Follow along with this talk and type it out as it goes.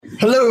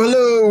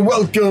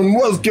Welcome.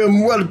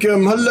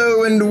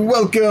 Hello and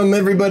welcome,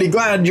 everybody.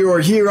 Glad you're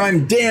here.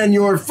 I'm Dan,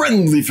 your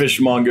friendly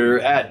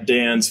fishmonger at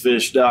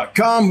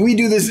dansfish.com. We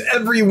do this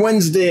every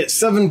Wednesday at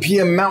 7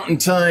 p.m. Mountain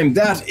Time.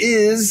 That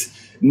is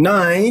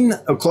 9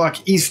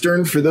 o'clock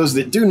Eastern for those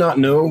that do not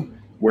know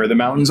where the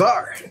mountains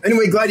are.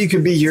 Anyway, glad you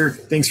could be here.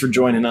 Thanks for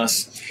joining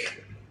us.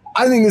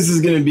 I think this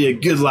is going to be a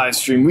good live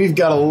stream. We've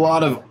got a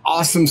lot of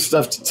awesome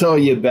stuff to tell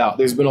you about.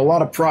 There's been a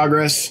lot of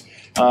progress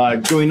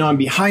going on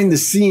behind the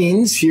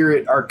scenes here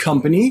at our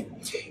company.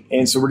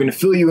 And so we're going to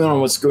fill you in on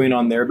what's going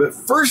on there. But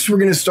first, we're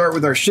going to start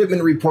with our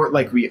shipment report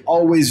like we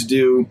always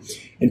do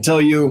and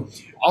tell you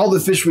all the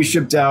fish we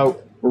shipped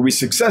out. Were we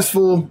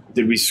successful?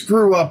 Did we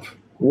screw up?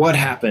 What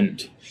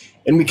happened?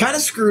 And we kind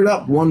of screwed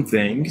up one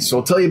thing, so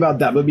I'll tell you about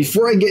that. But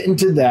before I get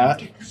into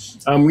that,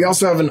 we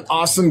also have an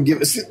awesome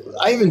give.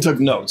 I even took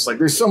notes. Like,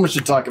 there's so much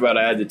to talk about,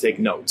 I had to take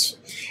notes.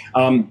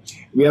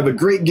 We have a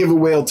great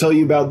giveaway. I'll tell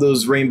you about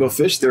those rainbow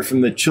fish. They're from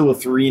the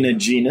Chilotharina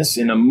genus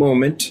in a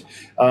moment.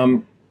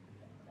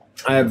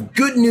 I have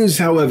good news,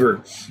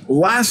 however.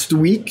 Last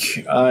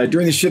week,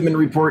 during the shipment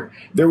report,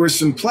 there were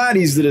some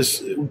platies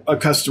that a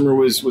customer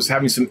was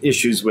having some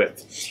issues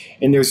with.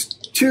 And there's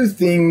two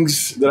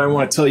things that I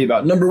want to tell you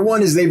about. Number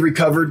one is they've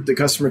recovered. The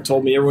customer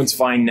told me everyone's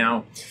fine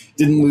now.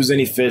 Didn't lose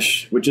any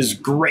fish, which is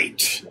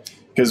great.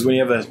 Because when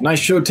you have a nice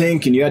show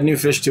tank and you add new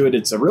fish to it,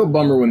 it's a real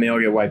bummer when they all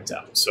get wiped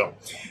out. So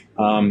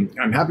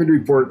I'm happy to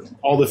report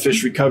all the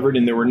fish recovered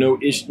and there were no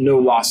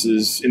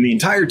losses in the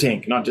entire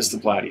tank, not just the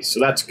platies. So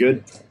that's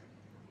good.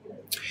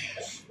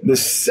 The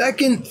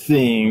second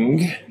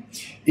thing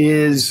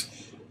is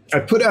I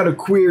put out a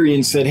query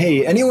and said,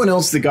 hey, anyone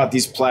else that got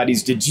these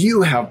platies, did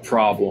you have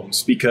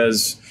problems?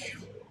 Because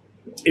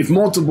if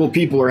multiple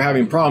people are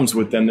having problems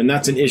with them, then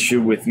that's an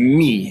issue with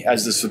me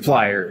as the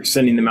supplier,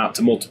 sending them out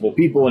to multiple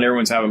people and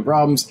everyone's having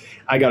problems.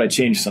 I got to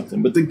change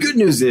something. But the good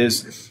news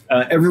is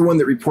everyone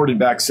that reported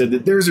back said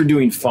that theirs are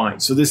doing fine.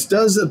 So this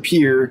does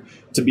appear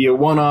to be a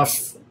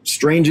one-off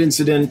strange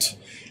incident.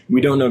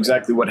 We don't know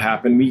exactly what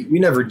happened. We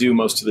never do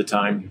most of the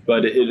time,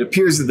 but it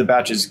appears that the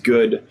batch is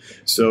good.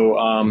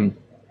 So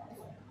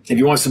if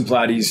you want some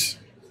platies,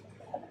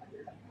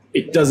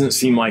 it doesn't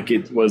seem like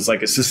it was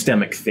like a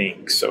systemic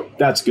thing. So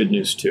that's good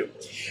news too.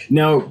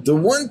 Now, the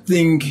one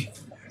thing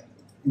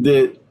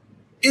that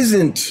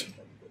isn't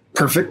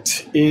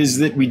perfect is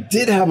that we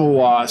did have a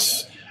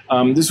loss.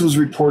 This was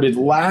reported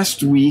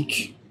last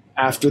week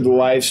after the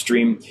live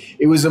stream.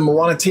 It was a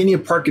Melanotaenia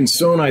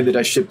parkinsoni that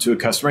I shipped to a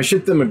customer. I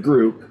shipped them a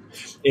group,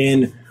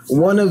 and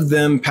one of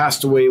them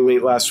passed away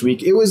late last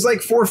week. It was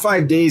like 4 or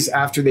 5 days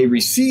after they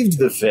received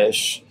the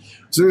fish.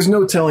 So there's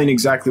no telling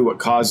exactly what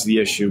caused the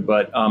issue,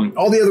 but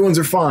all the other ones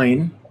are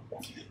fine.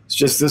 It's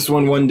just this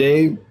one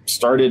day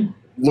started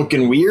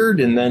looking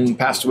weird and then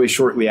passed away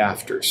shortly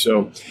after.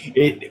 So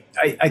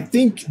I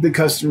think the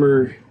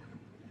customer,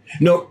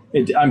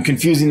 I'm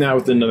confusing that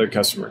with another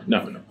customer.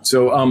 No.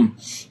 So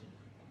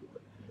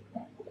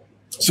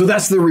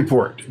that's the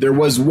report. There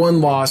was one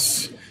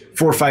loss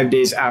 4 or 5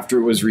 days after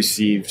it was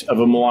received of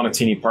a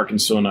Melanotaenia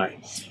parkinsoni.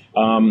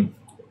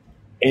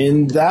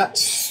 And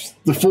that's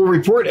the full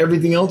report.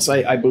 Everything else,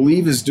 I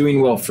believe, is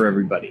doing well for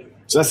everybody.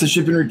 So that's the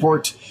shipping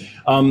report.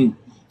 On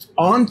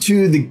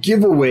to the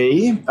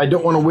giveaway. I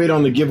don't want to wait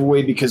on the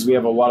giveaway because we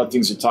have a lot of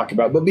things to talk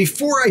about. But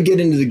before I get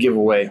into the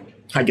giveaway,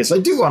 I guess I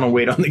do want to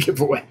wait on the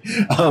giveaway.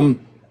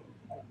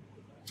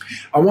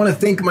 I want to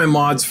thank my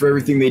mods for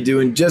everything they do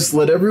and just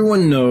let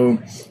everyone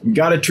know you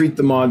got to treat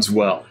the mods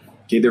well.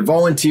 Okay, they're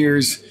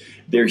volunteers.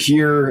 They're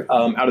here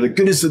out of the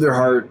goodness of their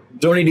heart,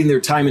 donating their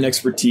time and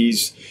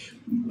expertise.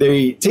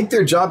 They take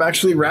their job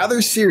actually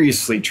rather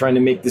seriously, trying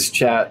to make this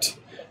chat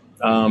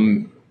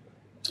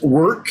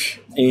work,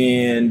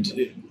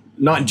 and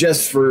not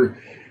just for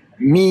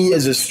me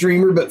as a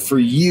streamer, but for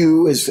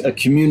you as a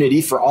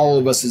community, for all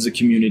of us as a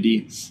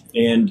community.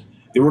 And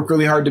they work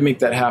really hard to make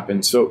that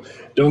happen. So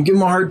don't give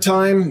them a hard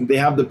time. They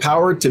have the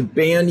power to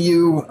ban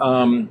you.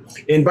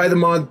 And by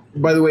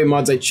the way,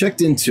 mods, I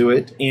checked into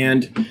it,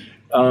 and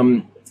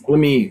let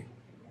me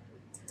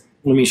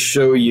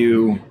show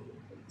you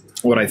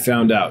what I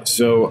found out.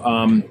 So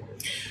I'm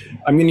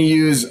going to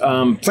use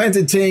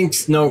planted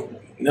tanks. No,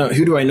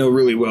 who do I know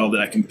really well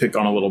that I can pick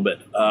on a little bit?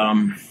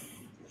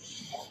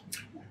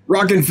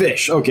 Rockin'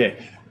 Fish.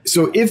 Okay.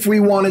 So if we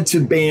wanted to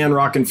ban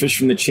Rockin' Fish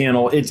from the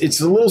channel, it's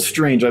a little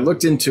strange. I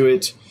looked into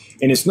it,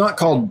 and it's not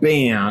called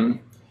ban.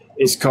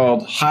 It's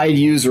called hide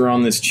user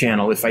on this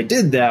channel. If I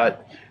did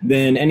that,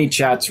 then any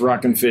chats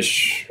Rockin'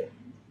 Fish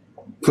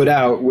put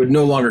out would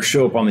no longer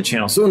show up on the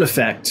channel. So in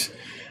effect,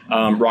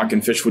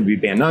 Rockin' Fish would be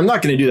banned. Now, I'm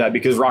not going to do that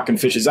because Rockin'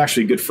 Fish is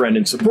actually a good friend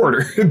and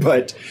supporter,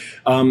 but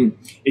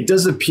it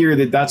does appear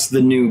that that's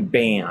the new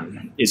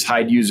ban, is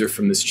hide user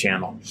from this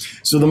channel.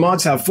 So the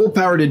mods have full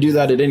power to do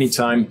that at any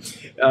time.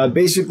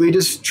 Basically,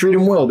 just treat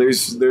them well.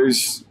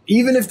 There's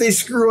even if they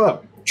screw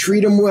up,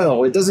 treat them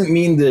well. It doesn't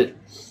mean that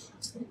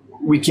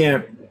we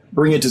can't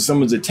bring it to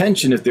someone's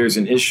attention if there's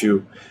an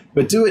issue,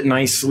 but do it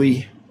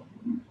nicely.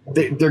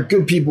 They're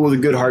good people with a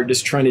good heart,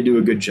 just trying to do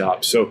a good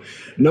job. So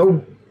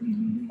no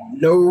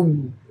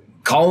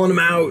calling them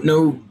out.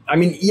 No, I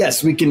mean,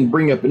 yes, we can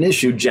bring up an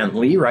issue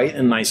gently, right,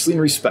 and nicely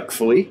and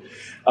respectfully.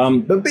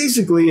 But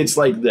basically, it's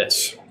like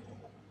this.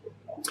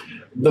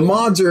 The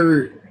mods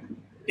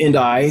and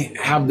I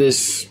have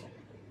this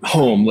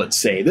home, let's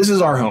say. This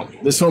is our home.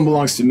 This home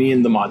belongs to me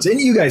and the mods, and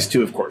you guys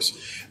too, of course.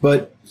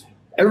 But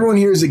everyone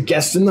here is a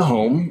guest in the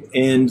home,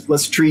 and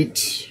let's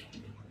treat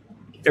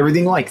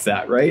everything like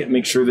that, right?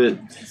 Make sure that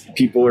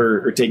people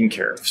are taken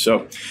care of.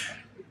 So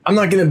I'm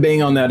not going to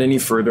bang on that any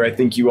further. I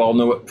think you all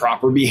know what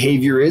proper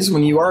behavior is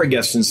when you are a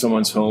guest in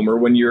someone's home or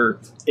when you're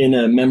in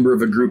a member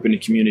of a group in a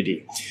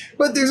community.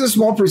 But there's a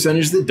small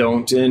percentage that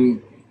don't,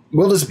 and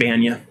we'll just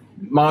ban you.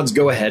 Mods,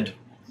 go ahead.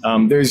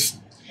 There's,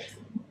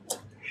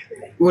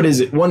 what is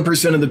it?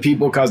 1% of the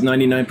people cause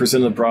 99%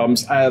 of the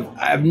problems. I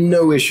have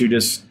no issue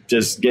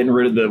just getting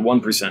rid of the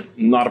 1%.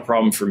 Not a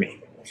problem for me.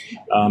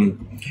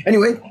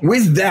 Anyway,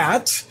 with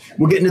that,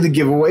 we'll get into the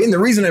giveaway. And the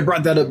reason I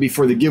brought that up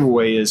before the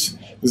giveaway is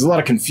there's a lot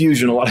of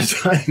confusion a lot of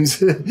times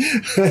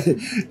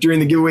during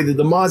the giveaway that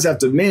the mods have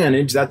to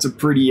manage. That's a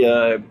pretty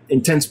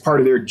intense part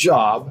of their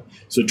job.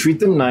 So treat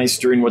them nice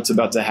during what's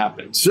about to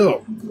happen.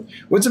 So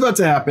what's about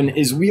to happen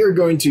is we are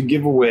going to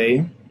give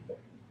away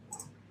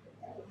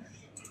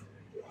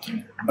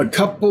a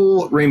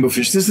couple rainbow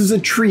fish. This is a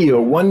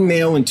trio, 1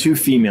 male and 2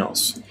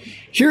 females.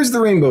 Here's the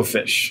rainbow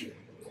fish.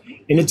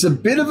 And it's a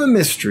bit of a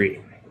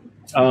mystery.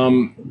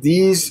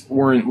 These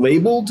weren't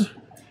labeled.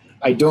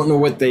 I don't know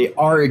what they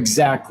are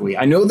exactly.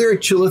 I know they're a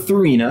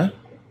Chilotharina.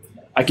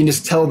 I can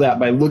just tell that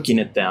by looking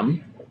at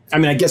them. I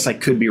mean, I guess I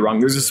could be wrong.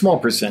 There's a small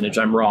percentage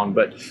I'm wrong,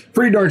 but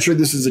pretty darn sure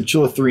this is a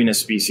Chilotharina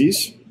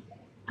species.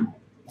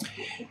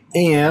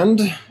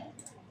 And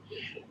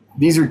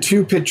these are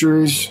 2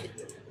 pictures.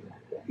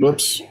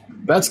 Whoops,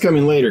 that's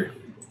coming later.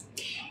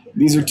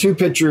 These are 2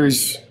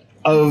 pictures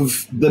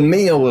of the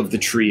male of the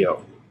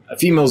trio.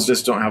 Females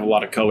just don't have a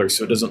lot of color,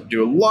 so it doesn't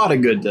do a lot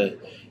of good to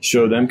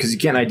show them because you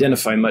can't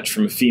identify much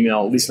from a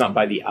female, at least not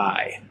by the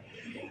eye.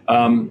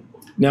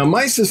 Now,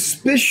 my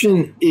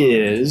suspicion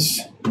is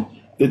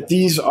that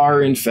these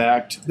are, in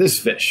fact, this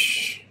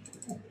fish,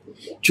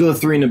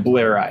 Chilotharina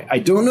blairi. I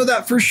don't know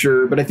that for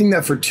sure, but I think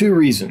that for 2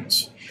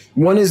 reasons.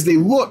 One is they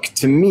look,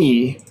 to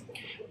me,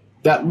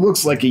 that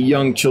looks like a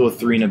young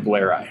Chilotharina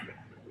blairi.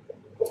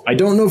 I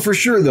don't know for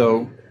sure,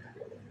 though,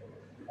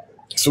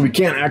 so we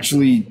can't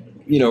actually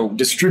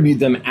distribute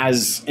them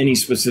as any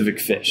specific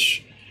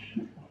fish.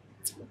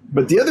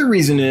 But the other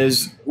reason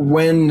is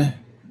when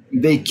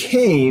they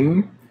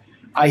came,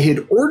 I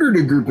had ordered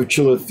a group of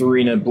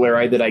Chilotharina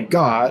blairi that I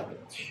got.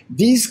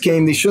 These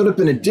came, they showed up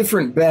in a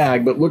different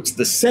bag, but looked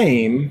the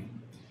same.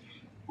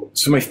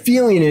 So my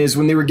feeling is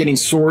when they were getting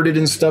sorted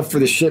and stuff for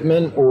the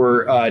shipment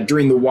or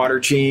during the water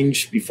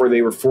change before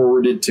they were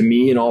forwarded to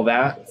me and all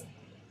that,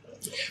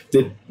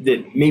 that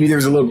maybe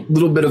there's a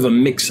little bit of a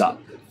mix-up.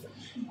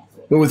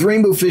 But with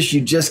rainbow fish, you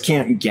just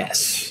can't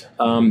guess.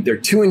 They're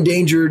too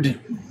endangered.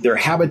 Their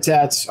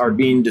habitats are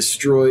being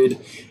destroyed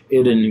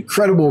at an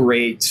incredible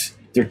rate.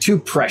 They're too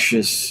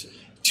precious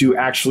to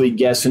actually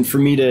guess. And for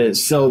me to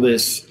sell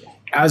this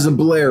as a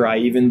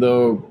blairi, even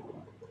though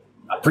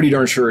I'm pretty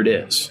darn sure it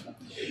is.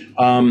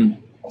 And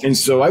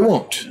so I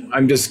won't.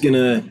 I'm just going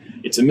to,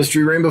 it's a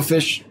mystery rainbow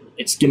fish.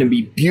 It's going to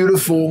be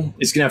beautiful.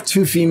 It's going to have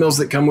 2 females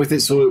that come with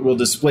it, so it will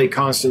display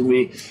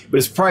constantly. But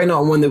it's probably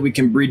not one that we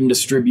can breed and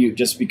distribute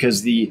just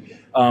because the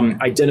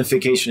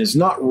identification is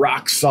not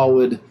rock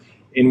solid.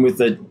 And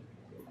with an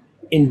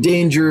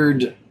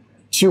endangered,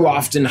 too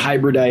often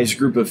hybridized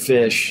group of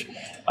fish,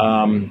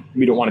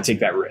 we don't want to take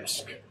that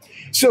risk.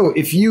 So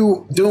if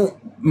you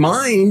don't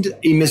mind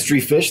a mystery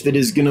fish that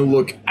is going to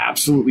look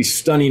absolutely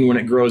stunning when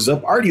it grows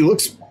up, already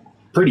looks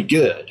pretty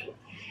good.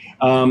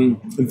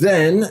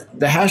 Then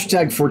the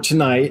hashtag for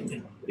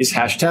tonight is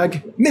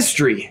hashtag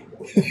mystery.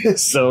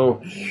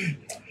 So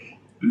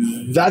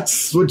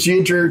that's what you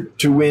enter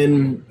to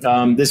win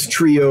this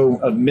trio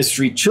of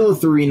mystery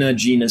Chilotharina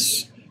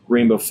genus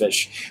rainbow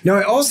fish. Now,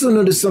 I also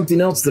noticed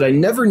something else that I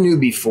never knew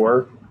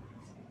before.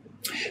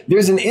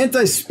 There's an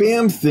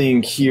anti-spam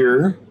thing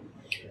here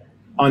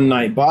on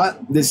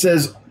Nightbot that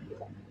says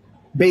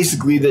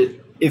basically that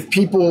if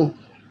people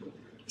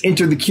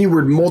enter the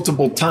keyword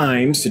multiple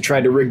times to try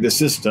to rig the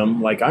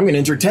system, like I'm going to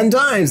enter 10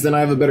 times, then I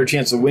have a better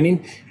chance of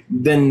winning,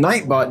 then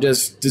Nightbot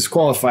just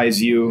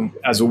disqualifies you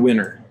as a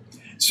winner.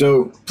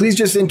 So please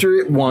just enter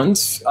it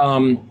once.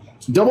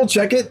 Double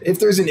check it. If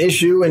there's an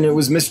issue and it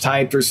was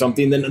mistyped or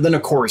something, then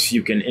of course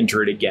you can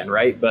enter it again,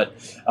 right? But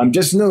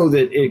just know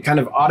that it kind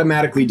of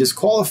automatically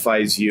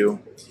disqualifies you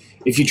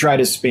if you try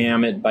to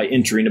spam it by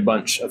entering a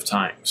bunch of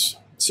times.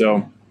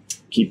 So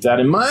keep that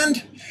in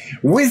mind.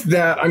 With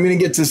that, I'm going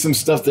to get to some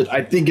stuff that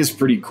I think is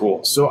pretty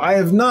cool. So I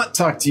have not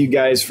talked to you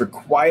guys for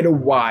quite a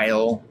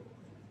while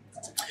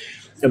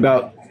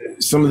about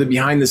some of the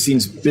behind the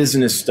scenes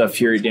business stuff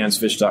here at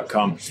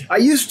dansfish.com. I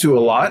used to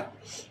a lot.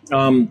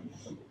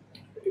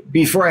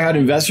 Before I had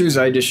investors,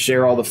 I just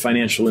share all the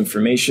financial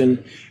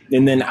information.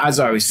 And then as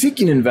I was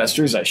seeking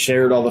investors, I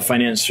shared all the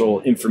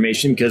financial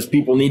information because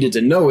people needed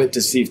to know it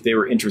to see if they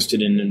were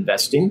interested in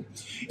investing.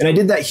 And I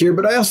did that here,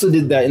 but I also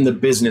did that in the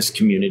business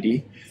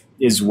community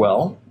as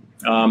well.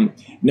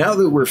 Now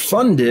that we're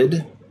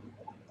funded,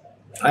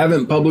 I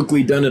haven't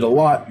publicly done it a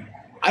lot.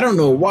 I don't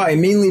know why,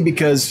 mainly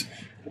because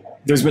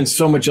there's been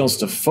so much else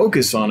to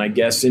focus on, I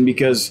guess, and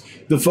because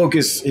the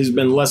focus has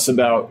been less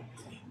about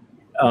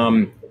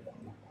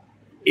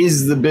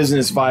is the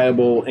business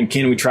viable and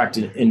can we attract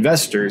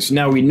investors?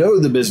 Now we know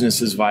the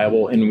business is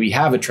viable and we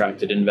have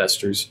attracted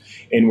investors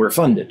and we're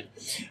funded.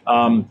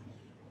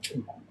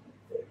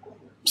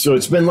 So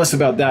it's been less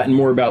about that and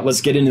more about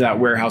let's get into that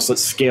warehouse,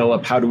 let's scale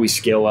up. How do we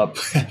scale up?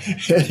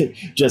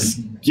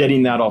 Just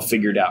getting that all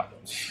figured out.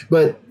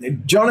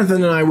 But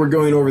Jonathan and I were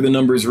going over the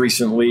numbers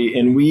recently,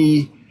 and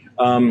we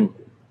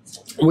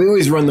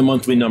always run the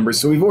monthly numbers.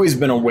 So we've always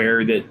been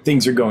aware that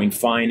things are going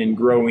fine and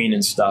growing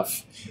and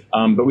stuff.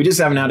 But we just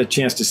haven't had a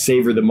chance to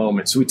savor the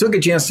moment. So we took a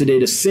chance today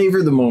to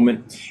savor the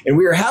moment. And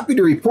we are happy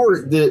to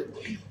report that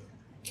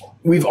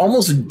we've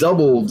almost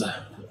doubled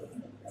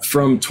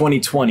from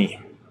 2020.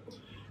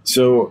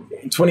 So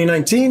in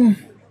 2019,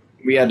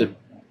 we had a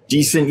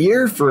decent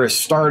year for a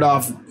start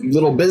off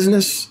little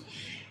business.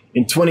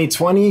 In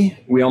 2020,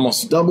 we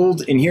almost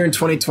doubled. And here in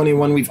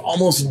 2021, we've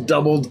almost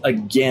doubled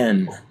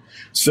again.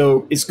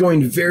 So it's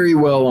going very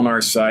well on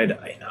our side.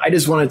 I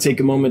just want to take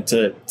a moment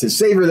to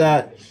savor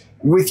that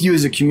with you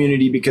as a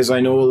community, because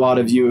I know a lot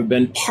of you have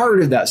been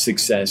part of that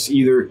success,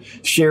 either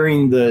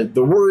sharing the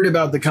word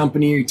about the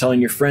company, or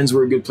telling your friends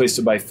we're a good place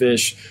to buy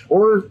fish,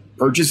 or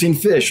purchasing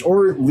fish,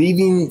 or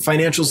leaving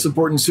financial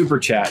support in super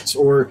chats,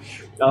 or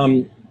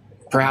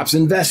perhaps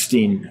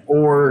investing,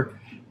 or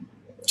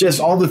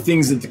just all the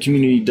things that the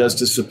community does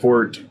to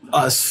support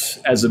us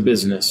as a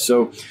business.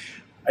 So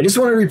I just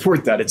want to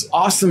report that. It's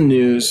awesome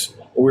news.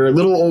 We're a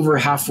little over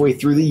halfway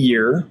through the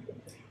year.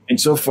 And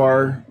so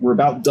far, we're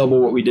about double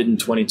what we did in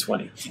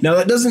 2020. Now,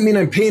 that doesn't mean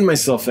I'm paying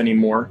myself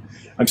anymore.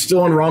 I'm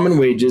still on ramen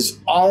wages.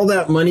 All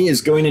that money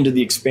is going into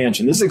the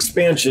expansion. This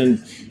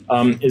expansion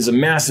is a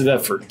massive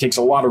effort. It takes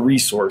a lot of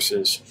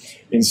resources.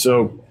 And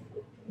so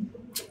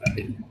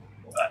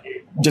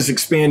just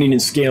expanding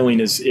and scaling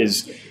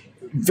is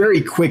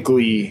very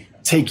quickly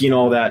taking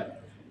all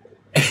that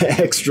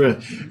extra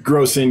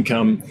gross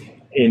income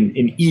and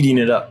eating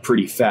it up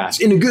pretty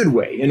fast in a good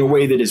way, in a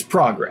way that is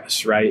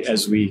progress, right?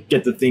 As we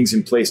get the things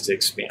in place to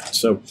expand.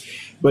 So,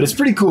 but it's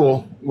pretty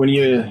cool when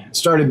you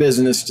start a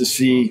business to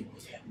see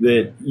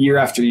that year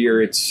after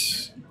year,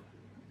 it's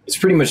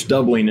pretty much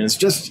doubling. And it's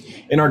just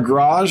in our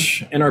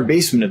garage and our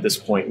basement at this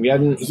point. We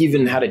haven't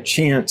even had a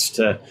chance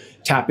to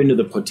tap into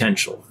the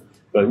potential,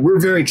 but we're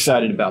very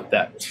excited about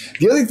that.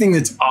 The other thing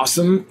that's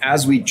awesome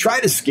as we try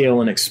to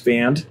scale and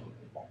expand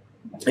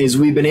is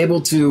we've been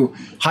able to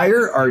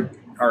hire our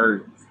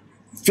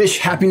fish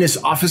happiness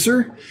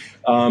officer.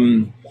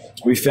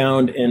 We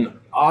found an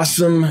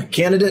awesome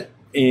candidate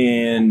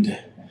and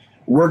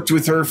worked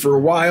with her for a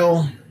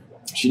while.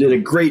 She did a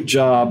great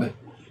job,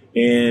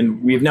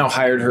 and we've now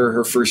hired her.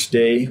 Her first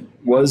day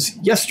was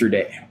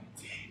yesterday,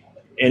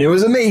 and it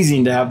was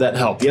amazing to have that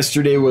help.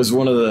 Yesterday was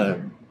one of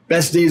the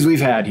best days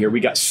we've had here. We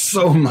got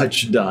so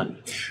much done.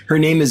 Her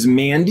name is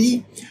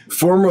Mandy.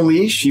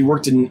 Formerly, she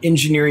worked at an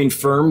engineering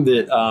firm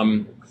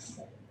that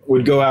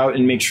would go out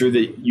and make sure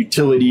that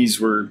utilities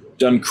were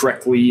done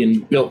correctly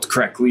and built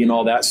correctly and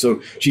all that.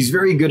 So she's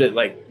very good at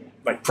like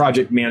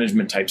project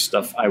management type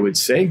stuff, I would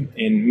say,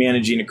 and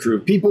managing a crew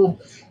of people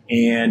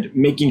and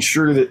making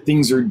sure that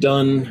things are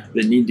done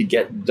that need to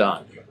get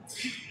done.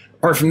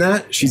 Apart from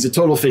that, she's a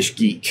total fish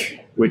geek,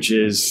 which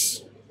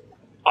is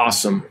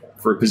awesome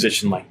for a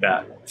position like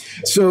that.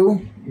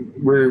 So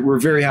we're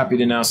very happy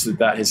to announce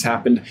that has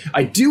happened.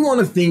 I do want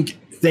to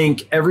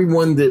thank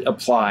everyone that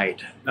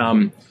applied.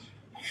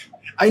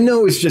 I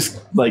know it's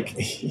just like,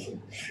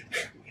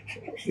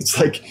 it's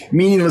like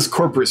meaningless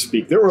corporate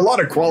speak. There were a lot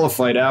of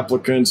qualified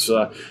applicants.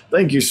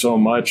 Thank you so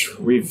much.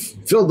 We've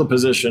filled the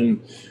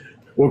position.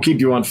 We'll keep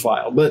you on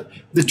file. But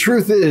the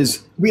truth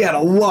is, we had a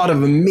lot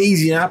of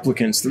amazing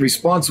applicants. The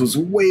response was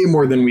way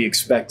more than we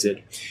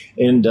expected.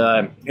 And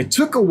it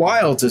took a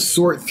while to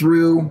sort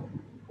through,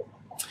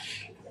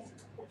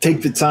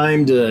 take the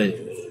time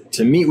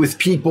to meet with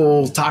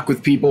people, talk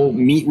with people,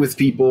 meet with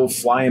people,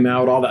 fly them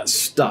out, all that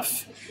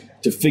stuff,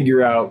 to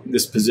figure out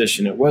this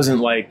position. It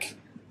wasn't like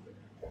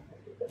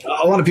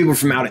a lot of people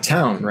from out of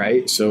town,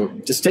 right? So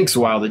it just takes a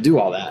while to do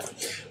all that.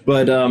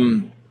 But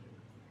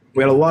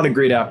we had a lot of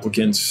great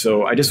applicants.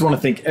 So I just want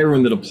to thank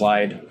everyone that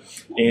applied.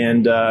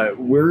 And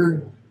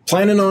we're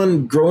planning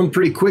on growing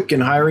pretty quick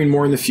and hiring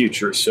more in the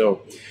future.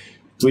 So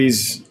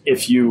please,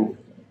 if you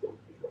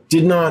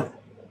did not,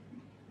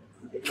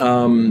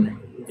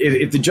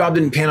 if the job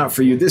didn't pan out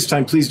for you this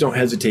time, please don't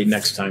hesitate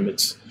next time.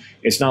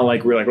 It's not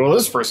like we're like, well,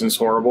 this person's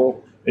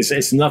horrible.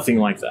 It's nothing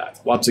like that.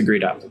 Lots of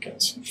great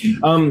applicants.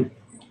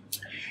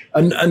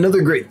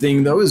 Another great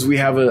thing, though, is we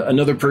have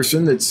another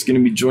person that's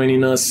going to be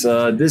joining us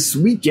this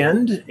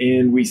weekend,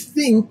 and we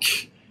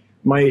think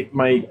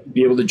might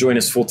be able to join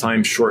us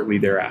full-time shortly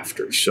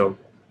thereafter. So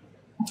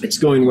it's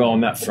going well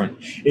on that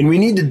front. And we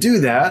need to do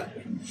that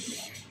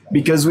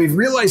because we've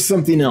realized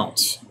something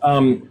else.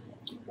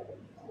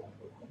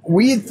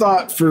 We had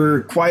thought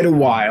for quite a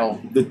while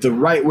that the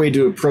right way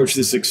to approach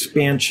this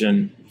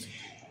expansion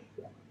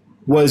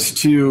was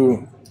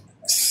to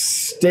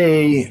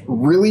stay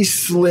really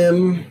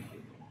slim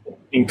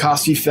and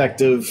cost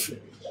effective,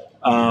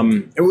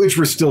 which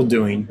we're still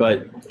doing,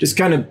 but just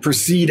kind of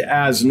proceed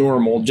as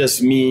normal,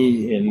 just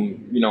me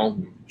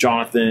and,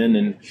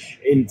 Jonathan,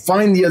 and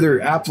find the other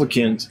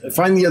applicants,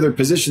 find the other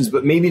positions,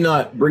 but maybe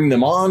not bring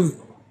them on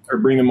or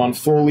bring them on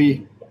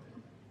fully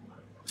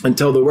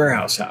until the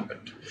warehouse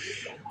happened,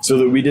 so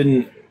that we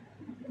didn't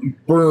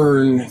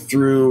burn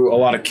through a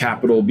lot of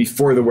capital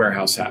before the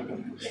warehouse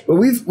happened. But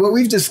what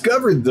we've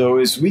discovered, though,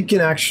 is we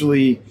can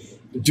actually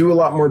do a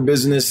lot more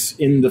business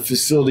in the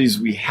facilities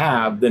we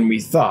have than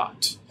we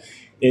thought.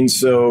 And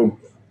so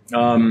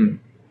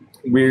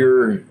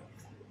we're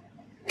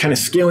kind of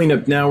scaling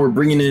up now. We're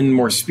bringing in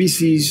more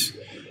species.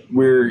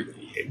 We're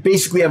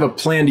basically have a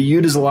plan to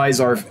utilize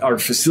our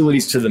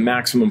facilities to the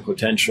maximum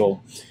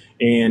potential.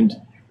 And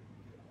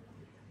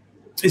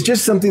it's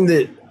just something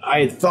that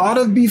I had thought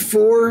of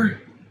before,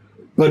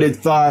 but had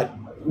thought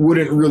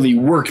wouldn't really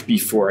work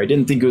before. I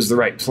didn't think it was the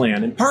right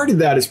plan. And part of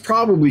that is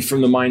probably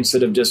from the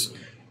mindset of just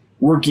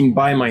working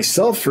by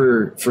myself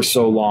for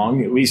so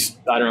long, at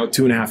least,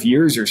 2.5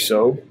 years or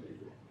so.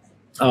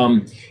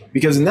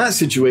 Because in that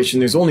situation,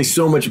 there's only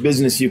so much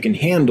business you can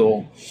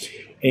handle,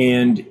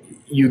 and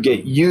you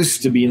get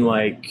used to being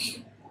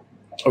like,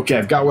 okay,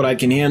 I've got what I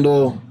can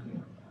handle.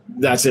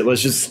 That's it.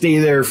 Let's just stay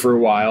there for a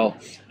while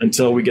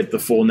until we get the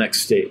full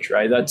next stage,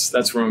 right?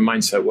 That's where my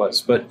mindset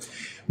was. But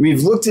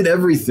we've looked at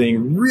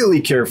everything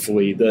really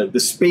carefully, the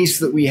space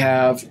that we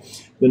have,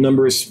 the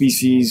number of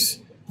species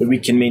that we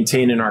can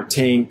maintain in our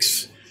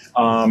tanks,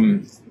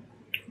 our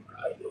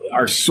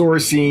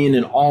sourcing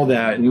and all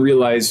that, and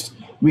realized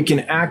we can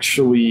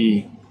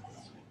actually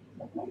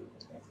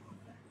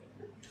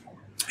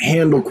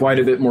handle quite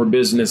a bit more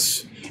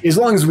business as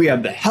long as we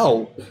have the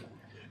help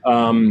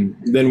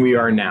than we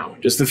are now.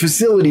 Just the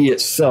facility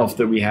itself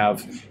that we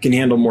have can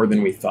handle more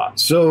than we thought.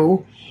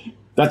 So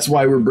that's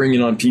why we're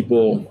bringing on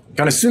people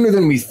kind of sooner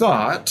than we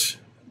thought.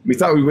 We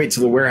thought we'd wait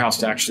till the warehouse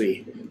to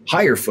actually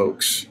hire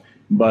folks,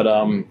 but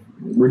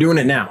we're doing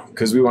it now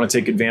because we want to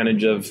take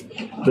advantage of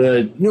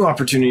the new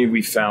opportunity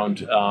we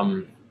found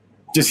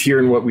just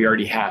hearing what we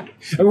already had.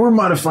 And we're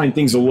modifying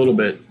things a little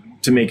bit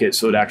to make it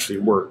so it actually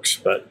works,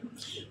 but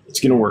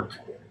it's going to work.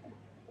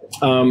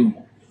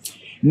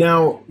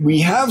 Now,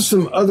 we have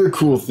some other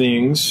cool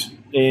things,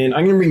 and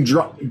I'm going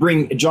to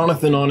bring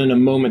Jonathan on in a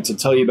moment to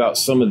tell you about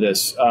some of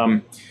this.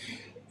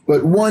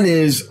 But one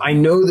is, I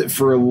know that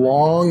for a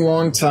long,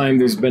 long time,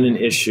 there's been an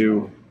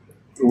issue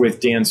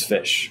with Dan's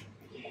Fish.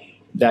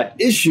 That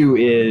issue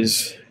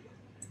is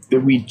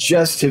that we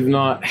just have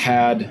not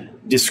had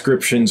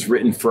descriptions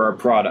written for our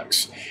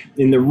products.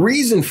 And the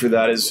reason for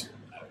that is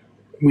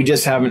we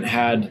just haven't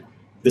had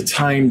the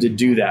time to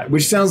do that,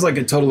 which sounds like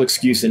a total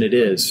excuse, and it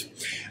is.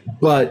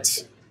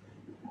 But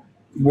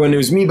when it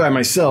was me by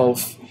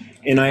myself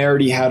and I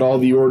already had all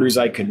the orders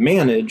I could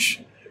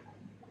manage,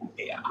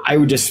 I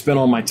would just spend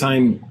all my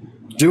time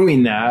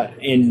doing that.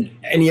 And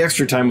any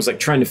extra time was like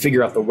trying to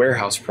figure out the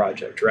warehouse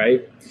project,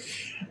 right?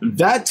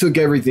 That took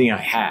everything I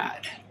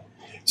had.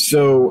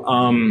 So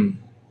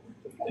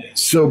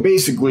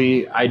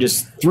basically, I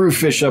just threw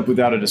fish up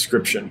without a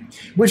description,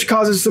 which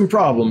causes some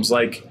problems.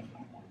 Like,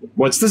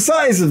 what's the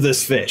size of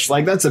this fish?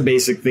 Like, that's a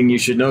basic thing you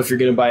should know if you're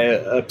going to buy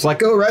a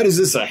pleco, right? Is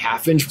this a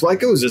 1/2-inch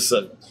pleco? Is this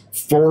a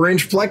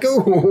 4-inch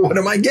pleco? What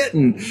am I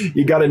getting?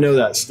 You got to know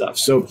that stuff.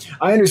 So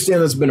I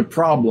understand that's been a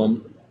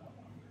problem.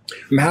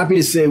 I'm happy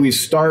to say we've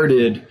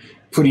started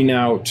putting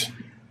out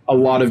a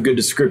lot of good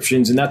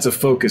descriptions, and that's a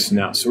focus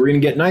now. So we're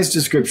going to get nice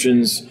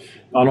descriptions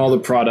on all the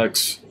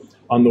products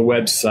on the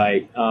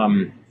website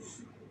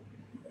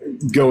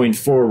going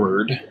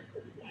forward,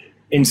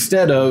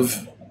 instead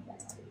of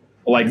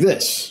like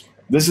this.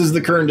 This is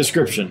the current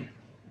description.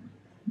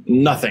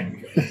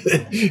 Nothing.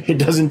 It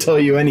doesn't tell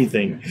you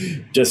anything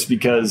just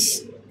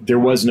because there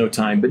was no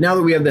time. But now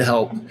that we have the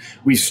help,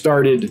 we've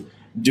started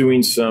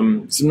doing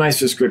some nice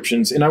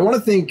descriptions. And I want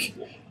to thank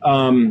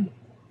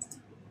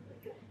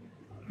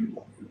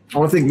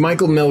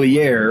Michael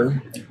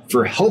Meliere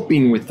for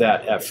helping with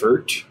that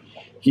effort.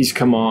 He's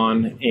come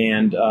on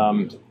and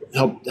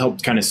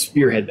helped kind of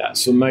spearhead that.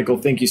 So Michael,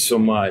 thank you so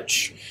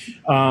much.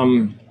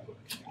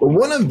 But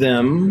one of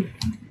them,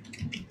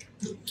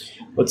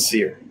 let's see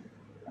here,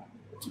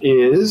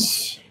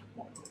 is,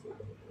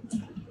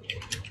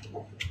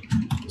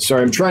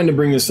 sorry, I'm trying to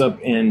bring this up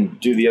and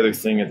do the other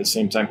thing at the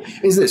same time,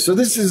 is this. So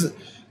this is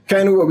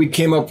kind of what we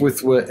came up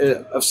with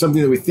of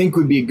something that we think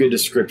would be a good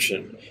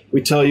description.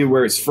 We tell you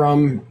where it's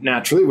from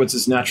naturally, what's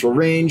its natural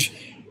range,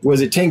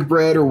 was it tank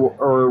bred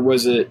or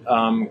was it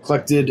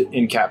collected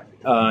in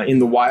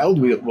the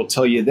wild? We'll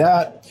tell you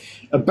that.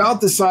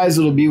 About the size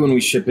it'll be when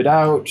we ship it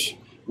out.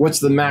 What's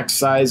the max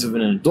size of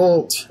an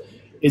adult?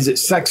 Is it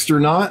sexed or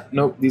not?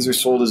 Nope, these are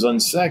sold as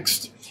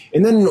unsexed.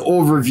 And then an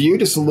overview,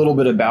 just a little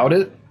bit about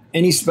it.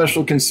 Any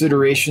special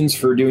considerations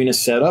for doing a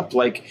setup?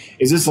 Like,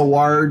 is this a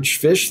large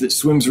fish that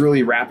swims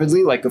really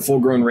rapidly, like a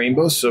full-grown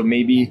rainbow? So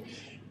maybe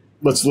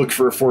let's look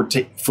for a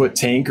 4-foot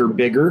tank or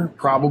bigger,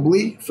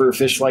 probably, for a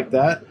fish like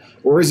that?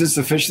 Or is this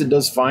a fish that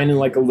does fine in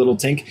like a little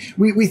tank?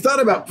 We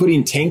thought about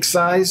putting tank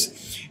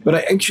size, but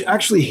I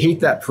actually hate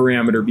that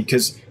parameter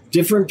because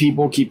different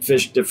people keep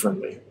fish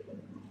differently.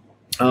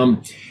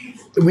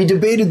 We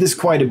debated this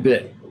quite a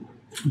bit.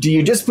 Do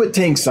you just put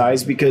tank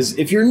size? Because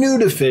if you're new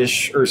to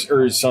fish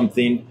or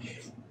something,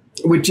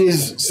 which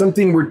is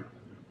something we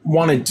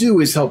want to do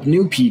is help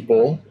new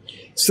people.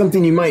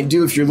 Something you might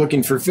do if you're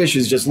looking for fish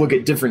is just look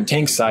at different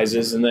tank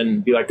sizes and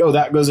then be like, oh,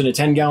 that goes in a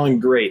 10-gallon.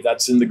 Great.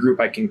 That's in the group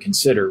I can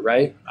consider,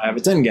 right? I have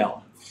a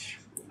 10-gallon.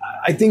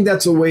 I think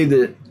that's a way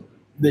that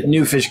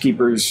new fish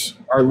keepers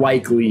are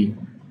likely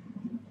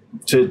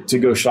to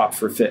go shop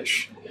for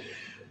fish.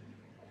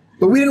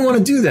 But we didn't want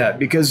to do that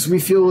because we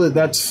feel that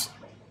that's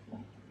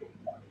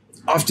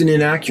often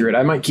inaccurate.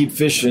 I might keep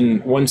fish in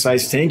one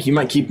size tank. You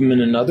might keep them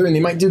in another, and they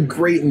might do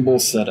great in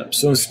both setups.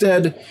 So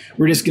instead,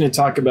 we're just going to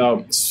talk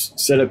about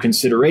setup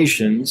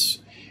considerations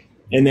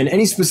and then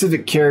any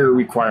specific care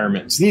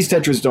requirements. These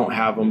tetras don't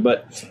have them,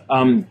 but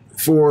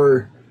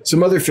for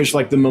some other fish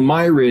like the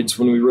mammairids,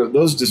 when we wrote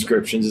those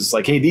descriptions, it's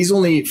like, hey, these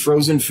only eat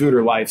frozen food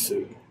or live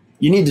food.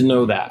 You need to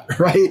know that,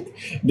 right?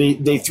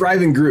 They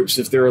thrive in groups.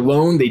 If they're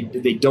alone,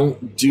 they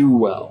don't do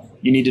well.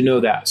 You need to know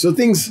that. So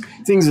things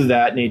of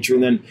that nature.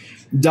 And then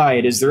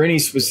diet, is there any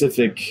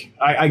specific,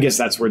 I guess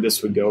that's where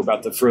this would go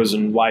about the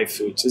frozen live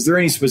foods. Is there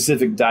any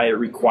specific diet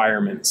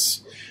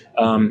requirements?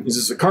 Is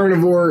this a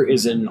carnivore?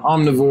 Is it an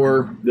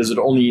omnivore? Does it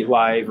only eat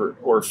live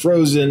or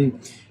frozen?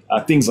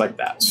 Things like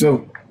that.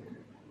 So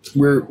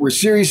we're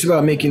serious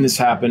about making this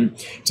happen.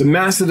 It's a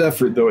massive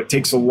effort, though. It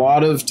takes a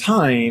lot of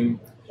time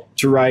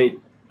to write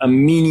a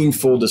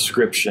meaningful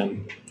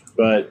description,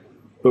 but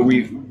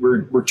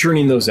we're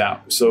churning those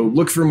out. So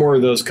look for more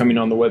of those coming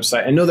on the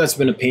website. I know that's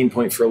been a pain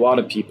point for a lot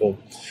of people.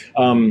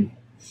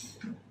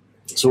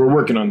 So we're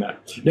working on that.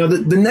 Now,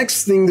 the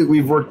next thing that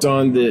we've worked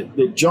on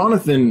that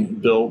Jonathan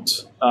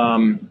built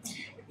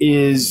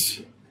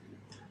is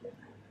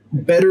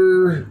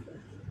better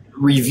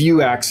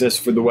review access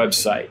for the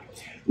website.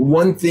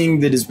 One thing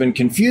that has been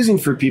confusing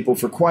for people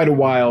for quite a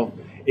while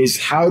is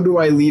how do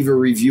I leave a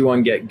review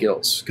on Get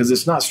Gills? Because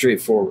it's not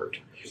straightforward.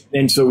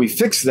 And so we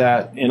fixed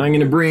that, and I'm going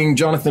to bring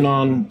Jonathan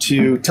on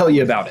to tell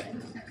you about it.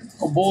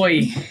 Oh,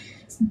 boy.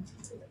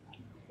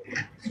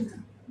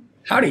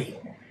 Howdy.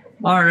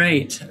 All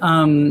right.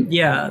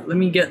 Yeah, let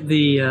me get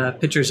the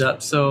pictures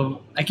up.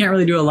 So I can't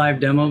really do a live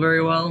demo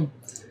very well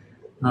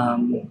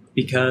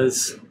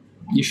because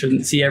you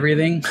shouldn't see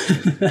everything.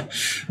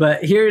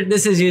 But here,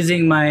 this is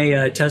using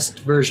my test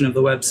version of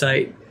the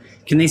website.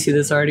 Can they see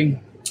this already?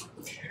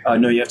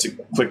 No, you have to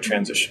click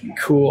transition.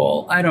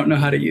 Cool. I don't know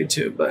how to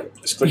YouTube, but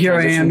here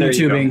I am there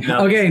YouTubing.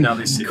 Now, okay, now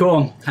they see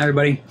cool. it. Hi,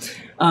 everybody.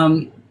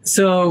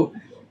 So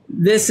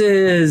this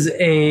is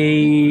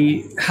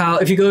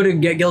if you go to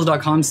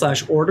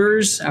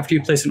getgills.com/orders, after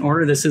you place an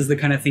order, this is the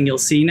kind of thing you'll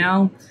see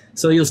now.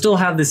 So you'll still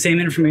have the same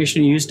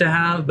information you used to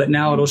have, but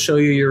now it'll show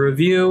you your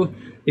review.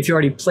 If you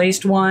already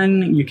placed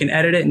one, you can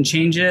edit it and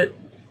change it.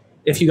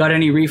 If you got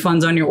any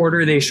refunds on your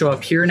order, they show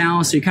up here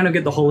now. So you kind of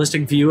get the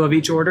holistic view of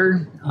each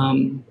order.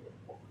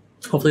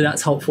 Hopefully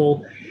that's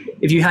helpful.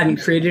 If you hadn't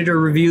created a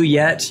review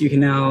yet, you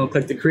can now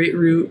click the create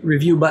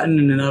review button,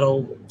 and then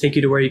that'll take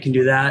you to where you can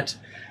do that.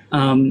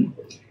 And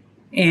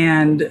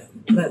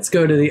let's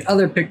go to the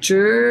other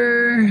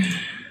picture.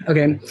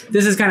 Okay,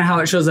 this is kind of how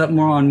it shows up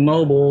more on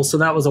mobile. So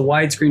that was a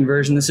widescreen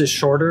version. This is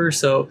shorter.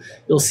 So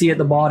you'll see at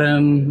the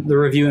bottom, the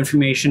review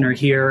information are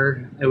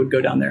here. It would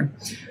go down there.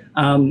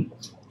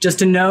 Just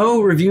to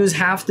know, reviews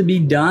have to be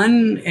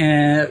done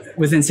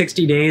within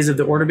 60 days of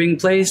the order being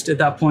placed. At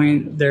that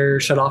point, they're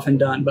shut off and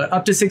done. But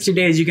up to 60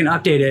 days, you can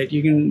update it.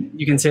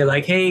 You can say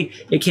like, hey,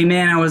 it came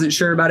in, I wasn't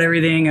sure about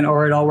everything,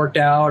 or it all worked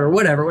out, or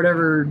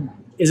whatever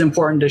is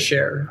important to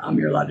share.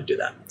 You're allowed to do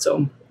that.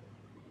 So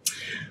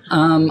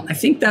I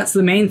think that's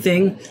the main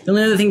thing. The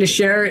only other thing to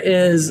share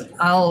is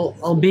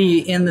I'll be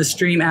in the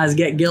stream as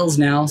Get Gills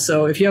now.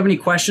 So if you have any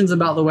questions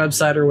about the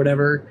website or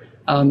whatever,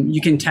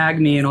 you can tag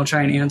me and I'll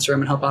try and answer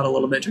them and help out a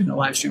little bit during the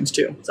live streams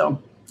too.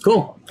 So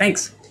cool.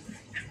 Thanks.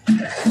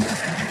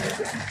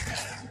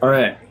 All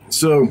right.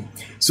 So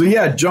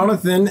yeah,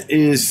 Jonathan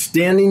is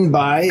standing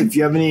by. If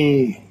you have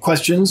any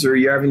questions or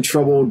you're having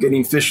trouble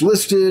getting fish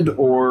listed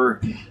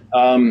or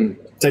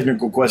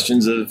technical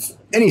questions of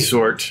any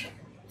sort,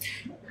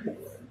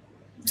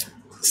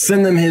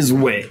 send them his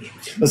way.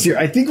 Let's see.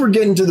 I think we're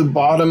getting to the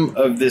bottom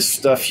of this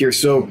stuff here.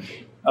 So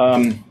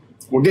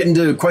we'll get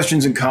into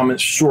questions and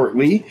comments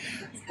shortly.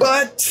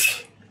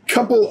 But a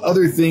couple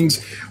other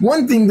things.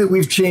 One thing that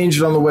we've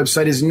changed on the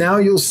website is now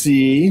you'll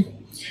see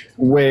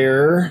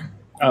where,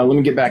 let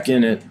me get back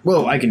in it.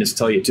 Well, I can just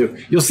tell you too.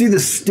 You'll see the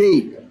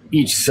state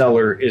each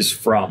seller is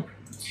from.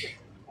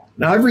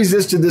 Now, I've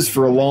resisted this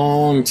for a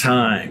long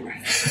time.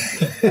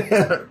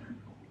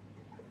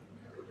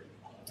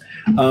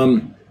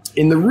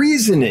 And the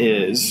reason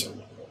is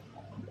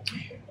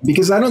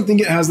because I don't think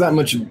it has that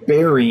much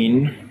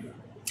bearing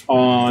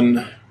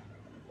on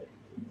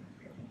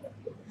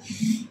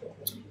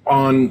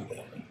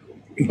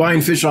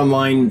buying fish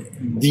online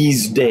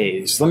these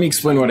days. Let me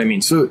explain what I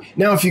mean. So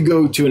now if you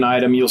go to an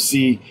item, you'll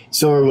see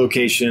seller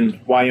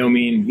location,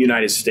 Wyoming,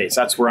 United States.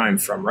 That's where I'm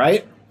from,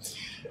 right?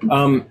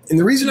 And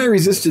the reason I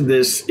resisted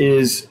this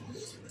is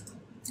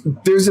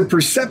there's a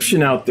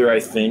perception out there, I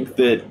think,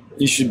 that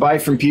you should buy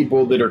from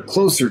people that are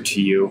closer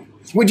to you,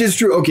 which is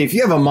true. Okay, if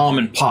you have a mom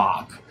and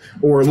pop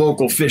or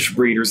local fish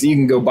breeders that you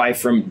can go buy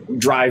from,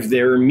 drive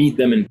there, meet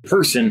them in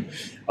person,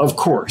 of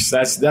course,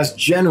 that's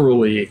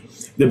generally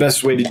the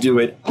best way to do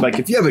it. Like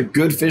if you have a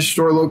good fish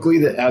store locally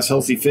that has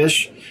healthy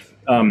fish,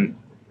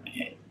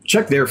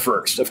 check there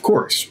first, of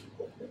course.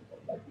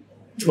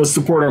 Let's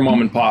support our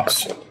mom and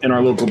pops and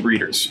our local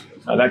breeders.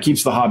 That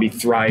keeps the hobby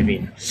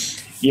thriving.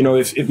 You know,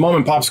 if mom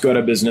and pops go out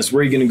of business,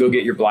 where are you going to go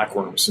get your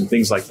blackworms and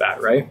things like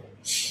that, right?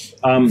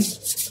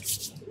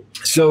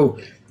 So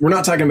we're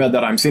not talking about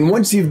that. I'm saying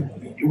once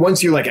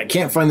you're like, I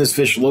can't find this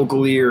fish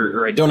locally,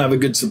 or I don't have a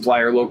good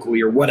supplier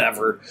locally or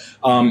whatever,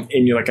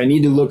 and you're like, I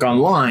need to look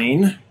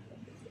online.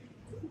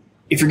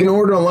 If you're going to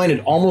order online,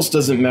 it almost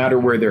doesn't matter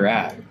where they're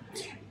at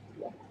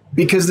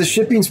because the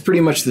shipping's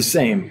pretty much the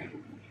same.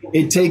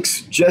 It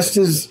takes just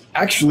as,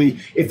 actually,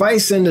 if I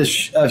send a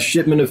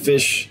shipment of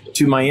fish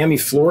to Miami,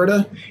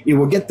 Florida, it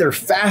will get there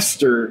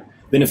faster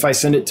than if I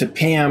send it to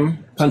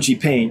Pam, Punchy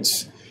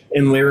Paints,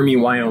 in Laramie,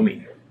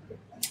 Wyoming.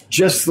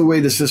 Just the way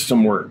the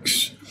system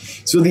works.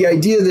 So the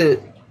idea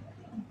that,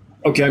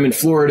 okay, I'm in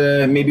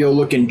Florida, maybe I'll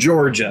look in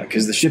Georgia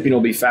because the shipping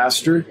will be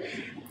faster,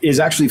 is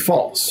actually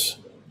false.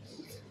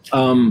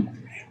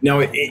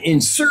 Now,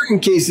 in certain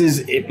cases,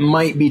 it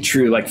might be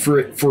true. Like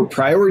for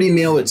priority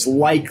mail, it's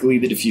likely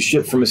that if you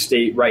ship from a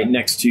state right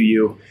next to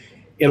you,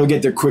 it'll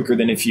get there quicker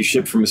than if you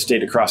ship from a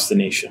state across the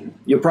nation.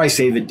 You'll probably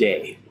save a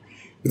day.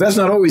 But that's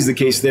not always the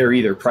case there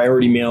either.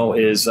 Priority mail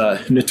is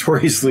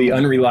notoriously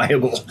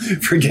unreliable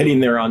for getting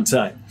there on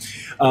time.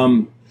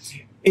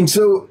 And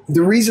so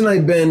the reason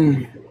I've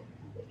been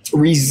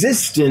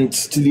resistant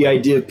to the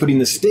idea of putting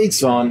the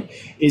states on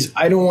is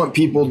I don't want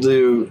people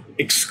to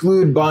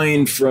exclude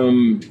buying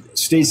from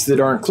states that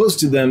aren't close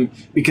to them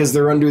because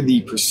they're under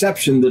the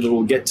perception that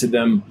it'll get to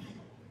them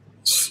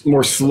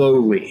more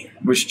slowly,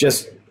 which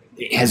just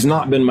has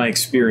not been my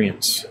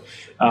experience.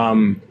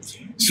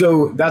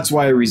 So that's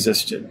why I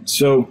resisted.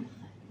 So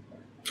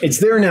it's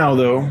there now,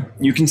 though.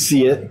 You can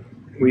see it.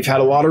 We've had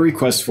a lot of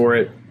requests for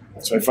it.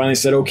 So I finally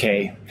said,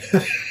 okay.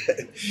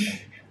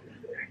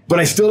 But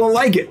I still don't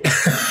like it.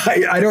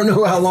 I don't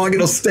know how long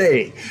it'll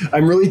stay.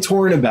 I'm really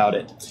torn about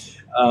it.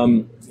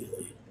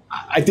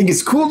 I think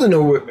it's cool to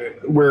know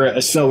where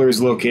a seller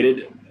is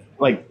located,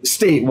 like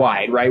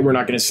statewide, right? We're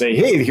not going to say,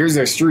 hey, here's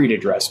their street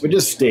address, but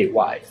just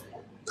statewide.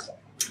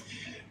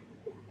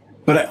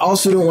 But I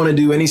also don't want to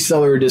do any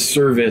seller a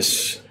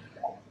disservice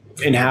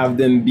and have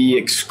them be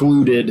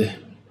excluded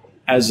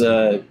as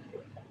an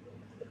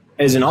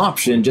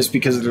option just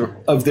because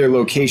of their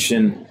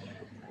location,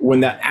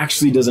 when that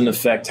actually doesn't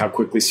affect how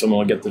quickly someone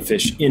will get the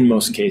fish in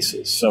most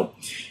cases. So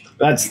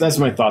that's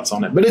my thoughts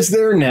on it. But it's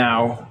there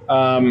now.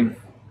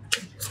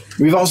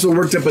 We've also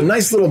worked up a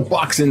nice little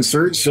box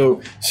insert.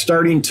 So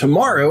starting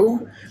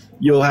tomorrow,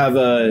 you'll have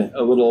a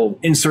little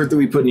insert that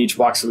we put in each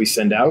box that we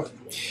send out.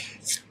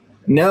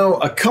 Now,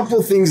 a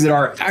couple things that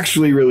are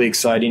actually really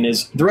exciting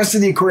is the rest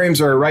of the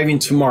aquariums are arriving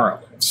tomorrow.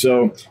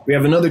 So we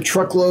have another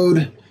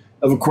truckload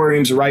of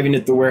aquariums arriving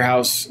at the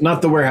warehouse,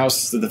 not the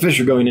warehouse that the fish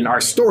are going in,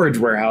 our storage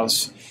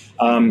warehouse,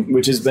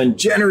 which has been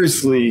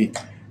generously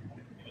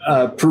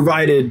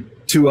provided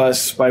to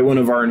us by one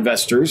of our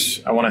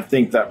investors. I want to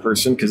thank that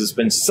person because it's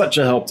been such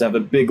a help to have a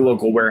big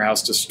local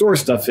warehouse to store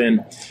stuff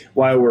in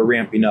while we're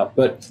ramping up.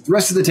 But the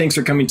rest of the tanks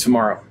are coming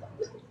tomorrow.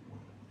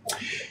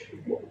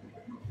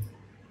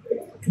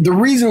 The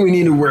reason we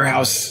need a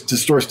warehouse to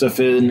store stuff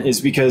in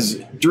is because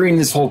during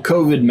this whole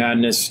COVID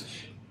madness,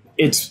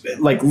 it's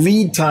like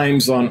lead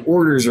times on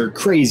orders are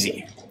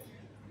crazy.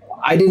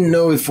 I didn't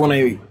know if when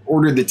I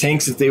ordered the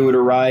tanks, if they would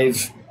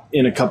arrive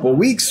in a couple of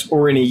weeks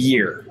or in a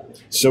year.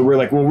 So we're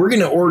like, well, we're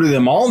going to order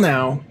them all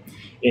now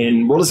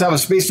and we'll just have a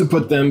space to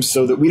put them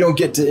so that we don't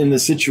get to in the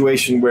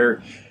situation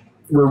where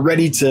we're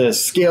ready to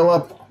scale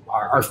up.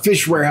 Our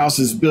fish warehouse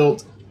is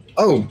built.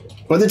 Oh,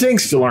 but the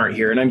tanks still aren't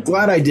here. And I'm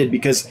glad I did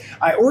because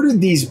I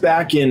ordered these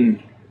back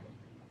in,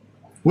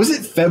 was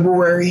it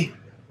February?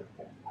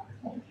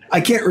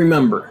 I can't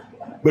remember,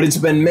 but it's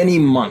been many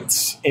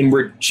months and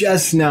we're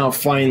just now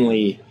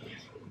finally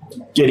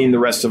getting the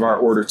rest of our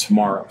order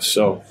tomorrow.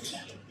 So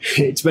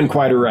it's been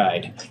quite a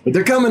ride, but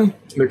they're coming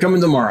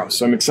tomorrow.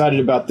 So I'm excited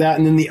about that.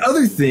 And then the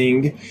other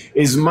thing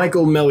is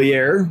Michael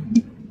Melier.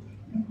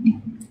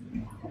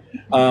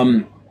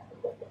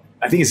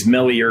 I think it's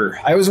Melier.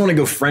 I always want to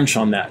go French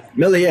on that.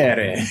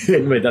 Meliere.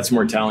 Wait, that's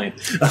more Italian.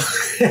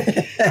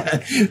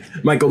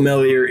 Michael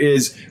Melier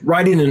is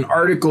writing an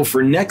article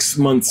for next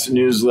month's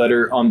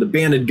newsletter on the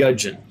banded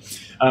gudgeon.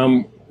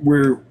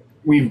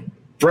 We've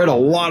bred a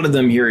lot of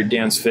them here at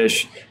Dan's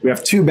Fish. We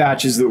have 2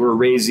 batches that we're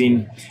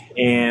raising.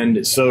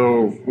 And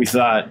so we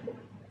thought,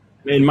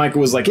 And Michael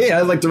was like, hey,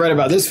 I'd like to write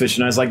about this fish.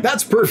 And I was like,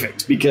 that's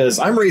perfect because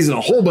I'm raising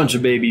a whole bunch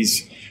of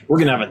babies. We're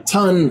going to have a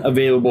ton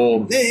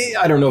available.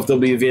 I don't know if they'll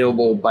be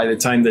available by the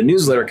time the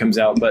newsletter comes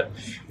out, but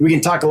we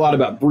can talk a lot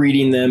about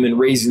breeding them and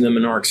raising them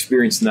and our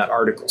experience in that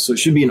article. So it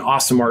should be an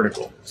awesome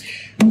article.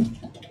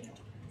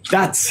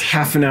 That's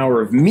half an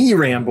hour of me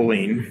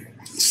rambling.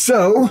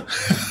 So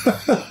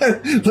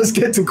let's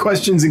get to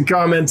questions and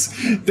comments.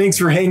 Thanks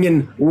for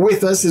hanging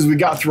with us as we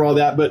got through all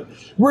that, but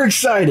we're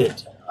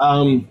excited.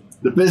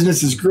 The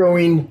business is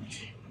growing.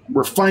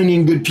 We're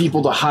finding good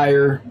people to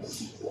hire.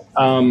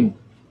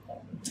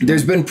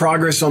 There's been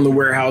progress on the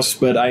warehouse,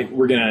 but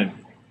we're going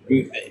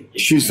to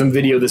shoot some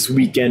video this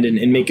weekend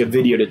and make a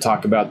video to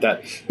talk about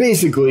that.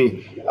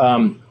 Basically,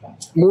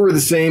 more of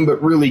the same,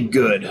 but really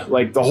good.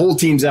 Like the whole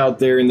team's out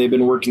there and they've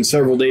been working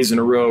several days in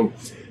a row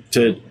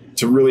to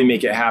really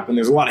make it happen.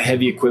 There's a lot of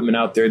heavy equipment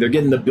out there. They're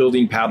getting the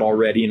building pad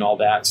already and all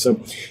that. So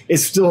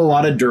it's still a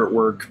lot of dirt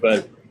work,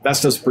 but that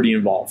stuff's pretty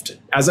involved,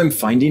 as I'm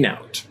finding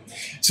out.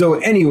 So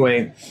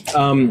anyway,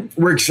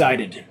 we're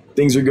excited.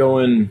 Things are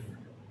going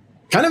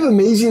kind of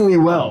amazingly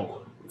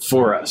well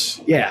for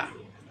us. Yeah.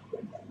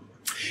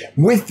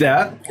 With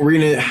that, we're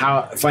going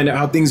to find out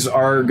how things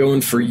are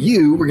going for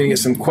you. We're going to get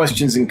some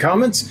questions and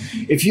comments.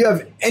 If you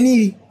have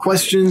any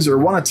questions or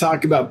want to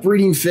talk about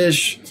breeding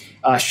fish,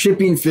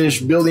 shipping fish,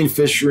 building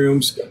fish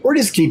rooms, or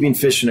just keeping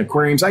fish in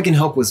aquariums, I can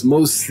help with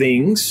most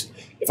things.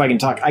 If I can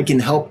talk, I can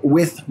help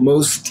with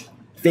most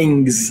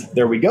things.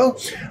 There we go.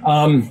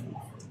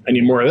 I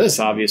need more of this,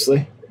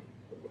 obviously.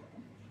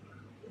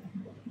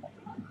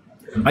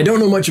 I don't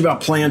know much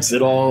about plants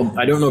at all.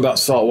 I don't know about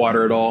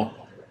saltwater at all.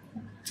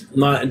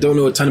 I don't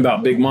know a ton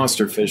about big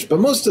monster fish, but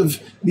most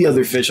of the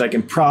other fish I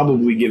can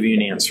probably give you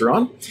an answer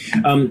on.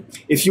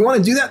 If you want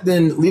to do that,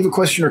 then leave a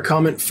question or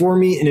comment for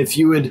me. And if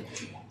you would,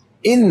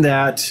 in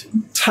that,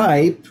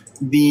 type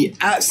the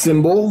 @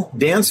 symbol,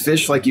 Dan's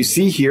Fish, like you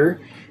see here,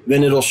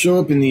 then it'll show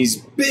up in these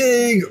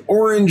big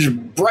orange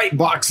bright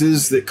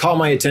boxes that call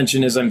my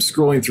attention as I'm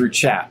scrolling through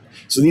chat.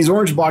 So these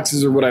orange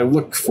boxes are what I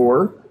look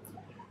for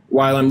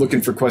while I'm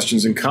looking for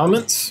questions and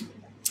comments.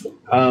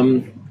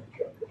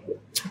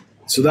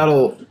 So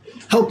that'll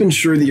help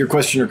ensure that your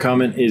question or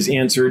comment is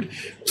answered.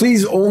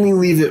 Please only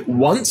leave it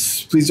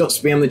once. Please don't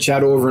spam the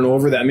chat over and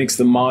over. That makes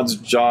the mod's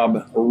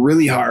job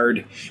really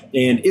hard.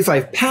 And if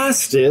I've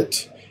passed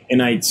it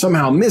and I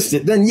somehow missed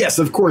it, then yes,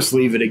 of course,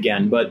 leave it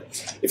again.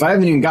 But if I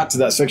haven't even got to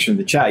that section of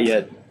the chat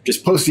yet,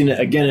 just posting it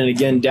again and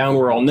again down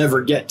where I'll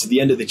never get to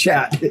the end of the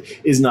chat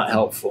is not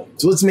helpful.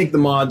 So let's make the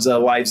mods'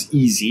 lives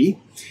easy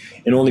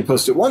and only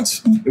post it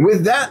once. And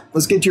with that,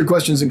 let's get to your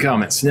questions and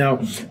comments.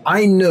 Now,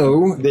 I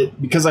know that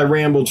because I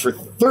rambled for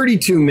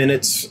 32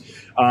 minutes,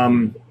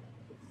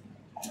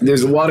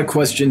 there's a lot of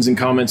questions and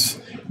comments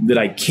that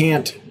I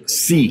can't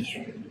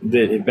see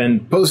that have been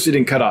posted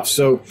and cut off.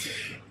 So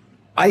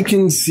I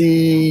can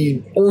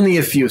see only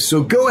a few.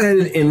 So go ahead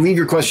and leave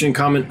your question and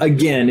comment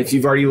again if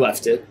you've already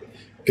left it,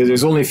 because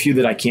there's only a few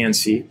that I can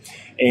see.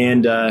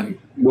 And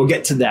we'll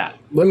get to that.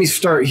 Let me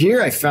start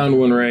here. I found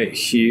one right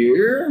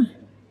here.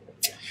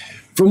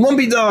 From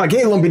Lumpy Dog.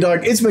 Hey, Lumpy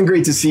Dog. It's been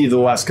great to see you the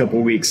last couple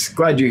of weeks.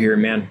 Glad you're here,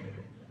 man.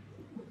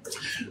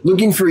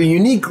 Looking for a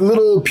unique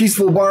little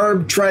peaceful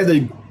barb? Try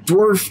the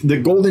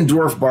golden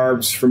dwarf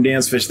barbs from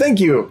Dan's Fish. Thank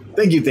you.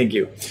 Thank you. Thank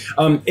you.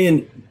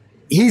 And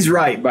he's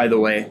right, by the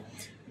way.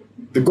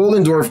 The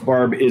golden dwarf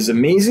barb is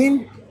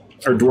amazing.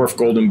 Or dwarf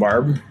golden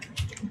barb.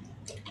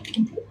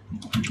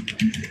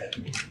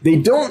 They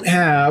don't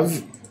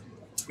have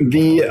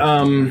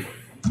the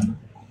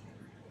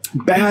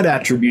bad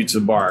attributes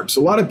of barbs.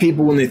 A lot of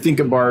people, when they think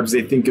of barbs,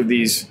 they think of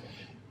these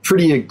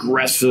pretty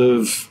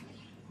aggressive,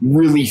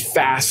 really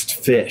fast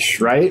fish,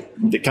 right?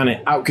 That kind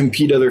of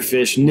outcompete other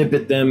fish, nip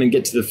at them, and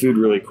get to the food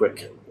really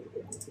quick.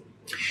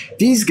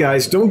 These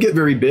guys don't get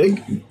very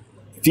big.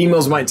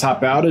 Females might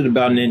top out at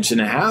about 1.5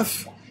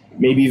 inches,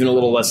 maybe even a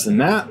little less than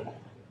that.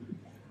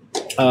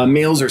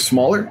 Males are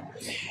smaller,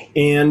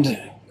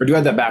 or do I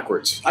have that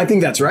backwards? I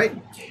think that's right.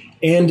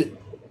 And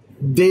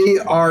they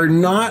are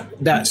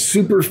not that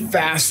super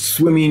fast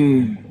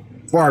swimming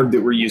barb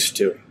that we're used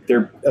to.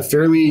 They're a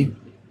fairly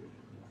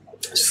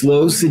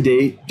slow,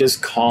 sedate,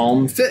 just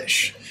calm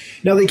fish.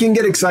 Now they can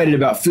get excited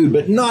about food,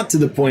 but not to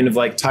the point of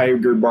like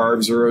tiger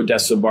barbs or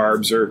Odessa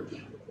barbs or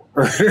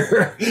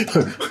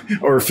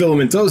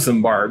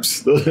filamentosum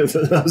barbs.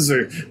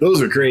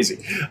 Those are crazy.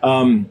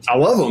 I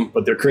love them,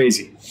 but they're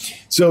crazy.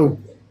 So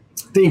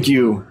thank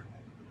you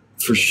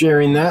for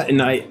sharing that.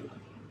 And I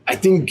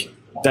think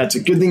that's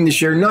a good thing to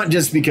share, not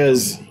just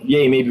because,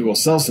 yay, maybe we'll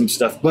sell some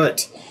stuff,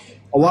 but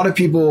a lot of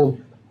people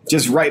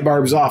just write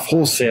barbs off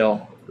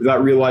wholesale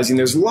without realizing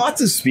there's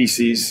lots of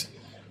species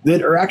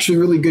that are actually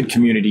really good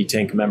community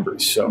tank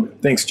members. So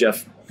thanks,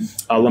 Jeff.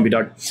 Lumpy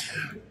Dog.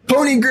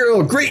 Pony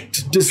Girl,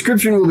 great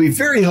description, will be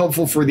very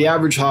helpful for the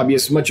average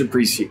hobbyist. Much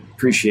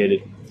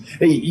appreciated.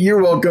 Hey,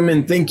 you're welcome,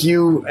 and thank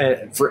you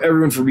for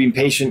everyone for being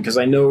patient, because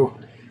I know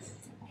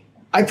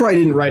I probably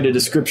didn't write a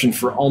description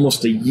for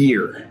almost a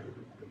year.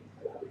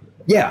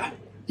 Yeah.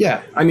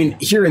 I mean,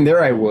 here and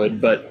there I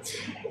would, but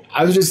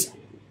I was just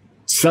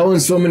selling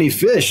so many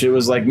fish, it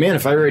was like, man,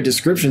 if I write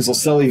descriptions, I'll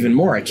sell even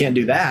more. I can't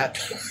do that.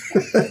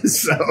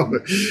 So,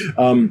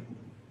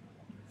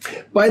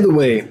 by the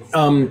way,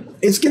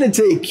 it's going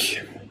to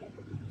take,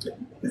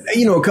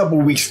 a couple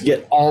of weeks to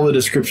get all the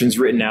descriptions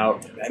written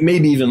out,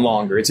 maybe even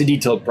longer. It's a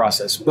detailed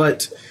process,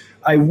 but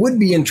I would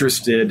be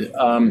interested,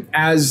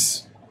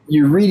 as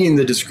you're reading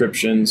the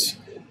descriptions,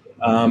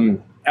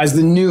 as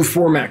the new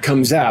format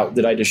comes out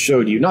that I just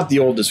showed you, not the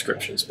old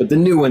descriptions, but the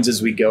new ones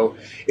as we go,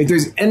 if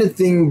there's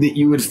anything that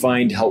you would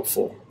find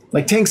helpful.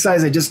 Like tank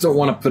size, I just don't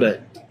want to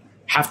put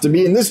have to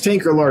be in this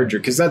tank or larger,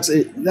 because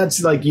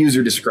that's like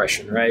user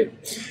discretion, right?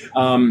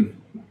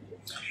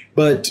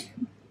 But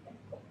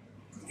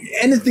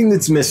anything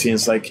that's missing,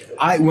 it's like,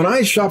 when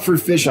I shop for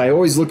fish, I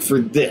always look for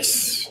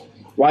this.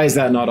 Why is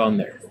that not on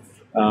there?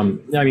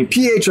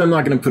 pH I'm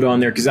not going to put on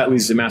there because that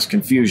leads to mass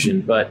confusion,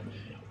 but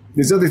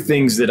there's other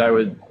things that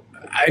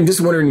I'm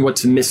just wondering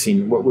what's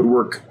missing, what would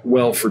work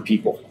well for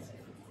people.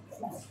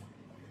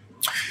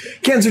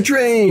 Cancer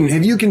Train,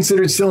 have you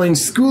considered selling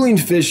schooling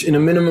fish in a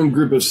minimum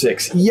group of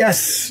 6?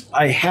 Yes,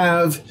 I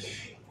have.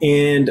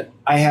 And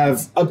I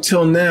have up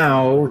till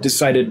now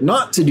decided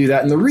not to do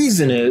that. And the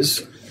reason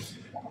is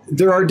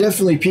there are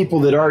definitely people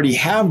that already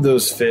have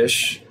those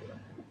fish.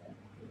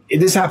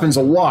 This happens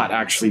a lot,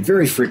 actually,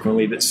 very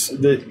frequently.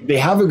 That they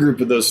have a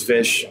group of those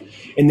fish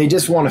and they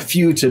just want a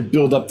few to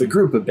build up the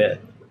group a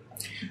bit.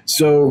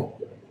 So,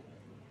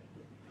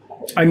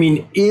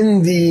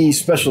 in the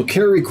special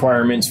care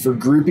requirements for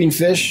grouping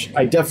fish,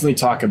 I definitely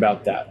talk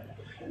about that.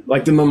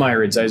 Like the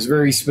Mamirids, I was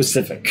very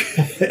specific.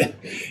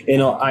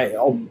 And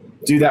I'll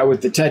do that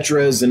with the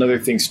Tetras and other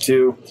things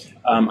too.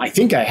 I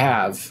think I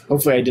have.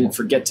 Hopefully I didn't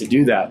forget to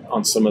do that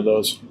on some of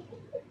those.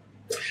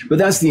 But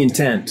that's the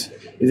intent,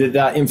 is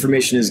that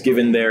information is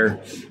given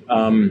there.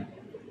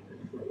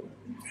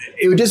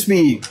 It would just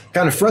be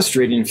kind of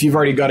frustrating if you've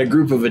already got a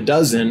group of a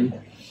dozen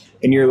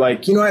and you're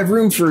like, I have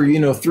room for,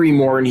 3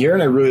 more in here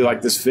and I really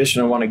like this fish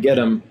and I want to get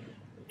them.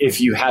 If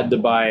you had to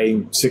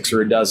buy 6 or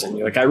a dozen,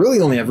 you're like, I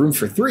really only have room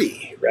for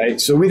 3, right?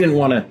 So we didn't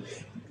want to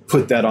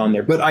put that on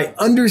there. But I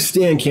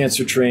understand,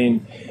 Cancer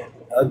Train,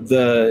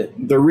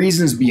 the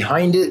reasons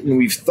behind it, and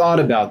we've thought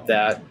about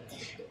that,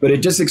 but it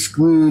just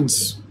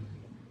excludes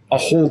a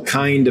whole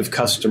kind of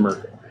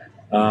customer,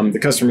 the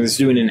customer that's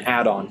doing an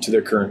add-on to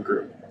their current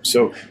group.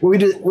 So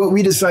what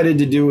we decided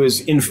to do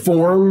is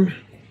inform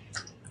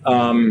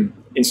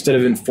instead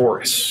of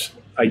enforce,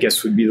 I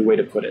guess would be the way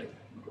to put it.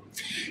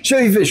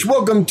 Chevy Fish,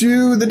 welcome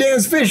to the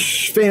Dan's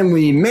Fish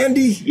family.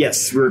 Mandy?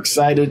 Yes, we're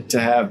excited to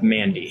have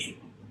Mandy.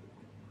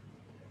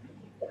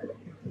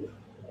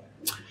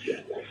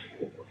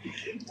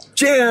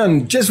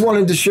 Jan, just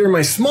wanted to share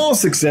my small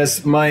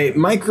success, my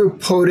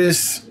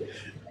Micropotus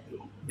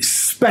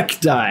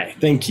specti.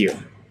 Thank you.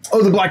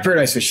 Oh, the black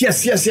paradise fish.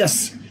 Yes, yes,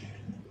 yes.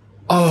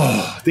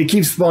 Oh, they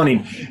keep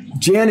spawning.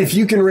 Jan, if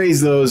you can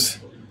raise those,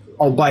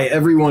 I'll buy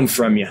every one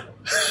from you.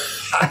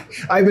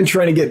 I've been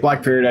trying to get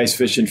black paradise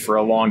fishing for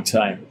a long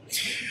time.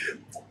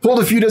 Pulled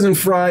a few dozen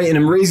fry and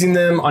I'm raising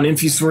them on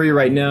Infusoria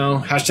right now.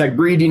 Hashtag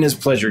breeding is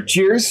pleasure.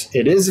 Cheers.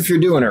 It is if you're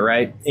doing it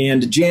right.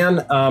 And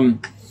Jan, I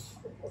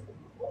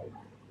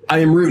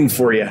am rooting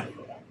for you.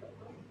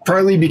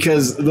 Partly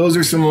because those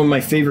are some of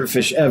my favorite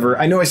fish ever.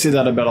 I know I say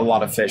that about a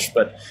lot of fish,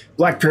 but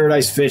black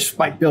paradise fish,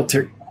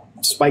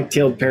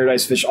 spike-tailed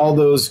paradise fish, all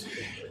those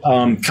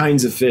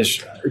kinds of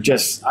fish are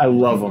just, I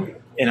love them.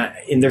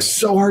 And they're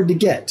so hard to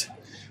get.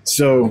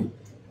 So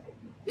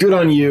good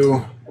on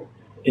you.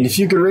 And if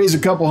you could raise a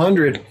couple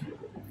hundred,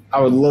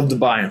 I would love to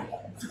buy them.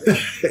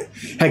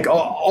 Heck,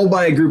 I'll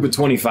buy a group of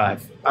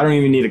 25. I don't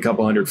even need a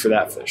couple hundred for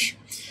that fish.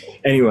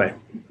 Anyway,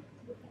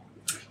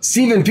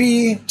 Stephen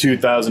P,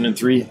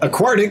 2003,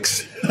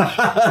 Aquatics.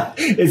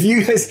 If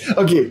you guys,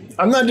 okay,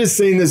 I'm not just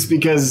saying this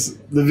because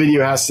the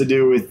video has to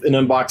do with an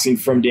unboxing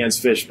from Dan's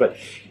Fish, but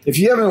if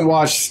you haven't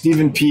watched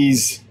Stephen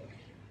P's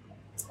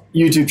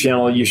YouTube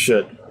channel, you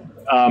should.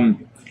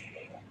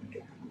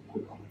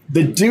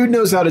 The dude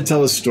knows how to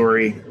tell a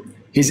story.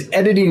 His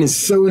editing is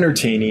so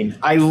entertaining.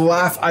 I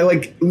laugh. I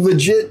like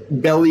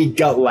legit belly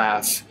gut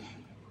laugh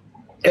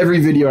every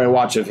video I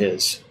watch of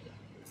his.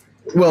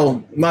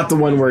 Well, not the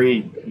one where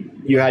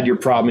you had your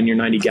problem in your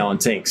 90-gallon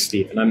tank,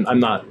 Stephen.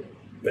 I'm not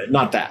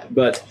that.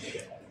 But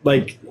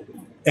like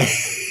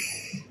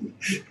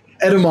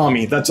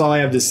edamame, that's all I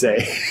have to say.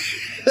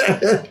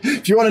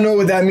 If you want to know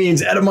what that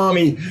means,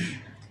 edamame,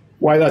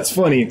 why that's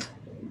funny,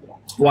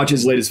 watch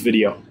his latest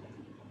video.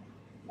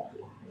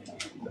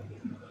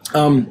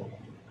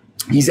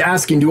 He's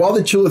asking, do all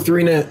the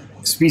Chilothrina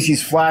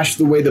species flash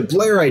the way the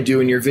Blairi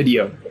do in your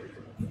video?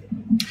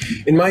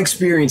 In my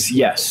experience,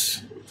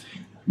 yes.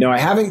 Now, I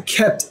haven't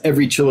kept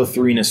every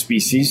Chilothrina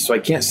species, so I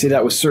can't say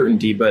that with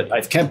certainty, but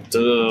I've kept a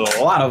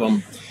lot of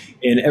them,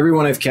 and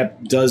everyone I've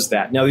kept does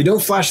that. Now, they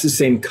don't flash the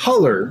same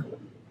color,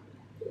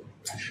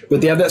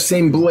 but they have that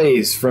same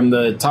blaze from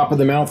the top of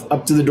the mouth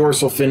up to the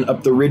dorsal fin,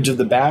 up the ridge of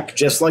the back,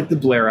 just like the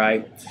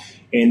Blairi.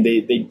 And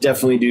they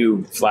definitely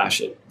do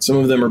flash it. Some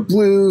of them are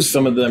blue,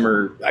 some of them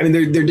are,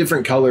 they're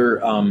different color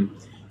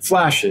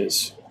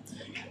flashes,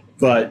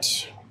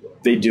 but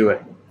they do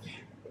it.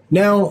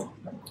 Now,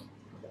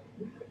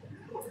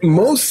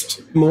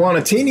 most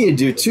Melanitania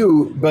do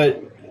too,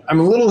 but I'm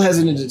a little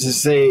hesitant to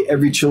say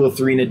every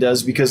Chilothrina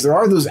does, because there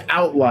are those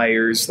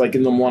outliers, like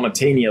in the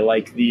Melanitania,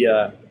 like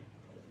the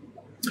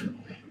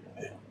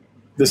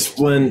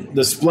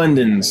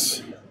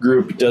Splendens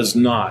group does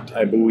not,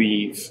 I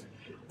believe.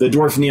 The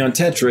Dwarf Neon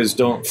Tetras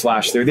don't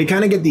flash there. They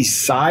kind of get these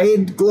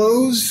side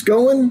glows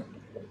going,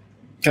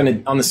 kind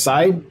of on the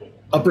side,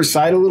 upper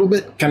side a little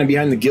bit, kind of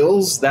behind the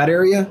gills, that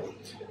area.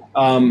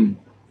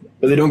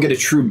 But they don't get a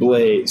true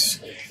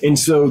blaze. And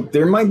so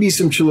there might be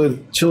some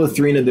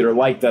Chilothrina that are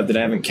like that I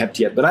haven't kept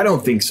yet, but I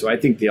don't think so. I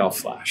think they all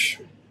flash.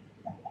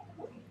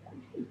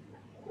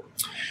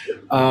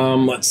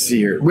 Let's see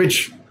here.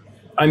 Which,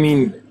 I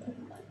mean,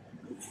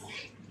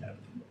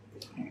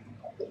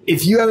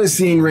 if you haven't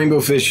seen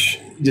rainbow fish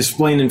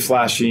displaying and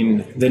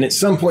flashing, then at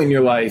some point in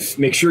your life,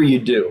 make sure you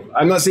do.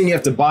 I'm not saying you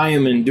have to buy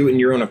them and do it in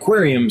your own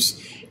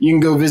aquariums. You can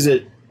go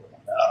visit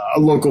a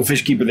local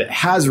fish keeper that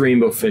has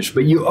rainbow fish,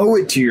 but you owe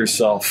it to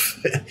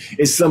yourself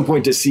at some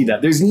point to see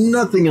that. There's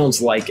nothing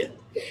else like it.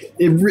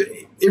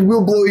 It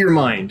will blow your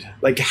mind.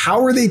 Like,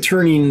 how are they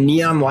turning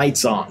neon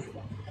lights on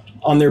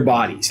their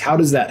bodies? How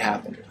does that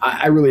happen?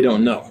 I really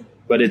don't know,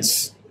 but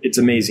it's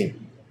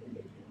amazing.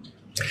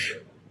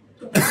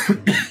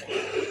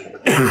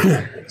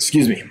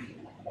 Excuse me.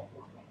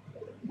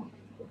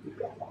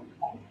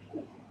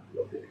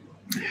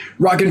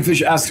 Rockin'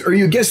 Fish asks, are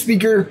you a guest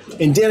speaker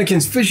in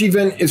Daniken's fish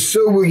event? If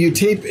so, will you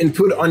tape and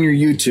put on your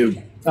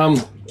YouTube?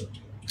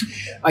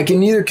 I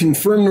can neither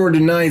confirm nor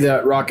deny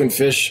that, Rockin'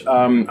 Fish.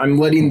 I'm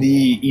letting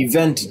the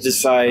event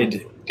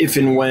decide if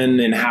and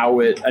when and how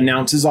it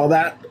announces all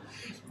that.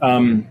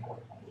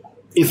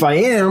 If I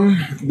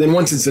am, then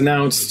once it's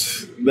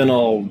announced, then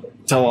I'll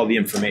tell all the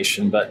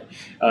information. But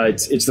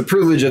it's the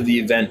privilege of the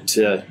event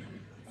to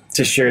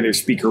share their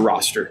speaker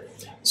roster.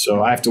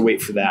 So I have to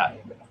wait for that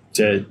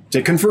to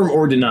confirm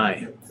or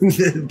deny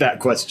that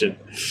question.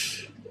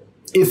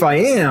 If I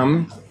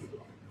am,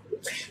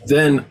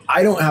 then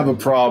I don't have a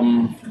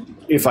problem.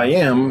 If I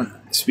am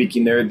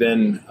speaking there,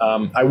 then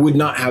I would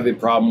not have a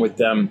problem with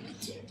them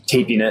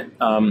taping it.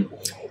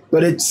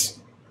 But it's,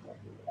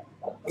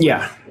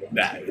 yeah,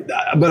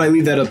 but I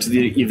leave that up to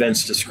the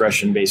event's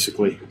discretion,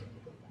 basically.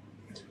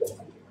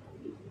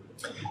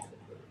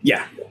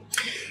 Yeah.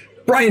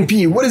 Brian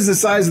P., what is the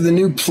size of the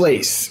new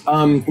place?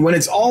 When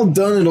it's all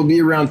done, it'll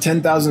be around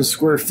 10,000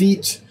 square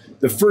feet.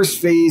 The first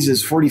phase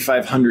is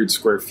 4,500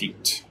 square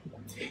feet.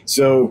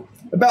 So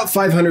about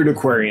 500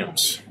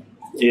 aquariums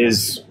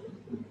is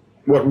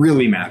what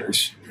really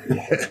matters.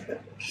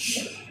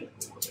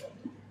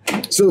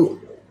 So,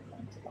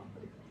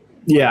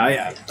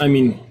 yeah, I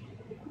mean,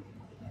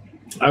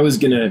 I was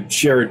going to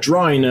share a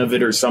drawing of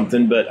it or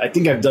something, but I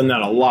think I've done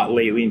that a lot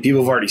lately, and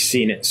people have already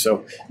seen it,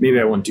 so maybe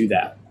I won't do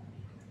that.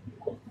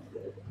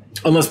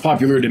 Unless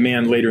popular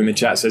demand later in the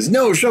chat says,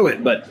 no, show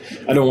it, but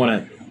I don't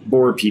want to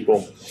bore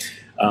people.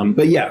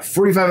 But yeah,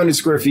 4,500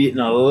 square feet, and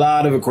a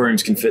lot of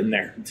aquariums can fit in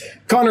there.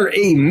 Connor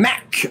A.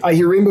 Mack, I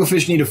hear rainbow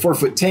fish need a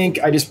 4-foot tank.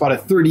 I just bought a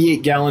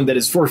 38-gallon that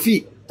is 4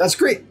 feet. That's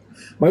great.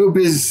 My hope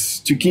is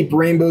to keep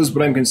rainbows,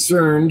 but I'm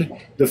concerned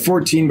the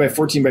 14 by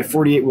 14 by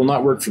 48 will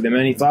not work for them.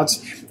 Any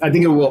thoughts? I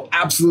think it will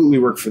absolutely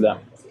work for them.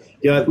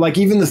 Yeah, like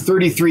even the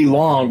 33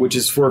 long, which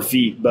is 4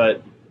 feet,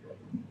 but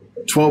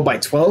 12 by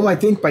 12, I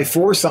think, by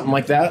 4, something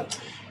like that,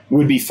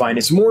 would be fine.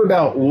 It's more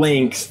about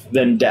length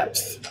than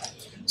depth.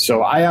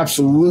 So I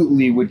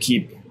absolutely would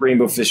keep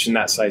rainbow fish in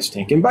that size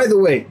tank. And by the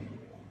way,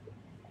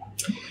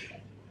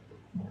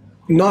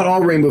 not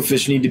all rainbow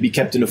fish need to be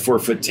kept in a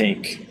 4-foot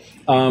tank.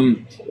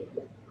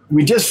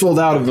 We just sold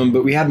out of them,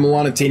 but we had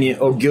Melanitania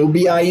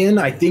ogilvii in.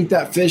 I think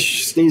that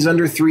fish stays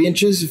under 3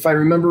 inches, if I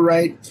remember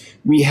right.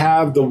 We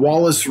have the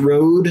Wallace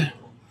Road.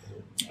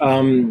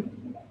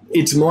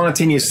 It's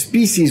Melanitania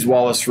species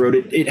Wallace Road.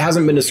 It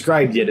hasn't been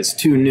described yet. It's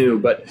too new,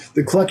 but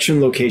the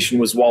collection location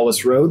was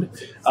Wallace Road.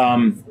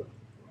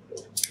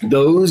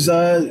 Those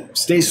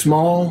stay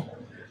small.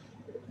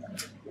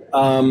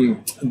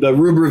 The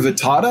Rubra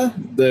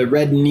vittata, the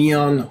red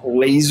neon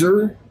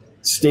laser,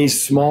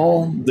 stays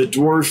small. The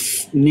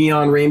dwarf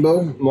neon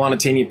rainbow,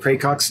 Melanitania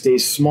praecox,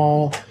 stays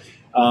small.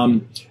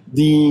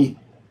 The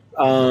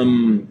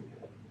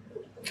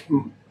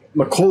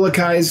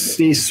Macculacais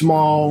stay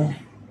small,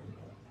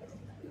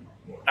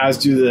 as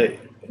do the,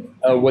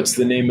 what's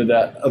the name of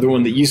that other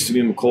one that used to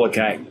be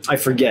Macculacai? I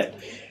forget.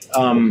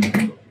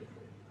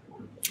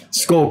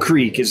 Skull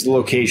Creek is the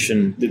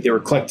location that they were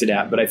collected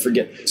at, but I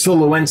forget.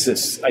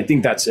 Soloensis, I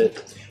think that's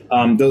it.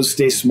 Those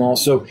stay small.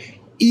 So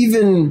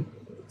even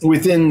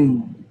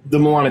within the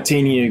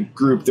Melanitania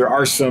group, there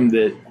are some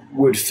that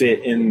would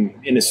fit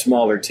in a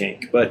smaller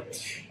tank. But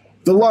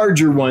the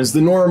larger ones, the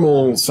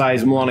normal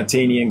size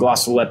Melanitania and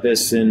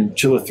Glossolepis and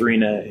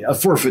Chilothrina, a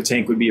 4-foot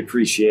tank would be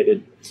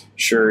appreciated.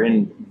 Sure.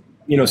 And,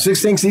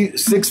 6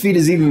 feet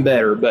is even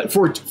better, but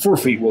 4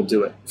 feet will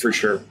do it for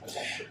sure.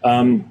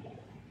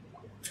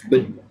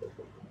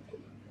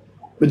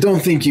 But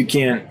don't think you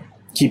can't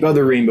keep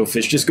other rainbow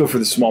fish. Just go for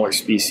the smaller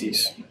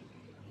species.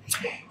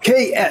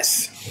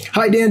 KS.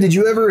 Hi, Dan. Did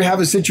you ever have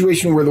a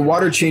situation where the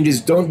water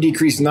changes don't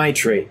decrease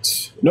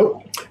nitrates?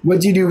 Nope.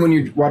 What do you do when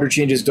your water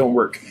changes don't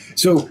work?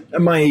 So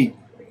my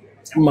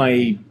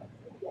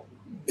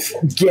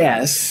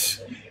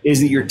guess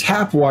is that your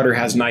tap water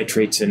has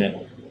nitrates in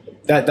it.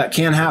 That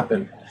can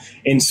happen.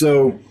 And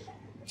so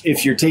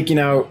if you're taking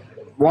out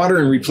water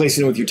and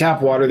replacing it with your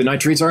tap water, the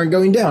nitrates aren't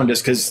going down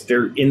just because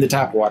they're in the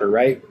tap water,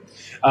 right?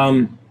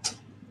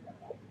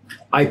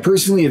 I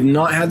personally have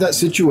not had that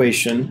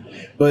situation,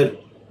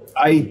 but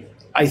I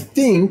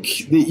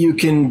think that you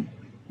can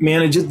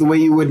manage it the way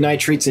you would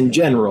nitrates in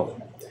general.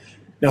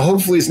 Now,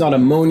 hopefully it's not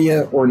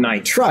ammonia or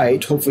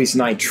nitrite. Hopefully it's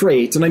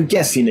nitrate, and I'm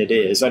guessing it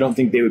is. I don't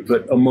think they would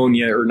put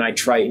ammonia or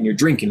nitrite in your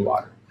drinking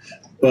water.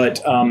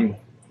 But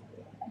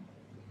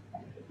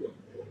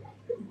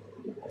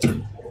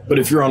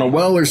if you're on a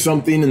well or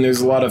something and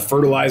there's a lot of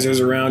fertilizers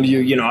around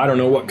you, I don't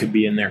know what could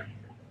be in there.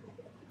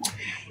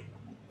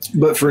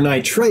 But for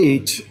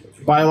nitrate,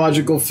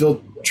 biological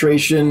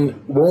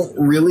filtration won't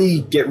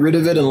really get rid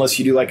of it unless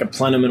you do like a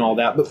plenum and all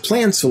that, but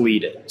plants will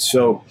eat it.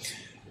 So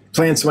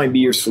plants might be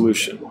your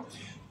solution.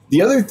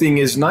 The other thing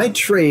is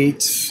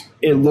nitrates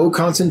at low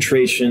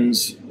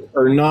concentrations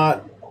are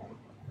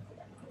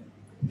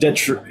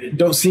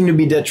don't seem to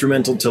be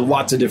detrimental to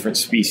lots of different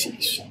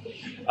species.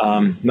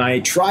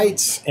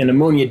 Nitrites and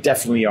ammonia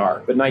definitely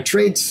are, but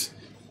nitrates,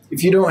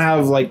 if you don't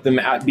have like them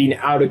being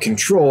out of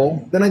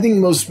control, then I think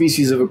most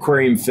species of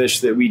aquarium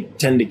fish that we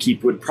tend to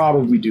keep would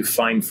probably do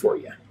fine for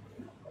you.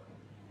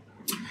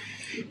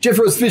 Jeff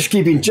Rose Fish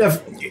Keeping.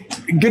 Jeff,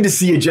 good to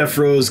see you, Jeff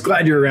Rose.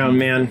 Glad you're around,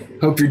 man.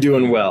 Hope you're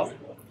doing well.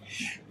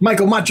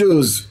 Michael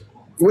Machos,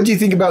 what do you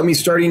think about me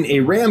starting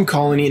a ram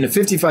colony in a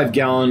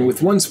 55-gallon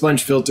with one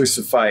sponge filter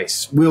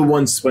suffice? Will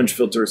one sponge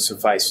filter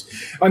suffice?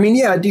 I mean,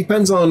 yeah, it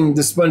depends on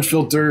the sponge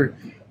filter.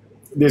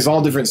 There's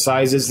all different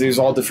sizes. There's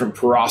all different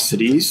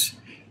porosities.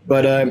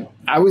 But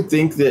I would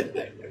think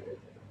that,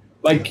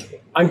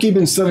 like, I'm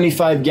keeping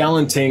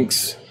 75-gallon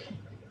tanks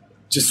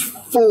just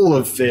full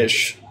of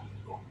fish.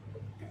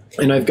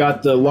 And I've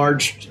got the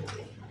large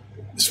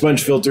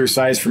sponge filter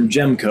size from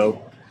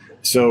Gemco.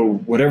 So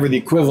whatever the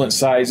equivalent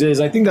size is,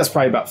 I think that's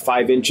probably about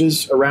 5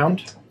 inches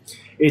around.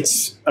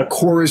 It's a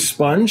Coreage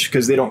sponge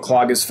because they don't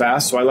clog as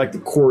fast. So I like the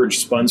Coreage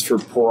sponge for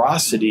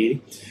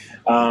porosity.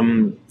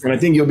 And I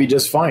think you'll be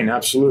just fine.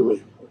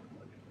 Absolutely.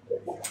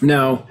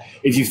 Now,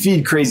 if you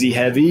feed crazy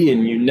heavy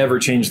and you never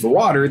change the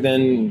water,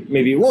 then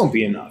maybe it won't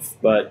be enough.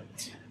 But,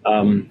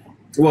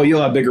 well,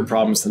 you'll have bigger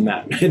problems than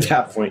that at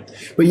that point.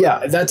 But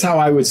yeah, that's how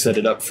I would set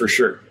it up for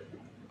sure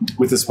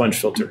with a sponge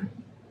filter.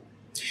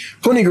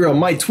 Pony Girl,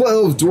 my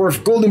 12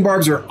 dwarf golden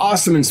barbs are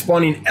awesome and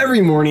spawning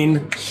every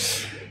morning.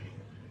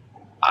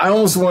 I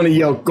almost want to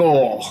yell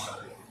goal.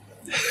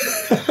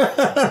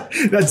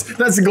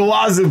 That's a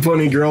golazo,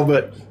 Pony Girl,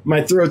 but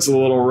my throat's a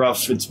little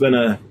rough. It's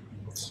been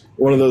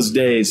one of those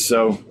days,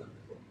 so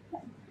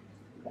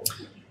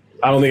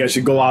I don't think I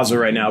should golazo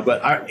right now,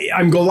 but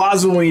I'm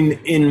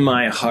golazoing in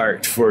my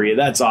heart for you.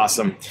 That's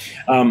awesome.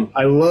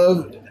 I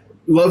love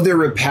their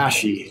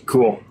Repashy.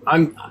 Cool.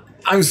 I'm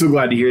so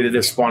glad to hear that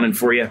they're spawning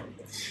for you.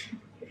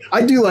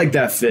 I do like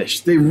that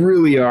fish. They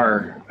really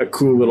are a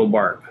cool little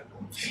barb.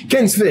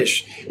 Ken's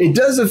Fish. It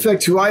does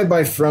affect who I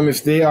buy from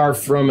if they are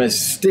from a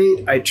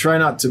state I try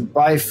not to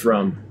buy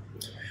from.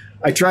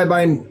 I try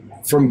buying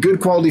from good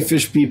quality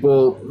fish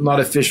people, not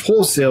a fish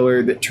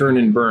wholesaler that turn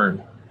and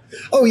burn.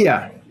 Oh,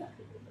 yeah.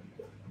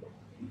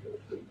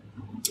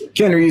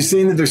 Ken, are you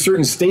saying that there's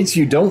certain states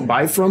you don't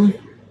buy from?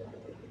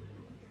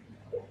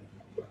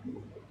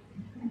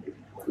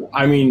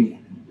 I mean,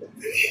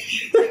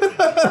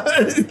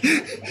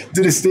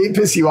 did a state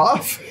piss you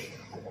off?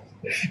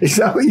 Is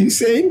that what you're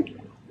saying?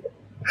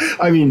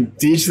 I mean,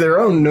 to each their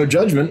own, no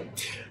judgment.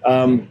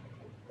 But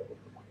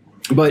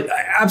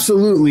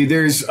absolutely,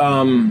 there's.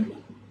 I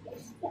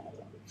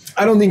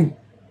don't think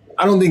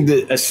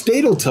that a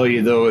state will tell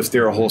you though if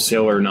they're a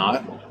wholesaler or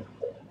not.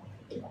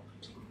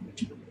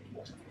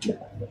 I'm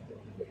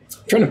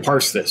trying to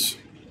parse this.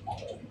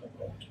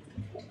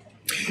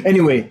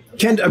 Anyway,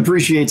 Kent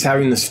appreciates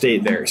having the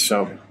state there,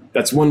 so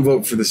that's one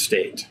vote for the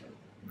state.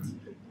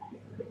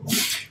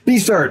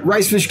 Beastart,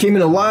 rice fish came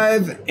in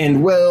alive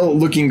and well,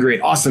 looking great.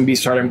 Awesome,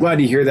 Beastart. I'm glad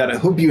to hear that. I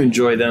hope you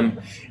enjoy them,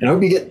 and I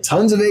hope you get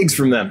tons of eggs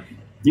from them.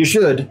 You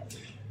should.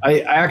 I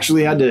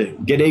actually had to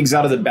get eggs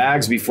out of the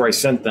bags before I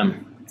sent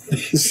them.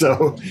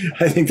 So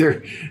I think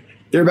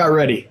they're about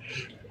ready.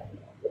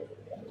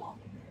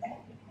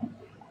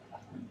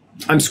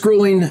 I'm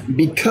scrolling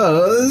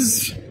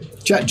because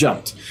chat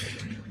jumped.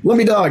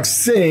 Lummy Dog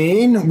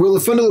saying, will the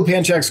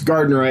Fundulopanchax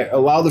gardener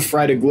allow the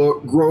fry to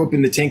grow up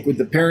in the tank with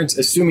the parents,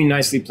 assuming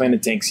nicely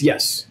planted tanks?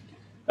 Yes,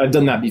 I've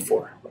done that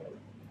before.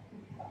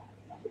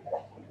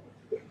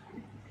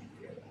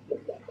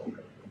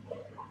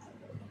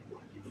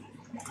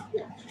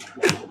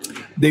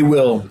 They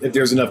will if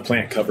there's enough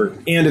plant cover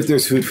and if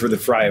there's food for the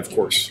fry, of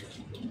course.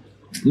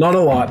 Not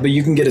a lot, but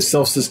you can get a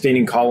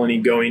self-sustaining colony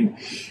going.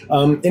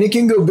 And it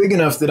can go big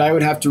enough that I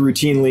would have to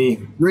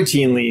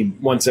routinely,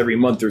 once every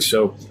month or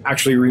so,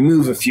 actually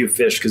remove a few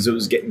fish because it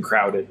was getting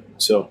crowded.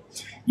 So,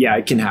 yeah,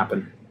 it can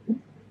happen.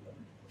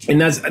 And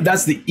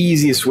that's the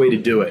easiest way to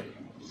do it.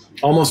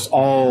 Almost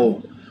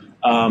all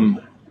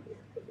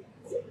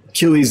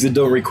killies that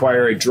don't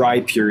require a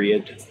dry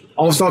period,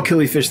 almost all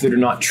killifish that are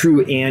not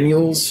true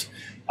annuals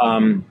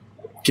can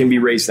be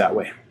raised that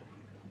way.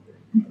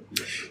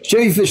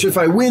 Jellyfish, if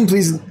I win,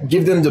 please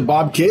give them to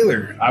Bob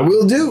Kaler. I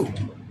will do.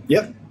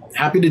 Yep,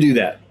 happy to do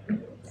that.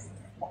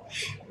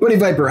 Bunny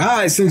Viper,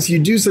 hi. Since you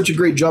do such a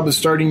great job of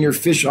starting your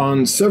fish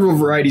on several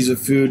varieties of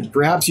food,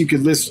 perhaps you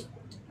could list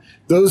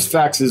those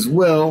facts as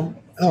well.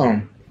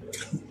 Oh,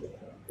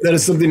 that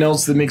is something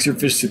else that makes your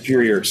fish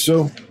superior.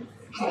 So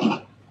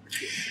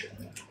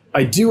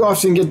I do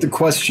often get the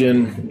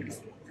question,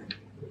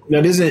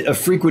 that isn't a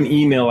frequent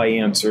email I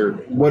answer,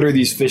 what are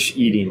these fish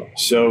eating?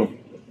 So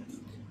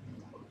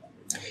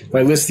if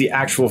I list the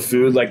actual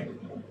food, like,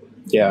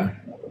 yeah.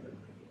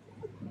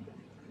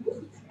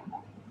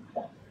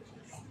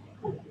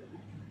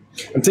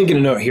 I'm taking a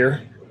note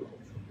here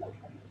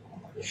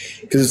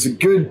because it's a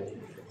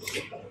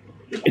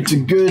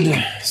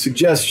good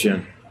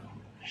suggestion.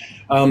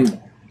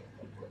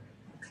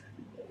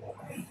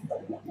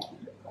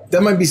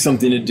 That might be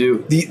something to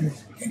do. The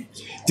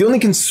only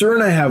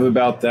concern I have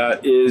about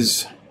that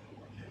is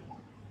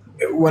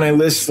when I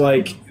list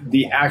like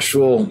the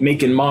actual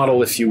make and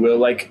model, if you will,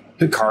 like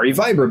Hikari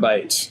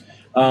Vibrobites.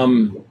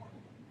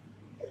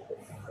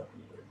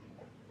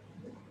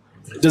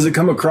 Does it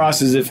come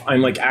across as if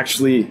I'm like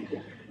actually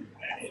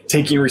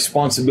taking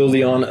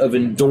responsibility on of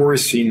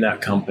endorsing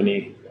that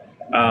company?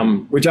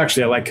 Which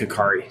actually I like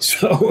Hikari,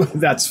 so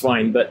that's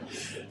fine. But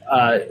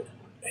I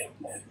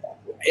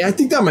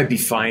think that might be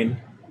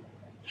fine.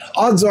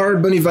 Odds are,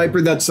 Bunny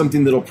Viper, that's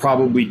something that'll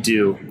probably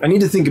do. I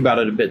need to think about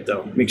it a bit,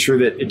 though. Make sure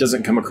that it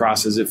doesn't come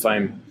across as if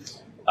I'm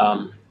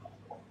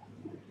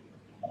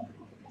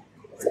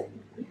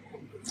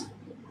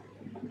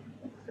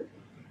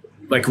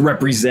like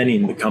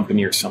representing the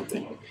company or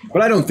something.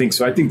 But I don't think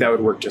so. I think that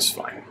would work just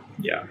fine.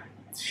 Yeah.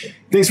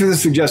 Thanks for the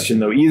suggestion,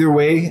 though. Either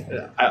way,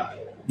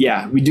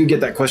 yeah, we do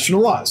get that question a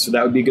lot, so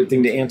that would be a good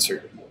thing to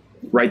answer.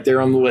 Right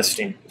there on the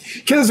listing.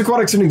 Kayla's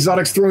Aquatics and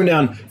Exotics throwing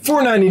down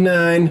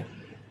 $4.99.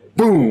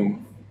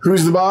 Boom.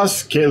 Who's the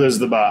boss? Kayla's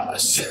the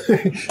boss.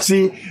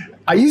 See,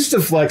 I used to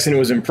flex and it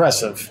was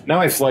impressive. Now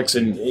I flex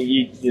and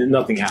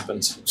nothing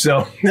happens.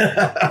 So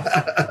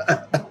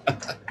at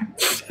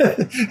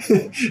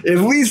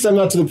least I'm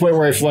not to the point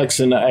where I flex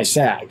and I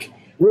sag.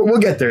 We'll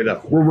get there,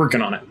 though. We're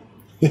working on it.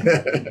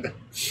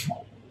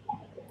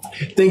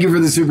 Thank you for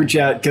the super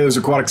chat, Kayla's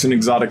Aquatics and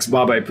Exotics.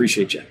 Bob, I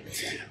appreciate you.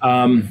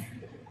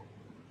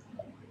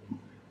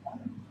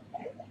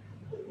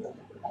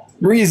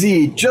 Maria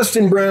Z,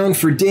 Justin Brown,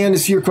 for Dan to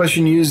see your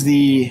question, use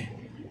the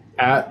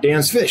at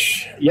Dan's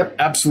Fish. Yep,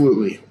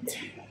 absolutely.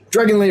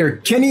 Dragon Layer,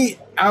 Kenny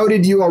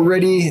outed you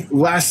already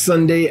last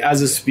Sunday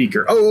as a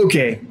speaker. Oh,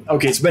 okay.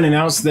 Okay, it's been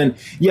announced then.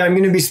 Yeah, I'm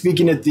going to be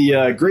speaking at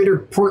the Greater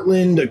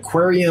Portland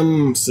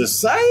Aquarium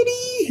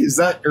Society. Is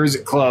that, or is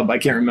it club? I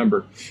can't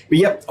remember. But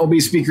yep, I'll be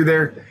a speaker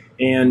there.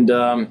 And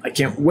I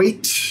can't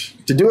wait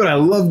to do it. I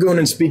love going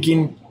and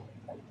speaking.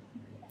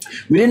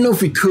 We didn't know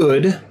if we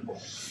could,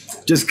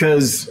 just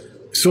because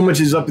so much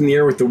is up in the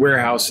air with the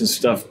warehouse and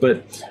stuff,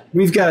 but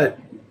we've got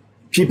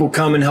people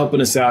coming, helping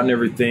us out and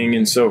everything.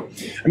 And so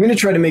I'm going to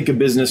try to make a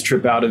business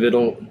trip out of it.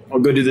 I'll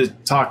go do the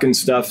talk and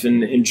stuff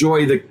and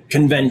enjoy the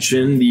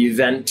convention, the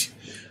event.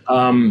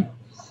 And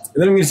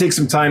then I'm going to take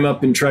some time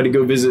up and try to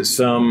go visit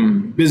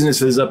some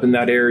businesses up in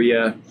that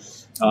area.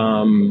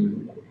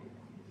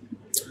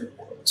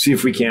 See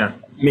if we can't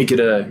make it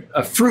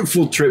a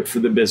fruitful trip for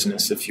the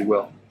business, if you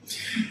will.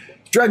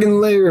 Dragon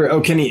Layer. Oh,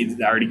 Kenny,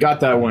 I already got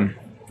that one.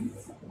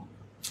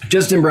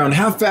 Justin Brown,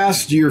 how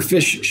fast do your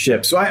fish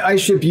ship? So I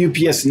ship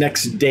UPS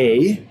next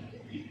day,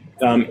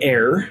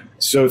 air.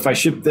 So if I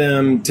ship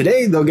them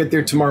today, they'll get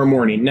there tomorrow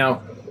morning.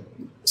 Now,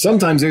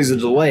 sometimes there's a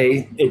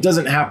delay. It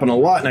doesn't happen a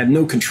lot, and I have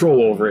no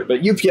control over it.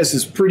 But UPS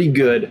is pretty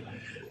good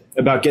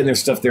about getting their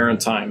stuff there on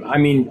time. I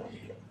mean,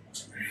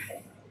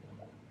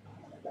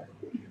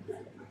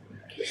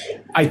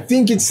 I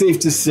think it's safe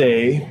to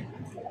say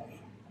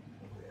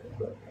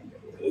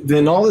that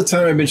in all the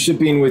time I've been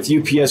shipping with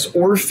UPS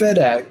or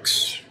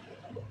FedEx,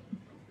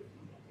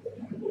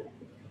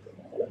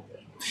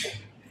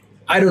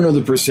 I don't know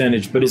the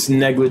percentage, but it's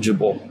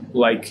negligible.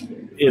 Like,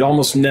 it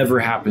almost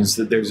never happens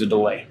that there's a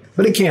delay,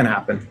 but it can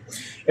happen.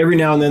 Every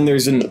now and then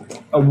there's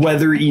a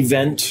weather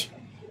event,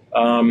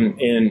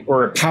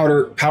 or a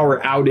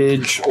power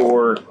outage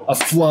or a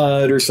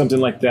flood or something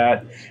like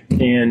that.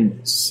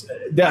 And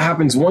that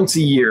happens once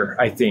a year,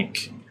 I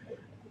think.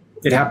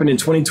 It happened in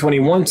 2020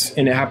 once,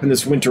 and it happened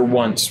this winter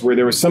once, where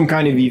there was some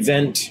kind of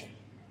event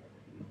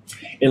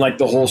and like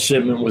the whole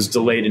shipment was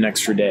delayed an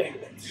extra day.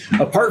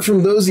 Apart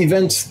from those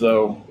events,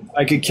 though,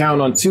 I could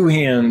count on two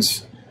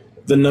hands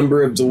the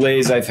number of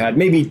delays I've had,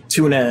 maybe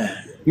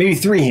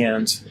three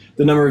hands,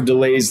 the number of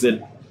delays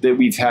that that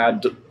we've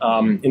had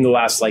in the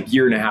last like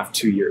year and a half,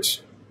 2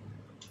 years.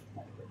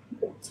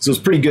 So it's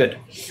pretty good.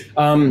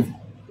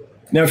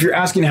 Now, if you're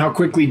asking how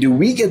quickly do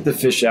we get the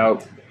fish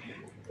out,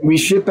 we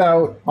ship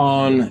out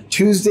on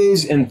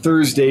Tuesdays and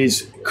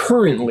Thursdays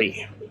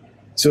currently.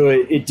 So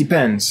it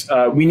depends.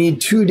 We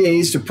need 2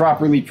 days to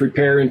properly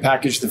prepare and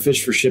package the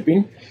fish for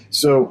shipping.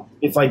 So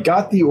if I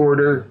got the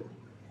order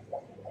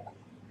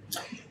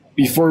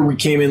before we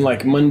came in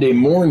like Monday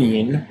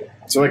morning,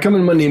 so I come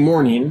in Monday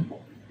morning,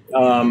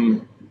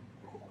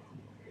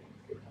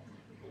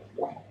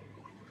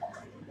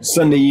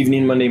 Sunday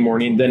evening, Monday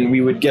morning, then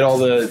we would get all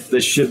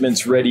the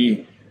shipments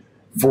ready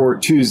for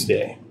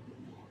Tuesday.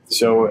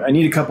 So I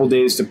need a couple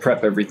days to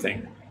prep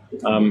everything.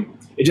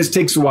 It just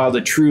takes a while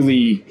to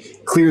truly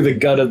clear the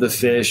gut of the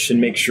fish and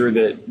make sure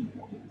that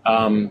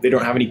they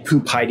don't have any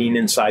poop hiding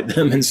inside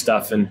them and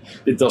stuff, and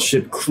that they'll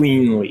ship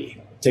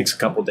cleanly. It takes a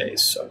couple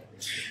days. So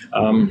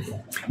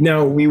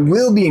now we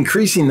will be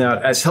increasing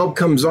that as help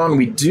comes on.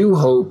 We do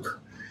hope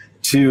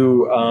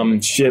to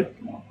ship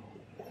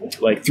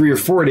like 3 or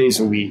 4 days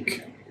a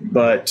week,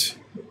 but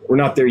we're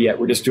not there yet.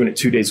 We're just doing it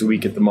 2 days a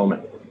week at the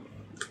moment.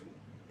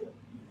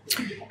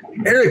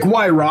 Eric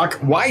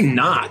Wyrock, why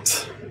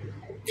not?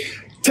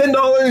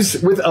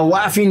 $10 with a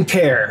laughing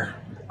pear.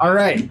 All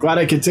right, glad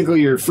I could tickle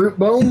your fruit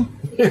bone,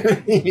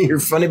 your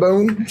funny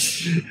bone.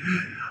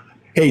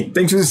 Hey,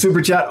 thanks for the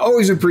super chat.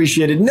 Always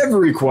appreciated, never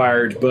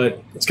required,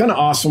 but it's kind of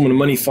awesome when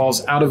money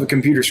falls out of a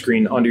computer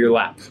screen onto your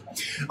lap.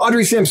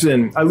 Audrey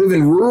Sampson, I live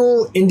in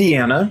rural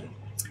Indiana,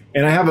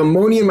 and I have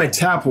ammonia in my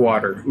tap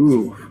water.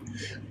 Ooh.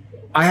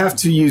 I have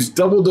to use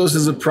double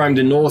doses of Prime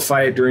to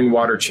nullify it during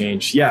water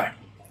change. Yeah,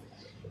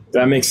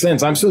 that makes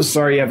sense. I'm so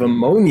sorry you have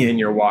ammonia in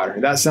your water.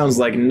 That sounds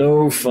like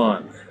no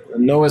fun.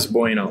 No es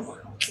bueno.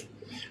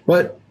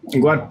 But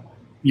I'm glad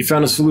you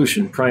found a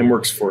solution. Prime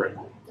works for it.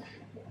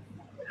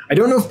 I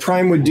don't know if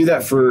Prime would do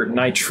that for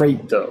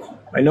nitrate, though.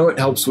 I know it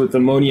helps with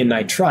ammonia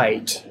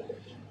nitrite,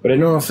 but I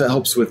don't know if it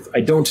helps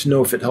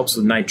with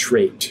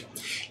nitrate.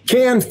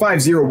 Can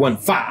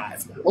 5015.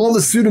 All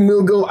the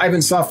Pseudomilgo, Ivan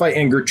Safai,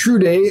 and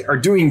Gertrude are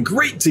doing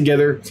great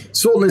together.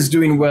 Sultan is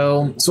doing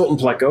well. Sultan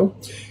Pleco.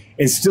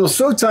 And still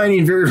so tiny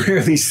and very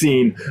rarely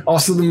seen.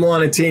 Also, the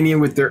Melanitania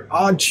with their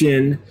odd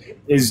chin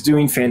is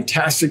doing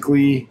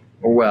fantastically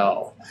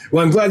well.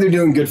 Well, I'm glad they're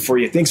doing good for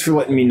you. Thanks for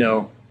letting me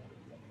know.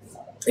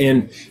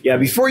 And yeah,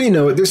 before you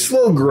know it, they're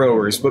slow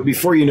growers, but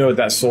before you know it,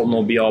 that Sultan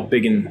will be all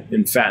big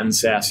and fat and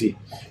sassy.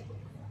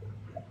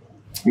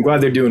 I'm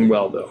glad they're doing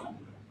well, though.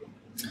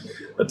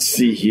 Let's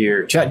see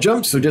here. Chat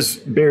jumped, so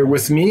just bear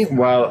with me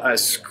while I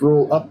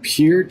scroll up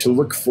here to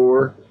look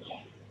for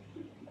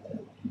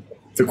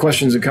the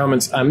questions and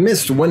comments I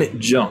missed when it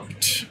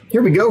jumped.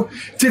 Here we go.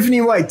 Tiffany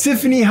White.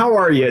 Tiffany, how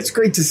are you? It's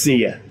great to see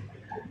you.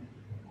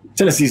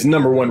 Tennessee's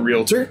 #1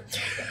 realtor.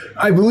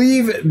 I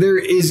believe there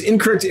is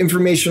incorrect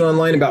information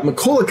online about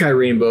Maccullochi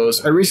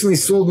rainbows. I recently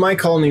sold my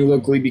colony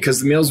locally because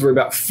the males were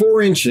about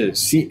 4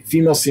 inches.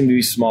 Females seem to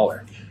be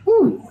smaller.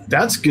 Ooh,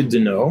 that's good to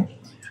know.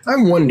 I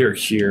wonder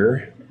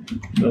here,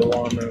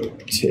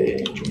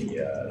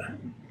 Melanitania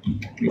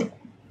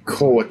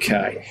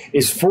Maccullochi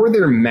is for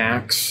their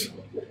max,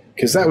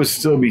 because that would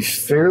still be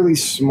fairly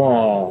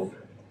small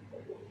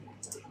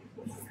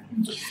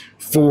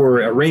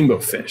for a rainbow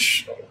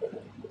fish.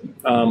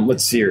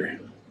 Let's see here.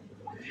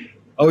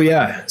 Oh,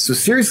 yeah. So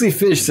Seriously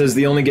Fish says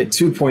they only get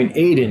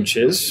 2.8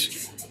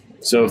 inches.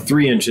 So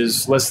 3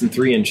 inches, less than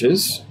 3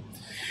 inches.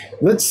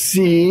 Let's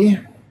see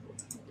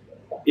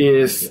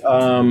if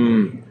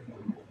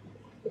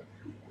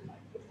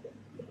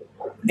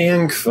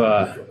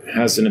ANGFA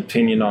has an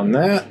opinion on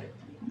that.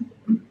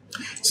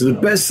 So the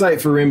best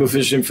site for rainbow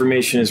fish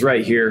information is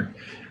right here.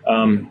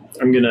 I'm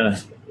going to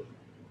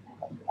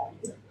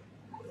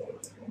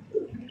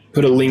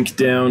put a link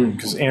down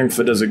because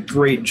ANGFA does a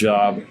great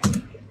job.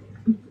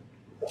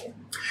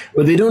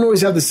 But they don't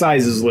always have the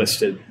sizes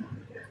listed.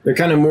 They're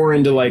kind of more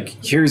into like,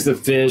 here's the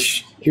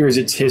fish, here's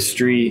its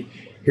history,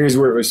 here's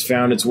where it was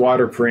found, its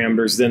water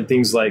parameters, then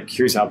things like,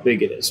 here's how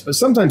big it is. But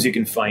sometimes you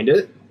can find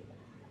it.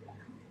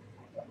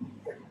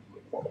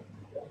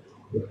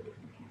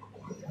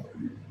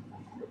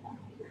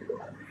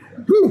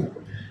 Whew.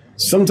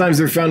 Sometimes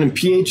they're found in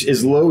pH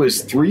as low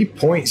as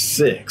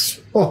 3.6.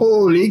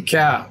 Holy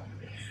cow.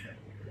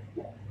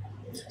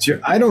 So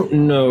I don't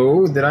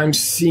know that I'm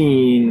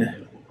seeing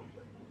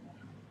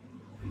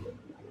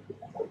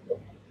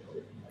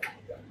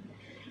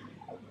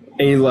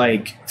a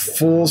like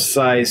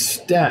full-size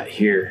stat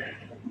here.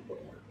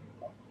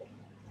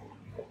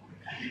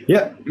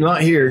 Yep,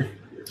 not here.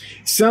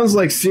 Sounds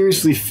like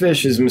Seriously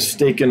Fish is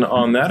mistaken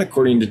on that,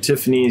 according to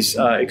Tiffany's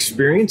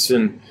experience,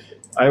 and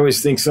I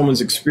always think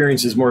someone's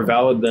experience is more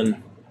valid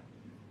than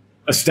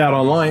a stat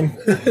online.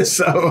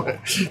 So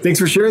thanks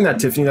for sharing that,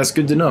 Tiffany. That's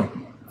good to know.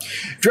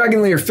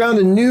 Dragon Lair found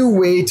a new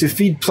way to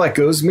feed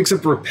plecos. Mix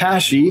up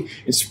Repashy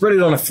and spread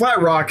it on a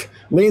flat rock.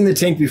 Lay in the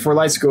tank before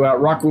lights go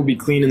out. Rock will be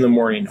clean in the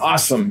morning.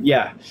 Awesome.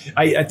 Yeah.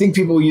 I think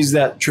people use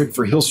that trick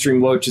for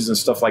hillstream loaches and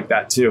stuff like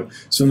that too.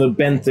 So the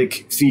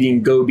benthic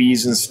feeding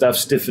gobies and stuff,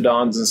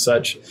 Stiphodons and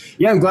such.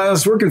 Yeah, I'm glad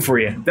that's working for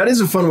you. That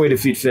is a fun way to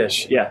feed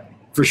fish. Yeah,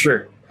 for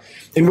sure.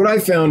 And what I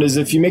found is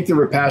if you make the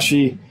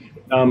Repashy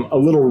a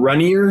little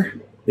runnier,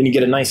 then you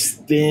get a nice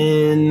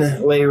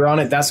thin layer on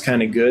it. That's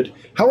kind of good.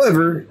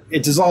 However,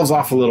 it dissolves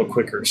off a little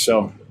quicker.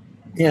 So,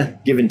 yeah,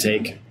 give and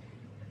take.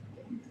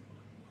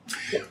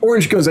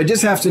 Orange goes, I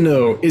just have to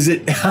know, is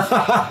it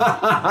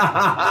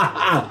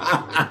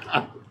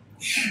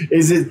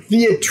is it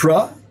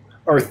theatra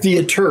or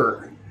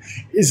theater?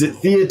 Is it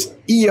theat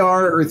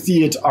ER or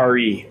theat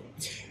RE?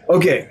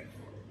 Okay,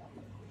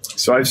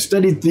 so I've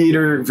studied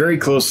theater very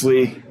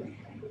closely.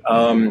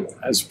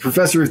 As a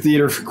professor of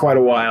theater for quite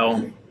a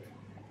while.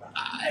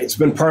 It's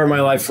been part of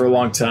my life for a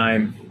long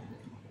time.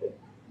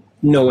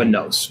 No one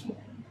knows.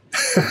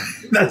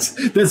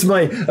 That's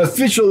my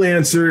official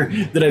answer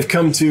that I've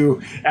come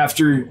to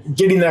after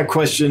getting that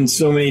question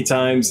so many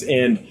times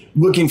and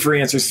looking for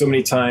answers so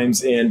many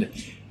times and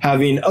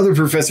having other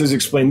professors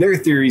explain their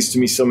theories to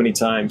me so many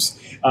times.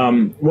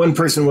 One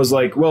person was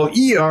like, well,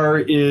 ER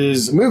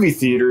is movie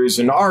theaters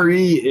and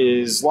RE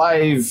is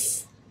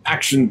live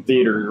action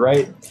theater,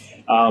 right?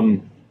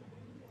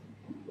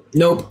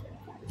 Nope.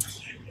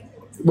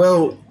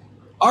 Well,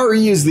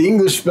 RE is the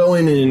English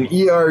spelling and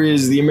ER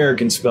is the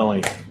American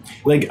spelling.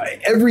 Like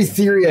every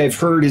theory I've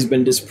heard has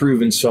been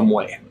disproven some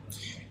way.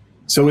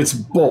 So it's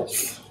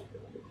both.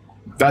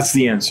 That's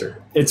the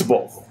answer. It's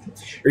both.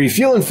 Are you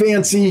feeling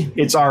fancy?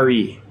 It's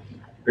RE.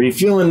 Are you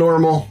feeling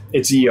normal?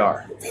 It's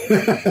ER.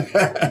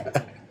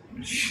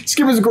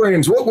 Skipper's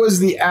Aquariums, what was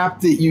the app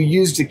that you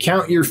use to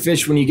count your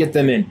fish when you get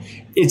them in?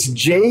 It's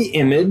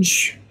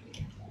J-Image.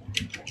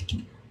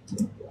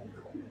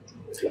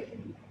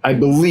 I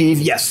believe,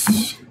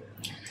 yes.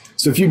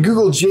 So if you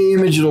Google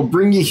J-Image, it'll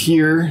bring you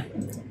here.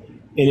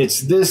 And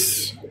it's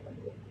this,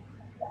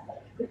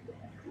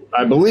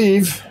 I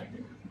believe,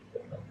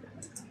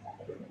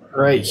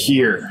 right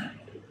here.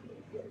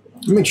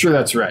 Make sure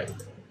that's right.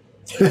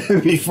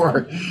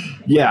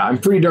 Yeah, I'm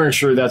pretty darn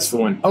sure that's the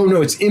one. Oh,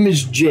 no, it's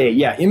Image J.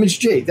 Yeah, Image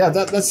J.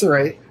 That's the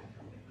right.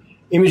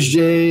 Image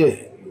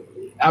J,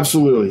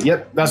 absolutely.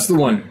 Yep, that's the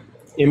one.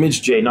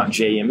 Image J, not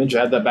J-Image.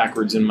 I had that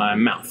backwards in my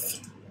mouth.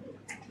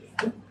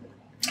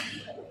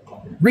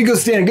 Rico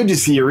Stan, good to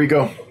see you,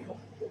 Rico.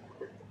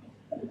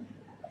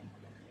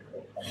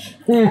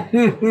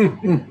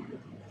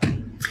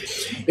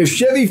 If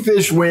Chevy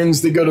Fish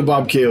wins, they go to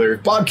Bob Kaler.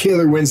 If Bob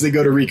Kaler wins, they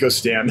go to Rico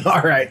Stan.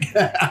 All right.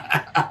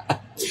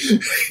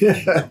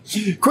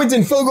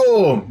 Quentin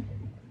Fogel.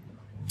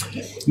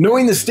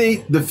 Knowing the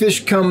state the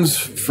fish comes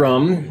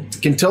from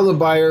can tell the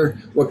buyer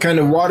what kind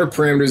of water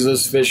parameters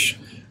those fish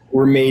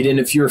were made in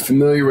if you are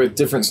familiar with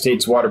different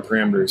states' water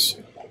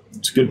parameters.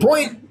 It's a good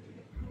point.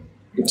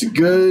 It's a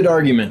good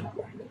argument.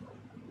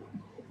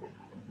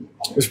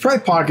 There's probably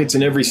pockets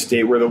in every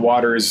state where the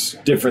water is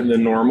different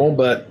than normal,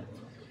 but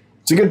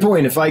it's a good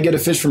point. If I get a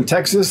fish from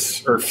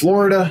Texas or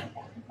Florida,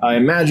 I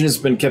imagine it's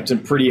been kept in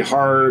pretty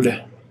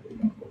hard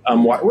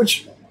water,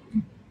 which,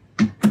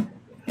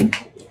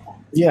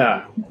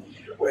 yeah.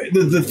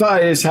 The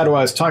thought is, how do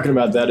I was talking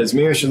about that is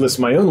maybe I should list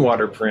my own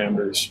water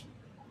parameters.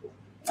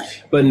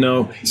 But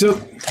no. So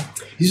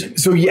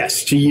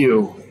yes, to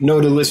you,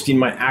 no to listing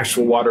my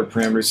actual water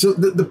parameters. So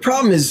the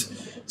problem is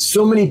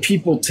so many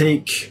people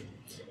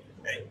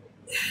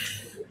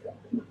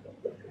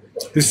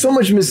there's so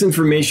much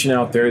misinformation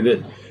out there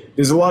that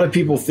there's a lot of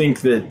people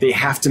think that they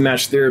have to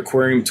match their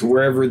aquarium to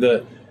wherever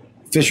the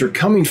fish are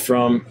coming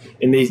from,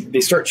 and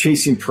they start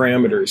chasing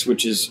parameters,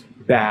 which is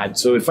bad.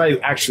 So if I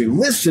actually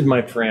listed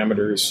my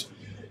parameters,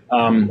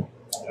 then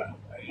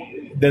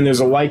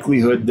there's a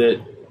likelihood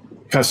that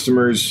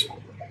customers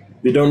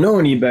that don't know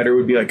any better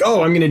would be like,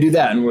 oh, I'm going to do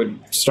that, and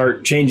would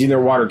start changing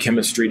their water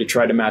chemistry to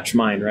try to match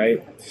mine,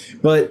 right?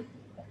 But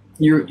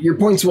your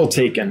point's well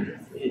taken.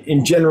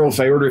 In general, if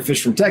I order a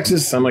fish from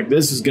Texas, I'm like,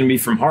 this is going to be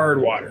from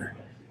hard water.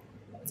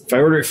 If I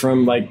order it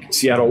from like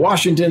Seattle,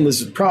 Washington,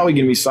 this is probably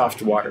going to be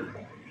soft water.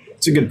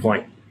 It's a good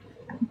point.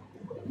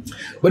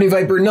 Bunny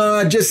Viper,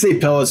 nah, just say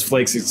pellets,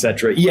 flakes,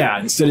 etc. Yeah,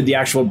 instead of the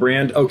actual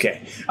brand.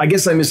 Okay, I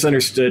guess I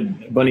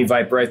misunderstood Bunny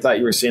Viper. I thought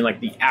you were saying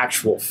like the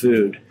actual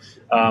food.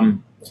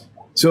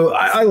 So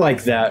I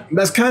like that.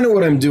 That's kind of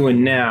what I'm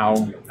doing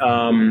now,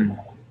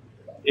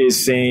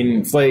 is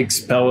saying flakes,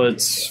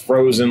 pellets,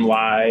 frozen,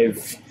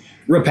 live,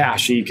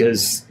 Repashy,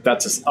 because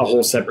that's a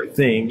whole separate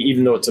thing,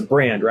 even though it's a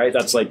brand, right?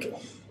 That's like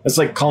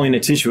calling a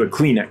tissue a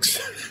Kleenex.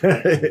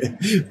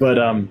 But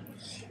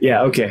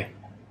yeah, okay.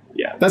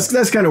 Yeah,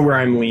 that's kind of where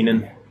I'm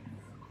leaning.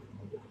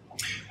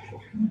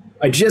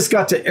 I just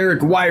got to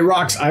Eric Y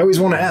Rocks. I always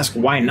want to ask,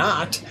 why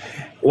not?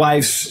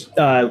 Live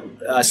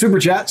super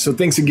chat. So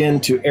thanks again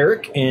to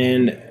Eric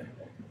and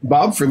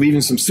Bob for leaving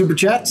some super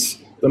chats.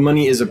 The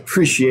money is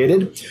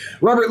appreciated.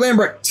 Robert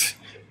Lambrecht.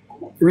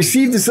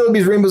 Received the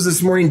Celebes Rainbows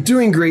this morning.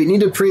 Doing great.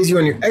 Need to praise you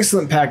on your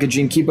excellent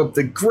packaging. Keep up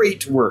the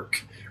great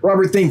work.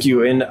 Robert, thank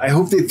you. And I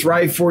hope they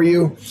thrive for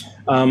you.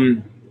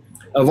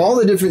 Of all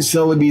the different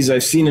Celebes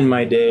I've seen in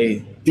my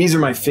day, these are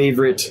my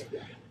favorite.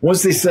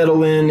 Once they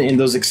settle in and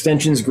those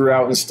extensions grew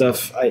out and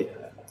stuff, I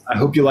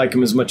hope you like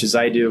them as much as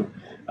I do.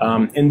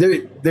 And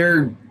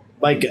they're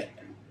like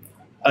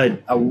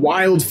a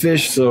wild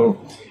fish, so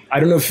I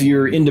don't know if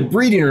you're into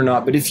breeding or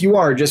not, but if you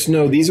are, just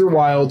know these are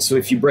wild, so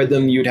if you bred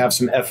them, you'd have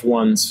some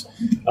F1s.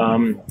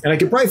 And I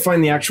could probably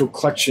find the actual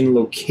collection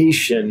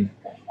location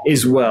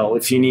as well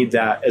if you need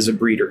that as a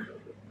breeder.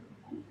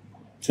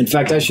 In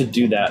fact, I should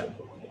do that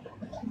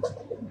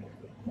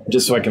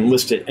just so I can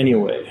list it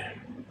anyway.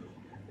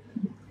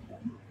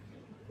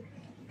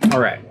 All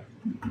right.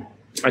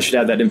 I should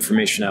add that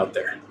information out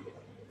there.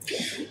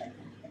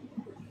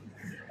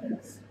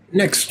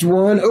 Next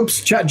one.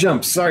 Oops, chat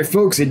jumps. Sorry,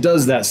 folks. It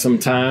does that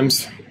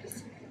sometimes.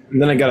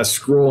 And then I got to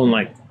scroll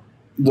and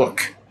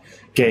look.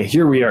 Okay,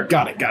 here we are.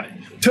 Got it.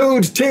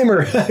 Toad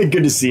Tamer.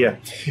 Good to see you.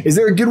 Is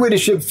there a good way to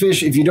ship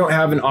fish if you don't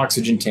have an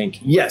oxygen tank?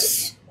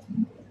 Yes.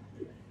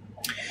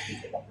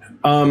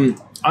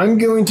 I'm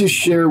going to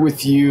share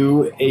with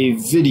you a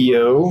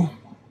video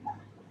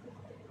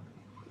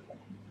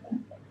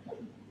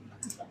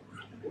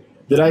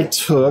that I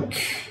took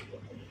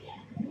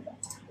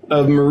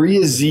of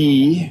Maria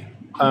Z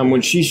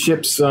when she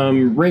ships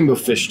some rainbow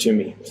fish to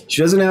me.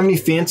 She doesn't have any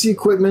fancy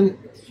equipment.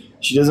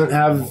 She doesn't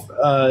have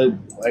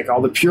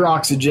all the pure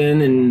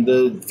oxygen and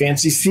the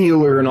fancy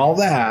sealer and all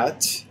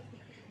that.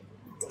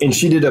 And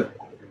she did a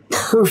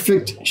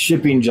perfect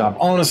shipping job.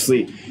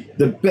 Honestly,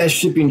 the best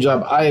shipping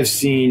job I have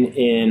seen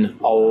in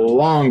a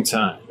long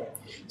time.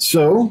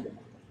 So,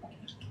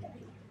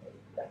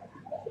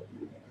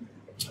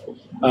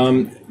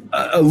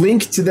 a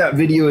link to that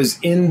video is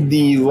in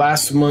the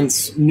last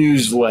month's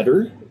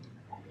newsletter,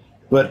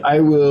 but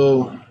I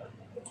will,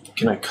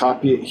 can I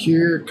copy it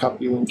here?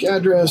 Copy link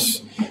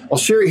address. I'll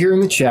share it here in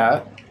the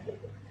chat,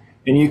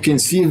 and you can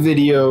see a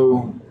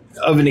video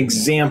of an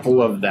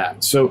example of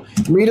that. So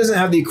Marie doesn't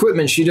have the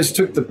equipment. She just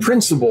took the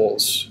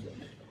principles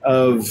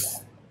of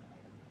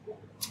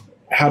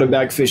how to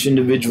bag fish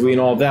individually and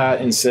all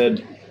that and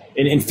said,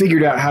 and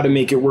figured out how to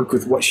make it work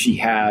with what she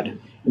had.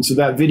 And so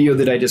that video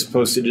that I just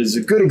posted is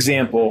a good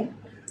example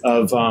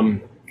of, I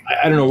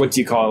don't know, what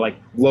do you call it, like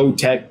low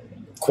tech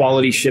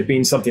quality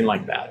shipping, something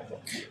like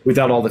that,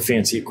 without all the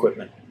fancy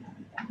equipment.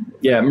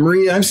 Yeah,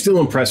 Maria, I'm still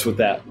impressed with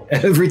that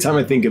every time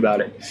I think about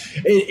it.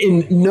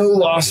 And no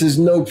losses,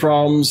 no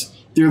problems.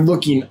 They're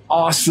looking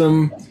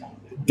awesome.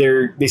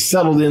 They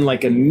settled in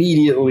like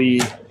immediately.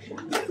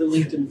 They're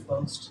linked in the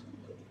post.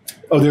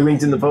 Oh, they're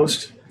linked in the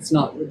post?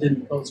 It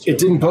didn't post. It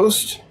didn't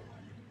post?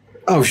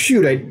 Oh,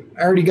 shoot, I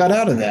already got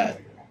out of that.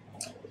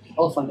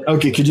 I'll find it.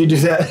 Okay, could you do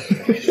that?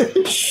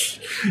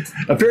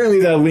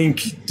 Apparently that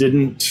link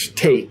didn't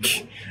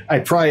take. I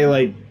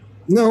probably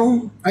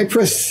I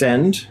pressed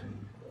send,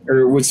 or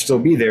it would still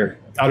be there.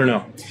 I don't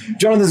know.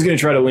 Jonathan's going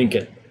to try to link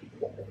it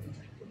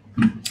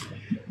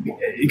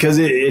because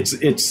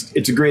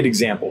it's a great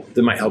example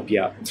that might help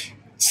you out.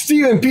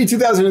 Steven P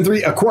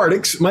 2003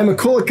 Aquatics. My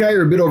Maccullochi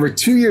are a bit over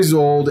 2 years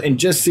old and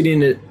just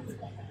sitting at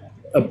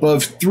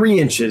above 3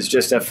 inches,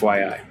 just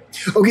FYI.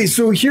 Okay,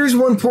 so here's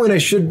one point I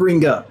should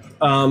bring up.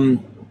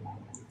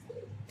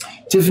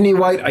 Tiffany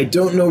White, I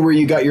don't know where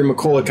you got your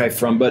Maccullochi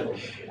from, but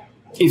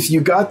if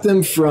you got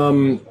them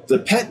from the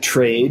pet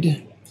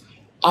trade,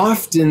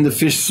 often the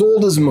fish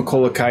sold as a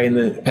Maccullochi in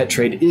the pet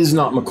trade is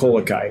not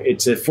Maccullochi.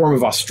 It's a form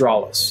of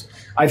Australis.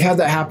 I've had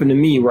that happen to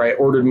me where I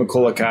ordered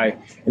Maccullochi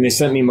and they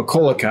sent me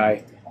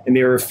Maccullochi and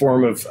they were a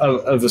form of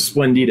a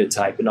Splendida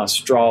type, an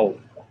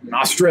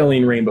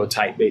Australian rainbow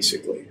type,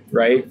 basically,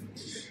 right?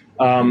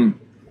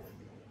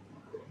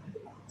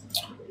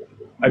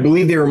 I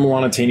believe they were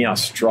Melanotania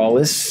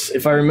australis,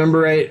 if I remember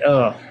right.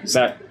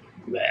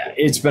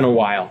 It's been a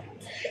while.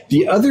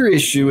 The other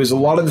issue is a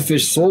lot of the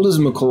fish sold as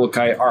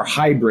Maccullochi are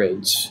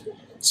hybrids.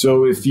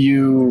 So if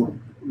you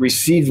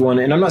received one,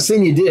 and I'm not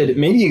saying you did,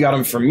 maybe you got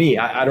them from me.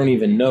 I don't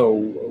even know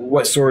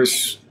what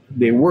source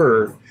they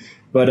were.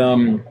 But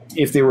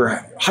if they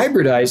were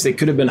hybridized, they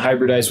could have been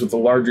hybridized with a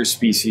larger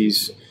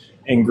species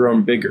and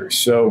grown bigger.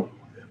 So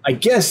I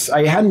guess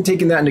I hadn't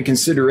taken that into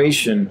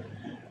consideration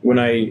when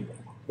I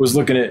was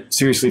looking at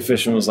Seriously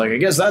Fish and was like, I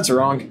guess that's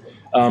wrong.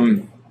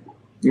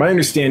 My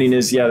understanding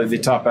is, that they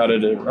top out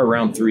at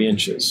around 3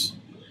 inches.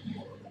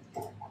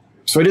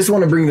 So I just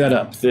want to bring that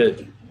up,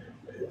 that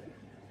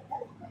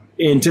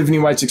in Tiffany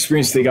White's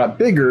experience, they got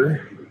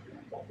bigger.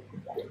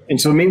 And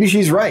so maybe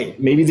she's right.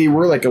 Maybe they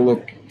were like a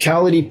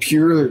locality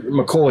pure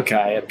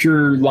Maccullochi, a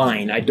pure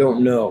line. I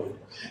don't know.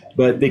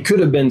 But they could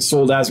have been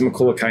sold as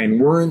Maccullochi and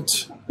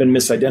weren't, been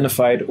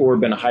misidentified, or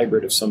been a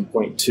hybrid of some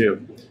point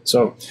too.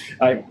 So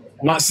I'm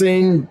not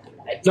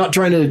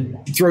trying to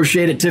throw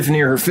shade at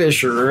Tiffany or her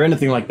fish or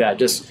anything like that.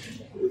 Just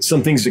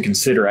some things to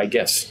consider, I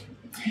guess.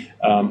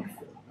 I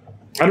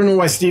don't know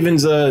why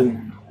Steven's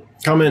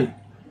comment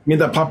made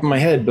that pop in my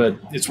head, but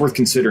it's worth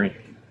considering.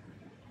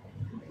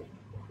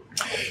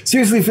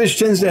 Seriously Fish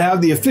tends to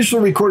have the official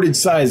recorded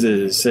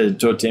sizes, said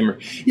Toad Tamer.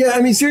 Yeah,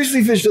 I mean,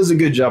 Seriously Fish does a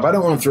good job. I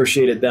don't want to throw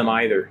shade at them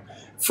either.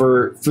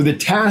 for the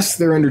tasks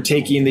they're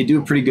undertaking, they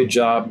do a pretty good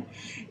job.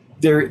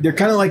 They're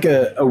kind of like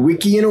a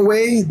wiki in a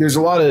way. There's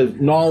a lot of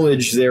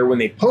knowledge there when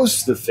they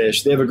post the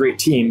fish. They have a great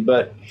team,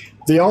 but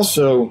they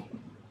also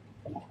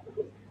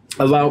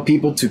allow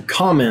people to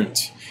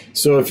comment.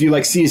 So if you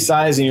like see a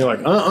size and you're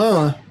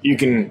like, you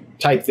can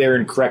type there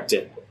and correct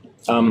it.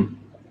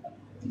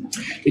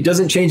 It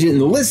doesn't change it in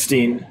the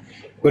listing,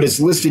 but it's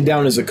listed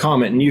down as a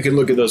comment, and you can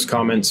look at those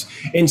comments.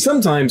 And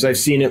sometimes I've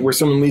seen it where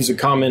someone leaves a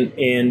comment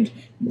and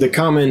the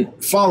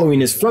comment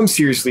following is from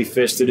Seriously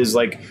Fished that is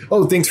like,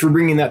 oh, thanks for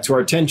bringing that to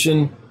our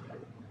attention.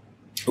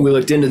 We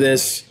looked into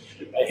this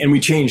and we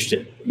changed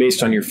it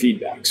based on your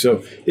feedback.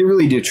 So they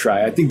really do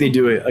try. I think they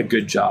do a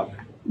good job.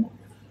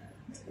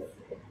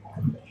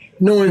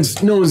 No one's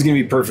going to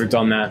be perfect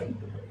on that.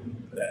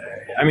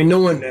 I mean,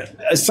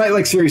 a site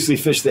like Seriously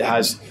Fished that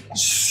has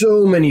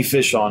so many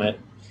fish on it,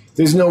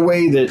 there's no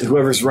way that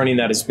whoever's running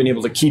that has been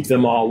able to keep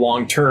them all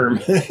long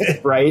term,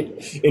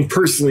 right? And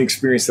personally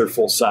experience their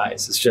full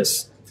size. It's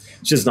just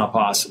not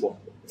possible.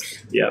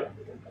 Yeah.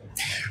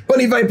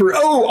 Bunny Viper.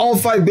 Oh, all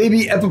 5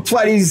 baby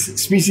Epiploides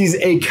species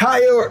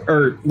Acaio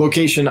or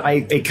location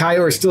Acaio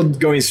are still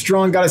going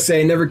strong. Gotta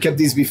say, I never kept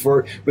these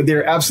before, but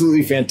they're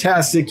absolutely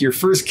fantastic. Your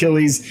first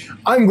killies.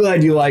 I'm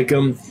glad you like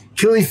them.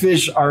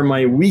 Killifish are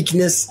my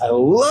weakness. I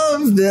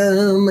love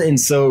them. And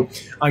so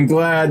I'm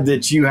glad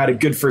that you had a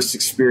good first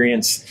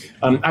experience.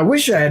 I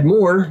wish I had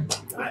more.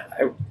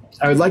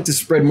 I would like to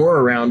spread more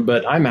around,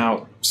 but I'm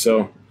out.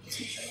 So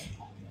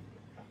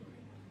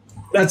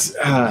that's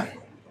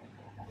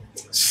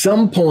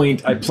some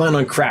point I plan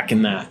on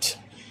cracking that.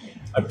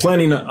 I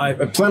plan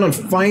on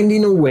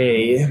finding a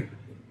way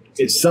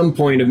at some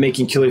point of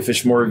making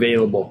killifish more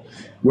available,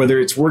 whether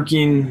it's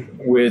working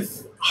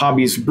with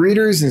hobbyist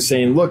breeders and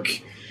saying, look,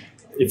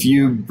 if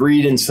you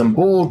breed in some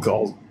bulk,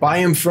 I'll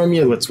buy them from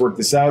you. Let's work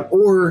this out.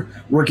 Or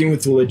working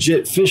with a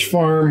legit fish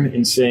farm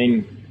and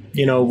saying,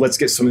 let's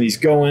get some of these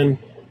going.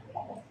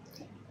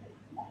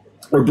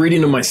 Or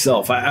breeding them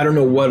myself. I don't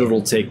know what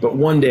it'll take, but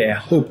one day I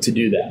hope to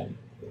do that.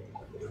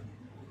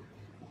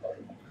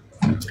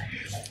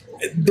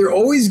 They're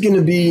always going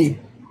to be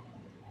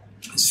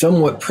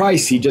somewhat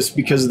pricey just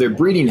because of their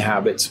breeding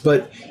habits.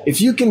 But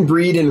if you can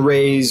breed and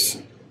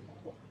raise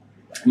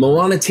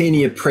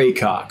Melanitania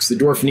praecox, the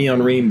dwarf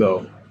neon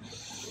rainbow,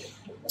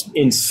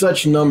 in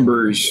such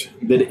numbers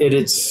that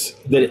it's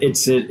at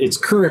its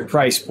current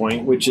price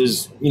point, which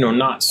is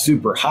not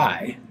super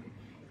high,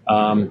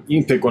 you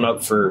can pick one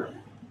up for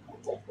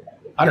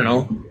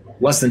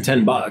less than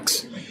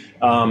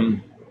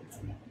 $10.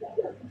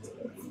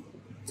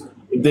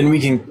 Then we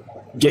can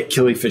get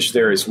killifish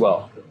there as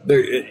well.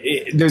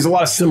 There's a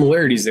lot of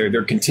similarities there.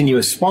 They're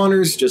continuous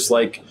spawners, just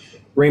like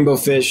rainbow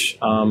fish.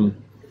 And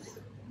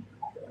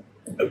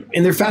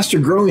they're faster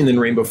growing than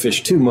rainbow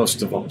fish too,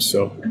 most of them.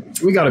 So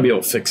we got to be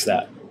able to fix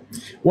that.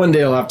 One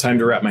day I'll have time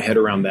to wrap my head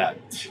around that.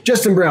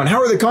 Justin Brown,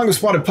 how are the Congo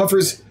spotted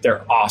puffers?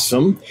 They're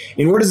awesome.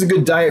 And what is a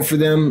good diet for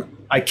them?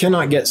 I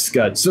cannot get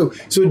scuds. So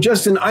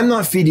Justin, I'm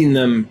not feeding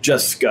them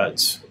just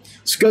scuds.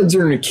 Scuds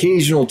are an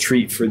occasional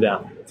treat for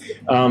them.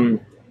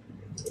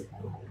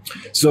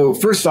 So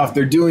first off,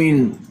 they're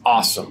doing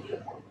awesome.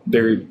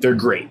 They're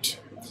great.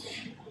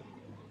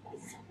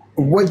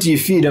 What do you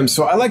feed them?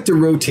 So I like to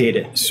rotate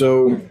it.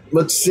 So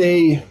let's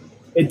say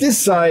at this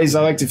size,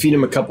 I like to feed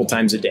them a couple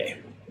times a day.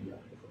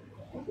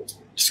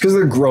 Just because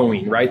they're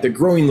growing, right? They're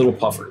growing little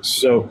puffers.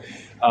 So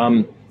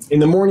in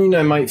the morning,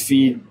 I might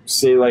feed,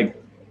 say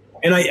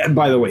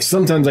by the way,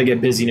 sometimes I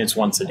get busy and it's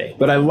once a day,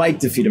 but I like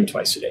to feed them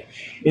twice a day.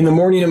 In the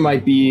morning, it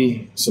might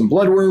be some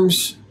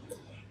bloodworms.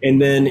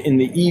 And then in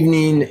the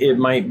evening, it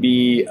might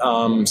be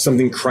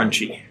something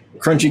crunchy.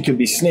 Crunchy could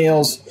be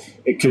snails.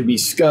 It could be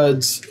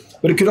scuds.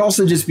 But it could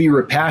also just be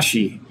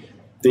rapashi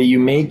that you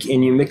make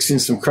and you mix in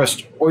some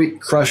crushed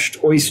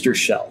oyster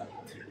shell.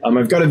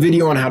 I've got a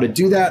video on how to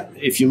do that.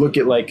 If you look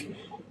at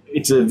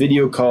it's a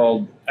video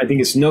called, I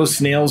think it's No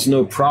Snails,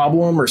 No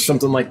Problem or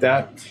something like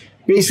that.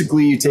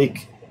 Basically, you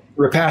take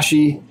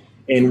rapashi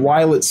and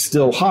while it's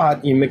still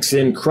hot, you mix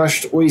in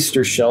crushed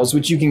oyster shells,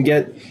 which you can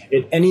get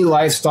at any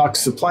livestock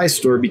supply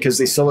store because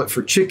they sell it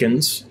for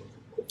chickens.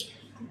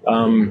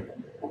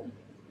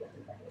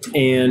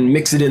 And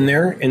mix it in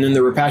there, and then the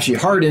rapashi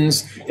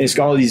hardens, and it's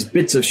got all these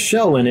bits of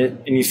shell in it,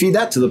 and you feed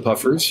that to the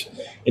puffers,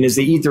 and as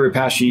they eat the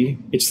rapashi,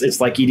 it's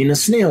like eating a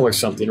snail or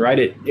something, right?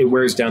 It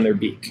wears down their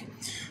beak.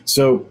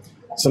 So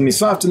something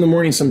soft in the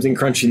morning, something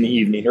crunchy in the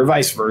evening, or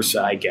vice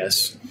versa, I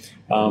guess.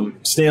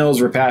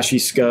 Snails, rapashi,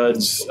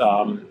 scuds,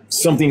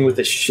 something with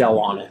a shell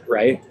on it,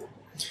 right?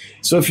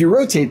 So if you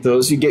rotate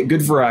those, you get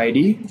good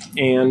variety,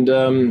 and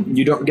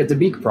you don't get the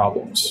beak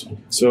problems.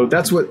 So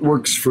that's what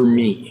works for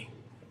me.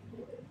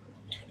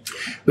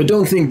 But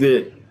don't think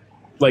that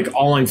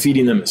all I'm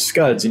feeding them is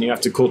scuds and you have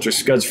to culture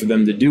scuds for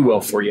them to do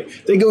well for you.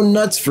 They go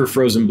nuts for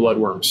frozen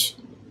bloodworms.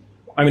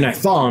 I mean, I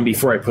thaw them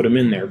before I put them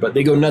in there, but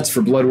they go nuts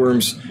for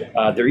bloodworms.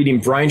 They're eating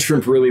brine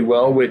shrimp really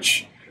well,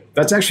 which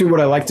that's actually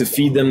what I like to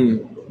feed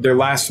them their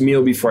last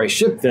meal before I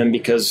ship them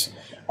because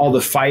all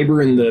the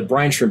fiber in the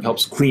brine shrimp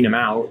helps clean them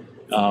out.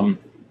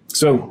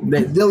 So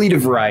they'll eat a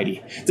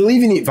variety. They'll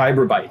even eat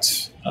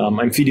Vibra-Bites.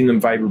 I'm feeding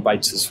them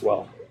Vibra-Bites as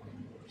well.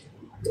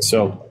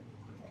 So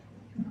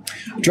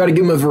I try to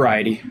give them a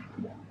variety.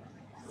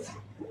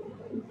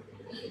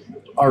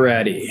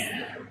 Alrighty.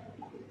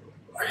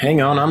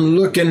 Hang on, I'm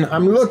looking.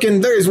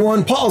 There's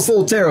one. Paul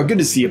Soltero. Good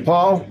to see you,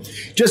 Paul.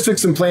 Just took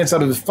some plants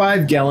out of the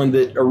 5-gallon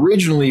that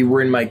originally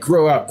were in my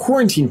grow out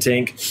quarantine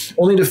tank,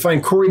 only to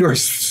find Corridor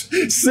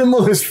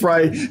Similis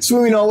fry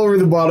swimming all over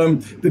the bottom.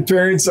 The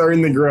parents are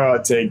in the grow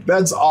out tank.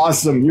 That's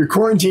awesome. Your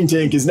quarantine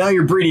tank is now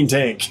your breeding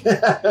tank.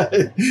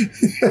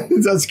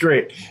 That's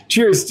great.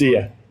 Cheers to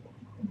you.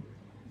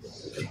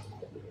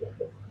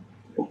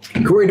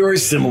 Corridor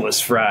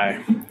Similis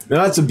fry.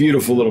 Now that's a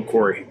beautiful little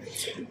Cory.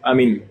 I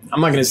mean,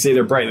 I'm not going to say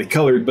they're brightly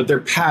colored, but their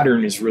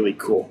pattern is really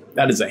cool.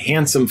 That is a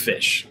handsome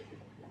fish.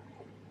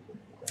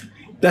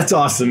 That's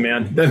awesome,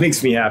 man. That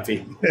makes me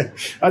happy.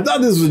 I thought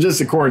this was just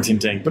a quarantine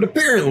tank, but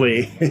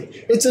apparently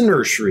it's a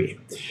nursery.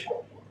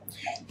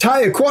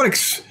 Thai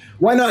Aquatics.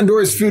 Why not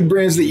endorse food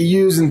brands that you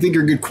use and think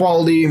are good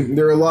quality?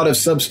 There are a lot of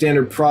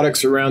substandard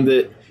products around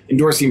it.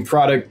 Endorsing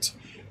product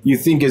you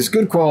think is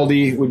good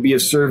quality would be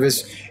of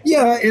service.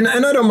 Yeah, and I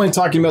don't mind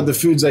talking about the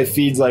foods I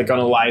feed like on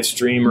a live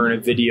stream or in a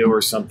video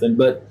or something,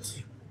 but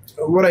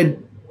what I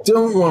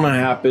don't want to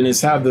happen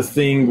is have the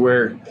thing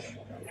where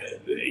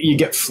you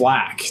get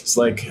flack. It's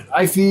like,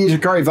 I feed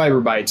Hikari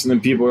Vibra-Bites, and then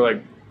people are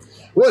like,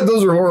 what?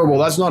 Those are horrible.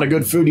 That's not a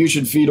good food. You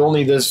should feed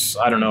only this,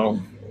 I don't know,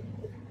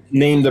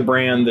 name the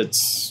brand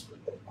that's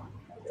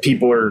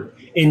people are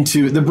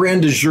into, the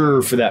brand du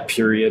jour for that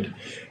period.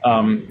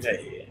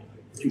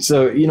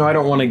 So, I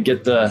don't want to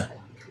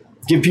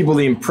give people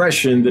the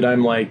impression that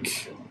I'm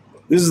like,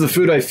 this is the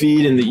food I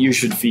feed and that you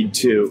should feed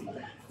too.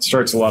 It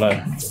starts a lot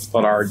of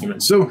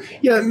arguments. So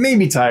yeah,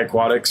 maybe Thai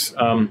Aquatics.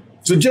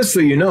 So just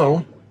so you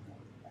know,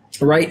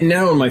 right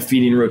now in my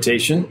feeding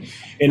rotation,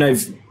 and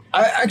I've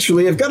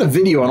got a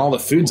video on all the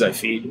foods I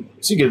feed,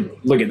 so you could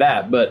look at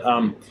that. But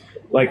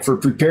like for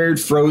prepared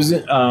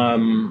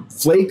frozen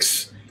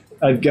flakes,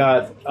 I've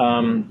got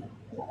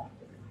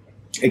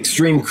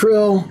Extreme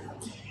Krill.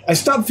 I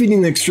stopped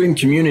feeding the Extreme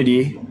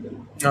Community.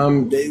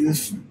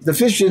 The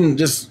fish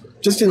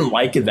just didn't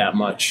like it that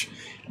much.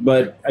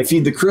 But I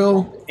feed the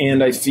krill,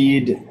 and I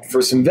feed,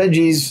 for some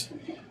veggies,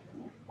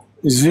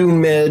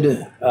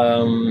 Zoo-Med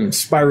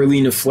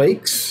Spirulina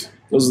flakes.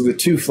 Those are the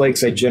 2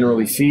 flakes I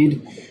generally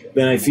feed.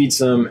 Then I feed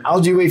some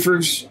algae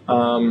wafers.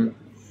 I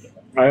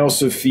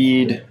also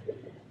feed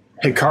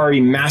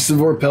Hikari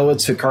Massivore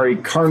pellets,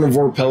 Hikari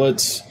Carnivore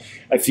pellets.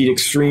 I feed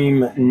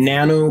Extreme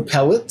Nano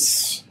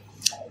pellets.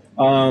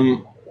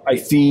 I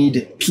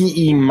feed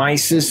PE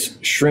Mysis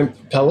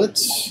shrimp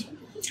pellets.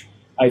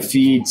 I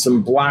feed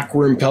some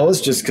blackworm pellets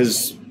just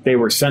because they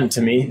were sent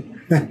to me.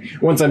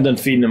 Once I'm done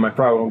feeding them, I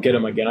probably won't get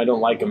them again. I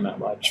don't like them that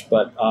much.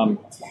 But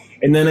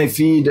and then I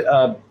feed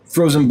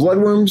frozen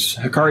bloodworms,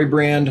 Hikari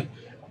brand,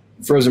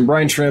 frozen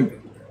brine shrimp,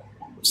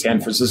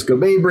 San Francisco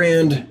Bay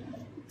brand,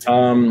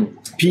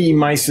 PE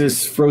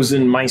Mysis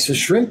frozen mysis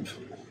shrimp.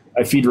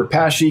 I feed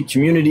Repashy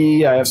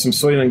Community. I have some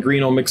Soylent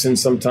Green I'll mix in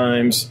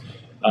sometimes.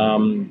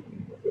 I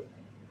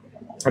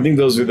think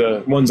those are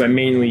the ones I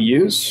mainly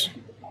use.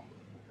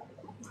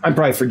 I'm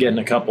probably forgetting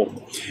a couple.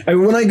 I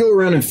mean, when I go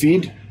around and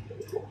feed,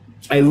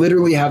 I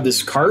literally have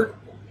this cart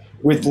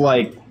with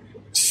like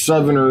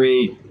 7 or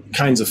 8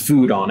 kinds of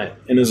food on it.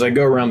 And as I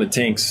go around the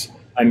tanks,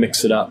 I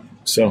mix it up.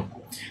 So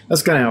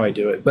that's kind of how I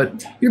do it.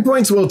 But your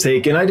point's well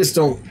taken. I just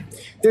don't,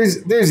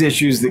 there's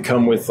issues that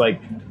come with like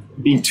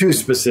being too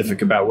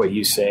specific about what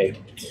you say.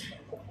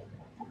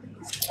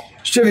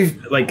 Chevy,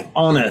 like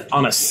on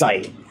a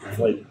site,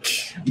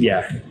 like,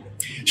 yeah.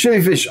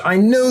 Chevy Fish, I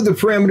know the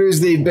parameters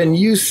they've been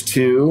used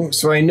to,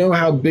 so I know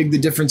how big the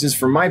difference is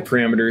for my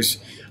parameters.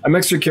 I'm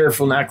extra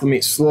careful and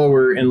acclimate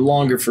slower and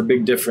longer for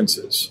big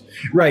differences.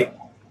 Right.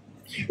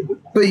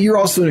 But you're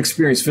also an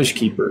experienced fish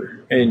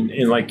keeper and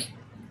like,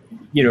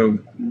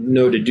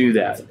 know to do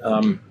that.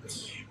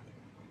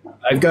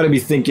 I've got to be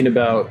thinking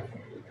about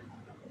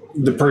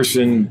the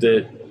person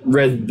that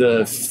read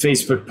the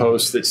Facebook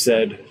post that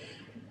said,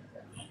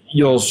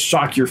 you'll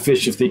shock your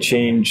fish if they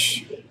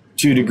change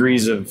 2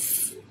 degrees of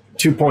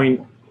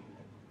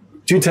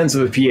 2.2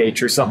 of a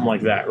pH or something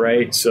like that,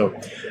 right? So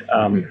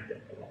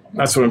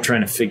that's what I'm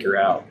trying to figure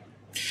out.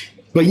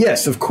 But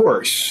yes, of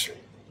course,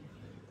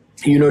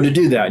 to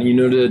do that.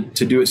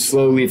 To do it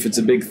slowly if it's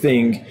a big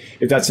thing,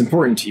 if that's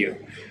important to you.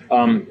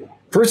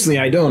 Personally,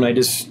 I don't. I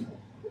just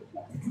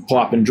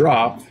plop and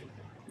drop.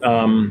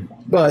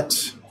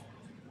 But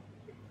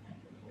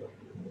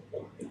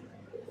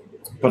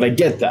I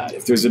get that.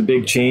 If there's a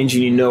big change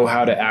and you know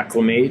how to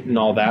acclimate and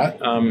all that,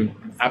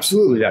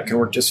 absolutely, that can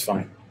work just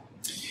fine.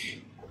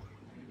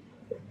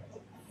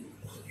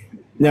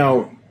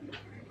 Now,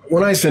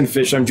 when I send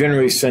fish, I'm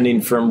generally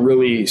sending from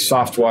really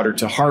soft water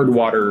to hard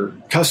water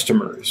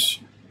customers.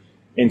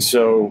 And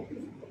so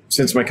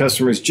since my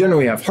customers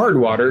generally have hard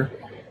water,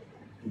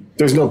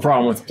 there's no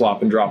problem with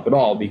plop and drop at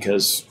all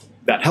because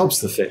that helps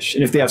the fish.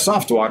 And if they have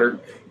soft water,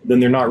 then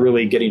they're not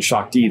really getting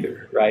shocked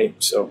either, right?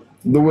 So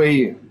the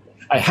way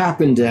I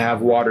happen to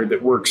have water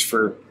that works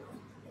for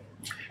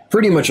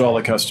pretty much all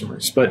the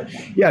customers. But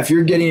yeah, if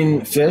you're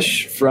getting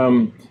fish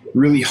from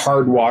really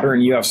hard water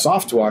and you have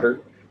soft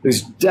water,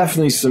 there's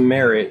definitely some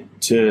merit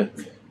to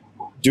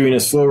doing a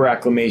slow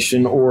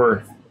acclimation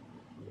or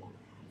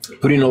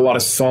putting a lot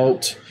of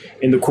salt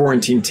in the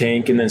quarantine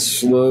tank and then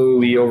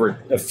slowly over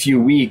a few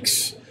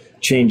weeks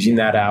changing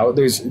that out.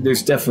 There's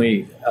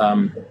definitely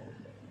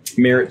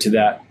merit to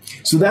that.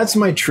 So that's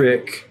my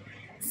trick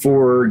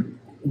for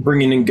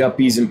bringing in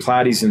guppies and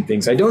platies and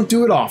things. I don't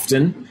do it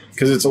often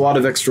because it's a lot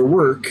of extra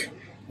work,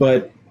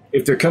 but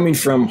if they're coming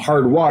from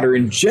hard water,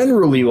 and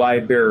generally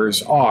live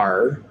bearers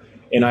are,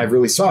 and I have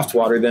really soft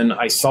water, then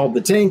I salt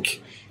the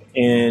tank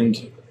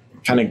and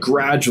kind of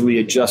gradually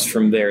adjust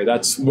from there.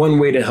 That's one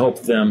way to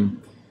help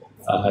them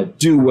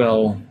do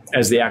well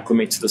as they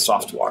acclimate to the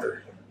soft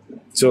water.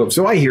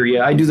 So I hear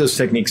you. I do those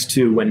techniques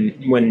too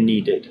when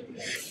needed.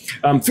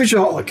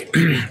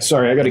 Fishaholic.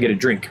 Sorry, I got to get a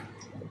drink.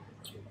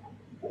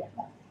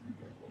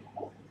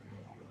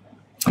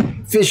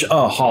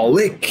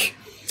 Fishaholic.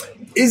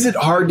 Is it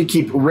hard to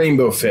keep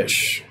rainbow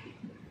fish?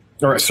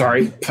 Or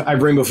sorry, I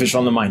have rainbow fish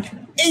on the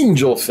mind.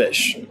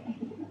 Angelfish.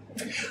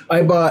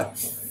 I bought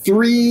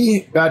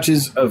 3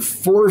 batches of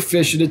 4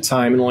 fish at a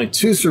time and only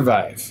 2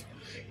 survive.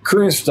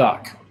 Current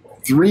stock: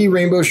 3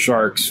 rainbow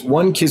sharks,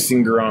 1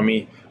 kissing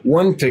gourami,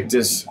 1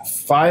 pictus,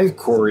 5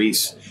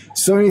 cories,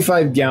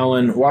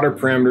 75-gallon. Water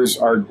parameters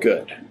are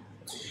good.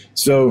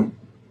 So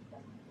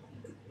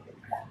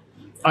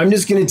I'm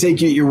just going to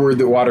take you at your word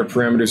that water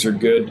parameters are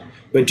good,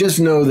 but just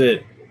know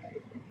that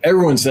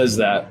everyone says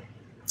that.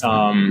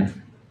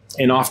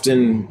 And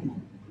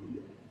often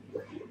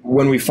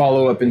when we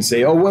follow up and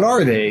say, oh, what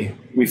are they?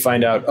 We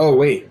find out, oh,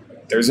 wait,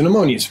 there's an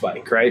ammonia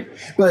spike, right?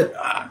 But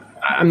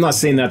I'm not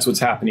saying that's what's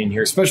happening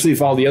here, especially if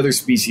all the other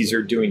species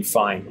are doing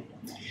fine.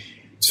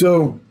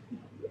 So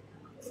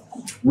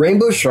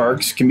rainbow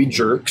sharks can be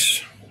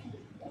jerks.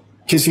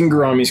 Kissing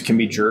gouramis can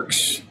be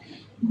jerks.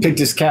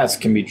 Pictus cats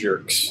can be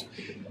jerks.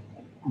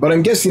 But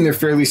I'm guessing they're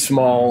fairly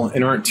small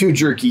and aren't too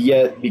jerky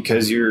yet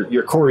because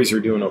your cories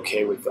are doing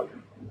okay with them.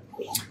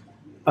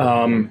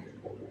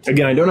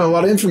 Again, I don't have a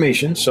lot of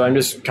information, so I'm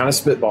just kind of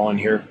spitballing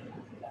here.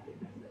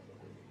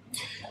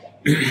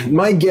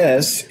 My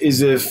guess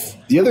is if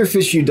the other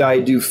fish you die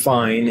do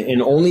fine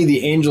and only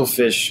the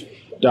angelfish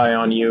die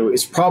on you,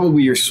 it's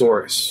probably your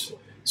source.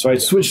 So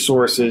I'd switch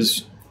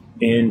sources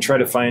and try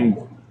to find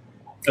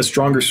a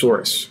stronger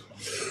source.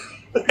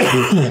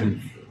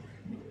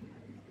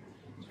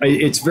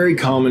 It's very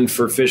common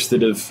for fish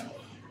that have,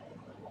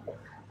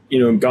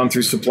 gone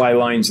through supply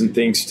lines and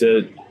things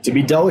to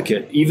be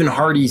delicate, even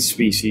hardy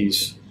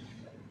species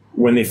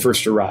when they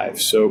first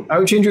arrive. So I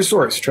would change your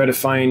source. Try to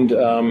find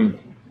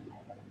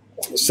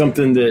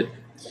something that,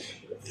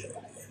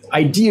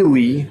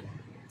 ideally,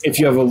 if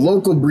you have a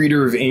local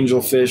breeder of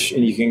angelfish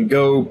and you can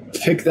go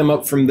pick them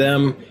up from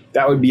them,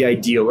 that would be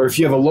ideal. Or if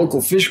you have a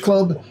local fish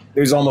club,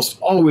 there's almost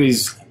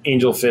always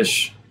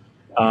angelfish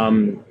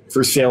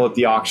for sale at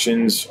the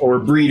auctions or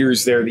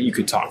breeders there that you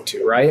could talk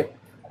to, right?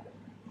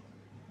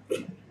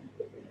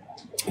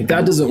 If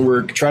that doesn't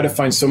work, try to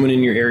find someone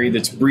in your area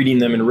that's breeding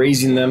them and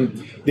raising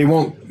them. They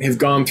won't have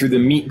gone through the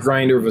meat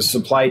grinder of a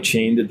supply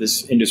chain that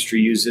this industry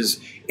uses,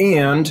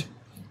 and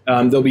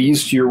they'll be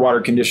used to your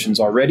water conditions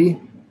already.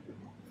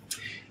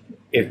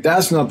 If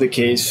that's not the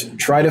case,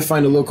 try to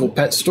find a local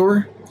pet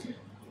store.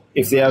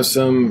 If they have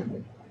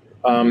some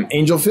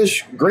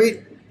angelfish,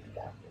 great.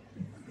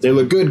 They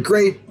look good,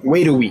 great.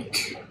 Wait a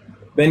week.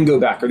 Then go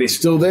back. Are they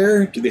still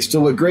there? Do they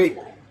still look great?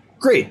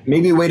 Great.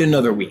 Maybe wait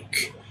another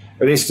week.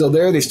 Are they still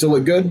there? They still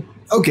look good?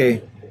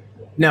 Okay.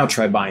 Now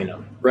try buying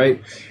them,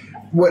 right?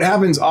 What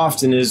happens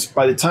often is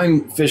by the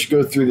time fish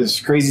go through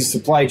this crazy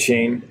supply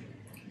chain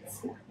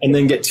and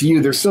then get to you,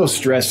 they're so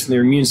stressed and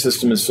their immune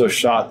system is so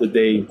shot that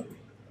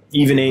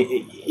even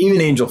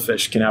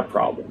angelfish can have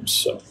problems.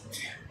 So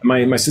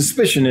my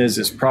suspicion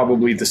is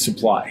probably the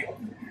supply.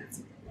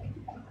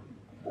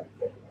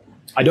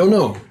 I don't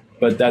know,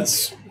 but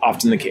that's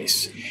often the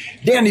case.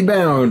 Dandy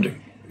Bound,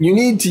 you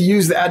need to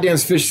use the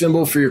 @DansFish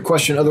symbol for your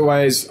question,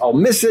 otherwise I'll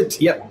miss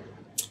it. Yep,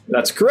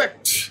 that's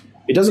correct.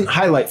 It doesn't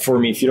highlight for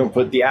me if you don't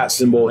put the @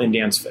 symbol in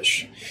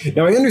DansFish.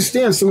 Now I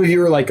understand some of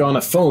you are like on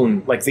a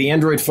phone, like the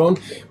Android phone.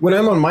 When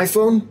I'm on my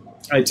phone,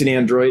 it's an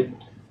Android,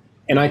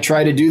 and I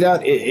try to do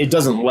that, it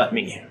doesn't let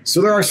me.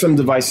 So there are some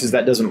devices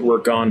that doesn't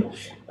work on,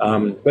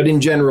 but in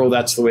general,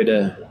 that's the way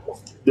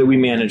that we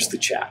manage the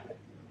chat.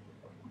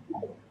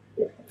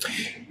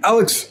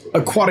 Alex,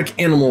 aquatic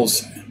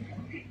animals.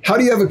 How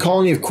do you have a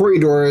colony of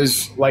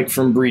Corydoras like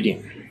from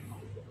breeding?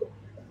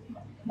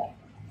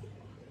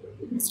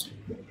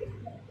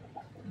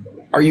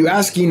 Are you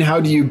asking how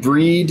do you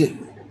breed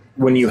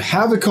when you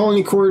have a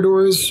colony of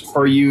Corydoras?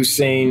 Or are you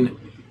saying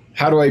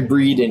how do I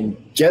breed and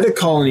get a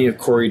colony of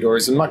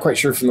Corydoras? I'm not quite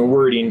sure from the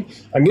wording.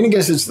 I'm going to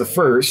guess it's the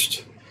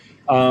first.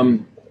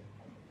 That's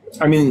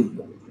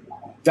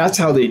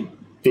how they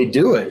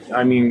do it.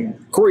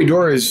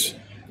 Corydoras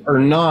are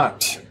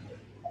not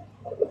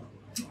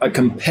a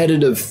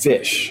competitive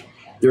fish.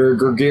 They're a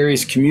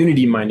gregarious,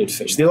 community-minded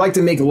fish. They like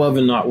to make love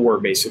and not war,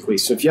 basically.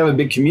 So if you have a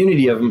big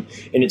community of them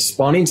and it's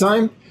spawning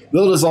time,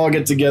 they'll just all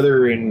get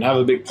together and have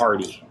a big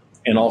party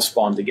and all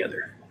spawn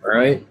together. All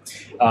right.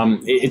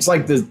 It's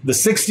like the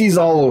 60s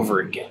all over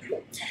again.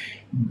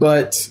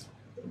 But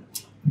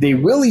they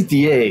will eat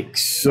the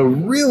eggs. So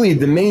really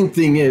the main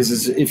thing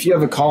is if you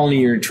have a colony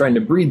and you're trying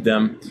to breed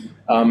them,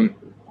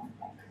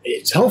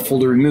 it's helpful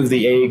to remove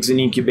the eggs and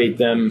incubate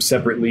them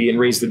separately and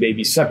raise the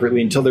babies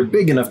separately until they're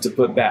big enough to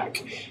put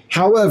back.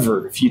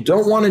 However, if you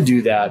don't want to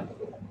do that,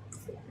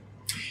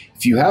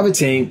 if you have a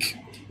tank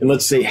and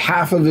let's say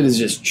half of it is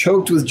just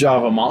choked with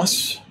Java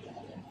moss,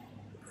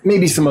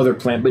 maybe some other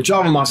plant, but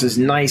Java moss is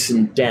nice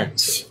and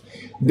dense,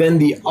 then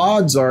the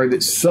odds are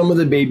that some of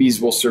the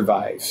babies will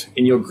survive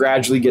and you'll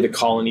gradually get a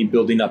colony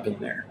building up in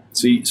there.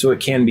 So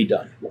it can be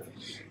done.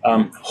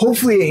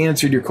 Hopefully I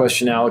answered your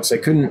question, Alex. I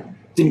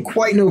didn't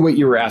quite know what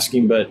you were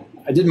asking, but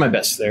I did my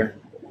best there.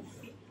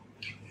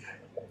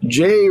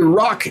 J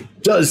Rock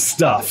does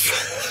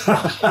stuff.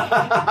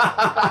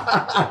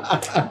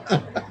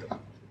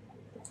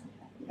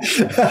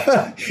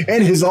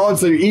 And his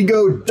alter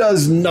ego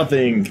does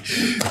nothing.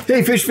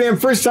 Hey, Fish Fam,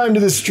 first time to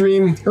the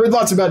stream. Heard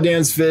lots about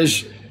Dan's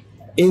Fish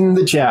in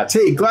the chat.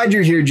 Hey, glad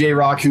you're here, J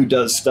Rock, who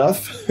does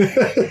stuff.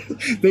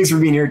 Thanks for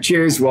being here.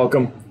 Cheers.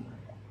 Welcome.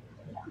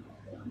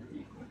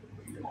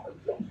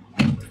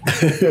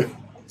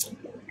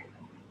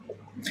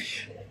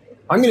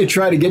 I'm going to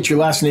try to get your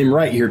last name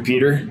right here,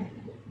 Peter.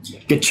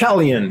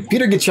 Gachalian.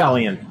 Peter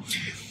Gachalian.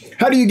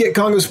 How do you get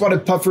Congo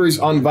spotted puffers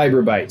on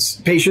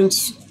Vibrobites?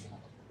 Patience.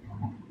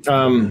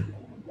 So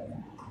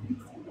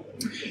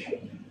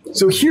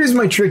here's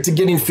my trick to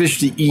getting fish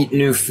to eat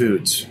new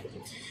foods.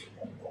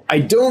 I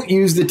don't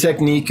use the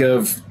technique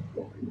of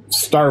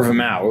starve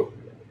them out.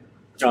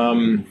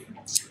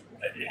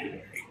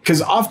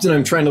 Because often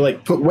I'm trying to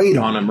like put weight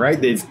on them, right?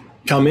 They've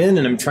come in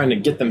and I'm trying to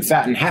get them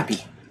fat and happy.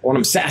 I want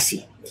them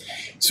sassy.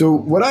 So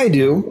what I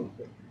do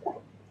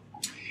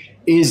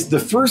is the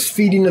first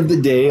feeding of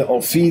the day,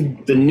 I'll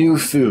feed the new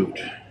food.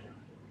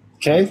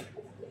 Okay?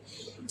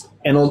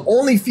 And I'll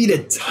only feed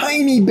a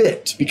tiny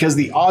bit because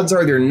the odds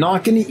are they're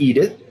not going to eat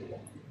it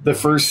the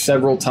first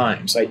several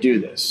times I do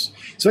this.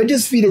 So I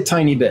just feed a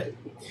tiny bit.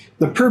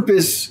 The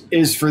purpose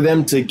is for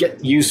them to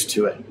get used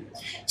to it.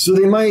 So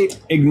they might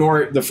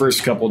ignore it the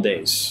first couple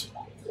days.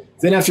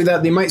 Then after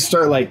that, they might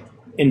start like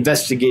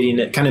investigating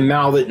it, kind of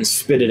mouth it and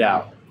spit it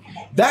out.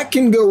 That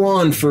can go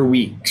on for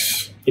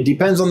weeks. It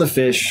depends on the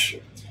fish.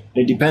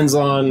 It depends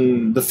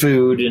on the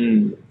food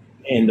and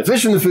the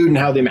fish and the food and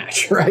how they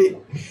match, right?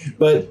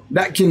 But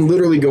that can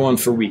literally go on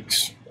for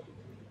weeks.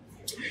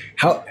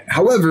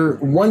 However,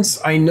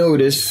 once I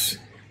notice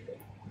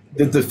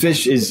that the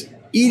fish is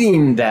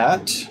eating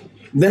that,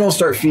 then I'll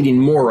start feeding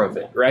more of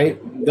it, right?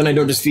 Then I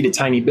don't just feed a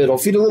tiny bit, I'll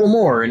feed a little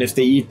more. And if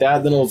they eat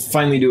that, then I'll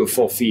finally do a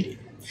full feeding.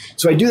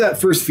 So I do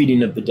that first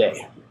feeding of the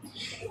day.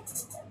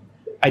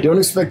 I don't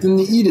expect them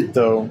to eat it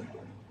though.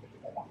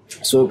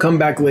 So I'll come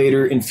back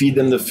later and feed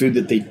them the food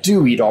that they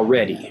do eat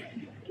already.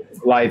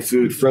 Live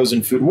food,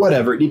 frozen food,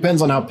 whatever. It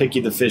depends on how picky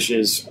the fish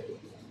is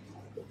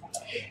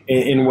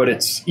and what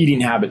its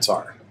eating habits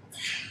are.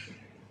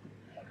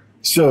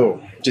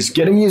 So just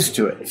get them used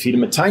to it. Feed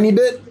them a tiny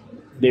bit.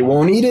 They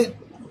won't eat it.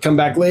 Come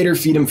back later,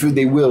 feed them food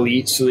they will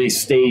eat so they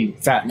stay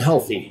fat and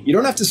healthy. You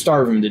don't have to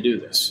starve them to do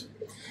this.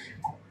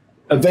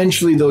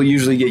 Eventually, they'll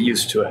usually get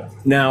used to it.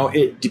 Now,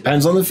 it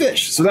depends on the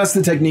fish. So that's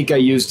the technique I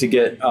use to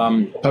get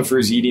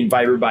puffers eating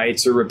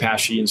Vibrobites or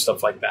Repashy and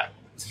stuff like that.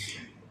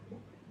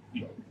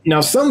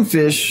 Now, some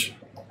fish,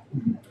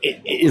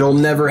 it'll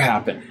never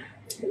happen.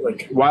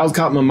 Like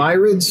wild-caught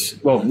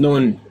Mammirids, well, no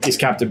one is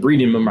captive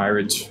breeding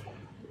Mammirids,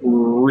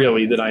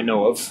 really, that I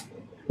know of.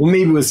 Well,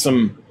 maybe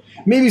some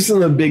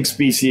of the big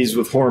species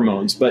with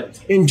hormones,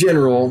 but in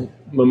general,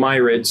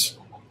 Mammirids,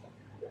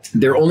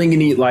 they're only going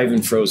to eat live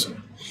and frozen.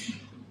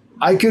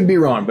 I could be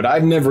wrong, but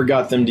I've never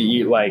got them to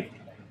eat like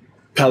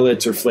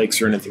pellets or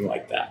flakes or anything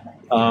like that.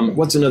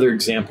 What's another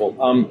example?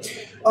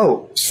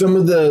 Some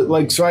of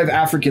the, so I have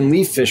African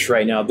leaf fish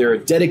right now. They're a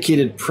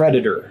dedicated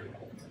predator.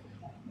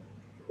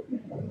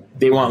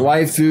 They want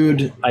live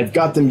food. I've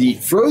got them to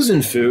eat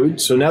frozen food.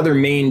 So now their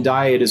main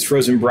diet is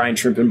frozen brine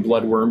shrimp and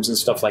bloodworms and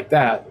stuff like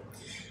that.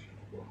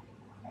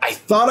 I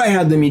thought I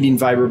had them eating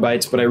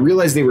Vibrobites, but I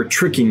realized they were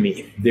tricking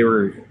me. They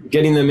were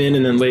getting them in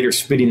and then later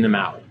spitting them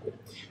out.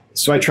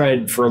 So I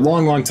tried for a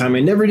long, long time. I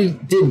never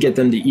did get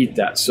them to eat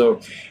that. So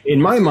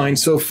in my mind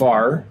so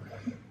far,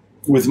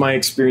 with my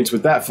experience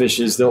with that fish,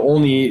 is they'll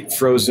only eat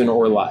frozen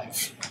or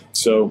live.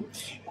 So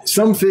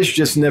some fish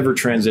just never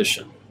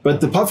transition,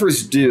 but the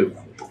puffers do.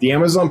 The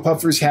Amazon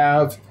puffers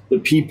have, the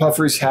pea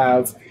puffers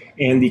have,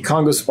 and the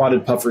Congo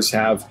spotted puffers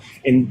have.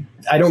 And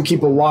I don't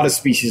keep a lot of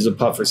species of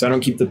puffers. I don't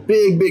keep the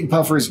big, big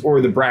puffers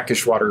or the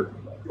brackish water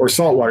or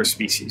saltwater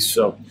species.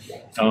 So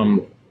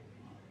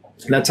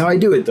that's how I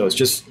do it, though. It's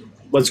just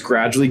let's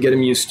gradually get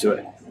them used to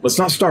it. Let's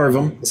not starve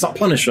them. Let's not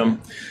punish them.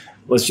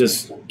 Let's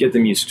just get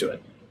them used to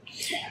it.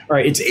 All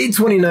right, it's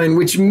 8:29,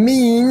 which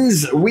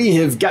means we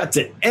have got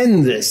to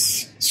end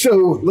this.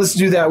 So let's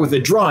do that with a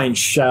drawing,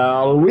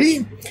 shall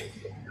we?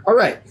 All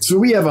right, so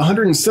we have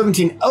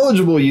 117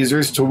 eligible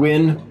users to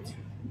win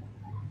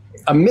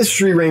a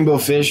mystery rainbow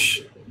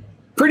fish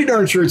Pretty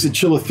darn sure it's a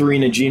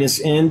Chilotharina genus,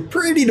 and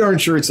pretty darn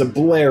sure it's a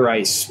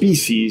Blairi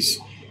species,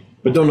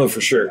 but don't know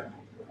for sure.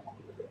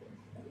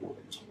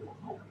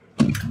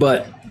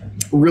 But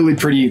really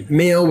pretty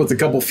male with a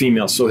couple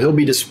females, so he'll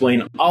be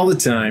displaying all the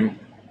time.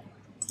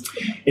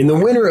 And the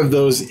winner of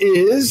those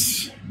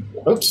is,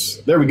 oops,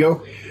 there we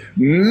go,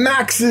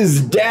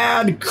 Max's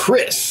dad,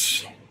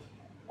 Chris.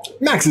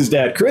 Max's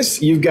dad,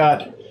 Chris, you've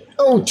got,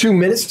 2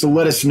 minutes to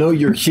let us know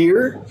you're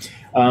here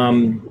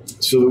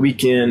so that we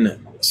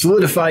can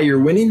solidify your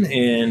winning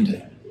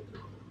and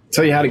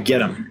tell you how to get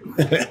them.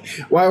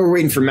 While we're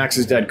waiting for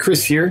Max's dad,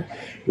 Chris here,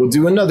 we'll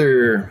do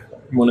another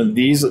one of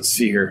these. Let's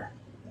see here.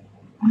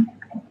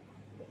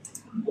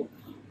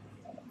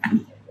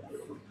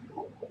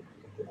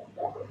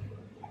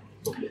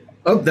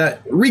 Oh,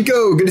 that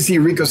Rico, good to see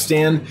you, Rico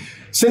Stan.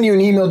 Send you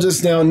an email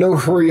just now. No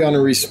hurry on a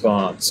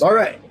response. All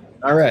right.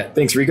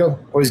 Thanks, Rico.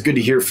 Always good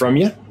to hear from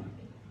you.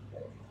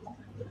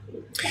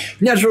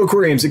 Natural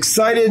Aquariums,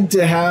 excited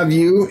to have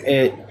you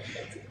at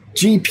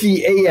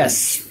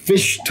GPAS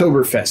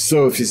Fishtoberfest.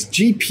 So if it's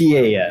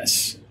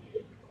GPAS,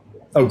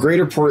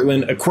 Greater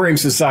Portland Aquarium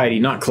Society,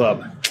 not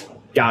club.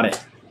 Got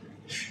it.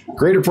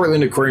 Greater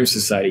Portland Aquarium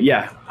Society.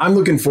 Yeah, I'm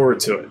looking forward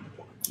to it.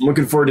 I'm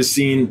looking forward to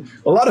seeing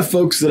a lot of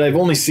folks that I've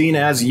only seen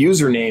as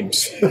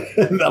usernames.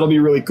 That'll be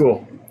really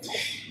cool.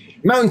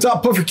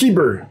 Mountaintop Puffer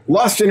Keeper.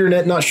 Lost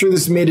internet, not sure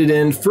this made it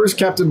in. First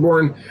captive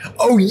born.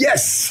 Oh,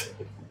 yes!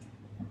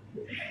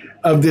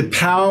 Of the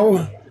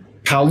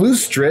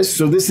Palustris.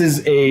 So this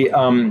is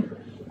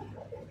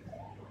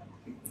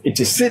it's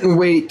a sit and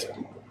wait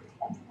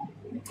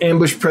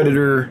ambush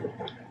predator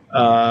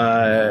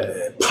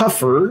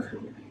puffer,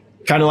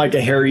 kind of like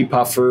a hairy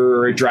puffer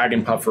or a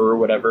dragon puffer or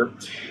whatever.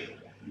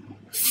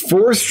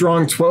 4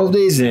 strong, 12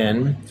 days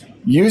in.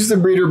 Use the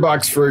breeder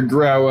box for a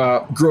grow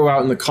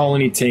out in the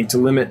colony tank to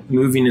limit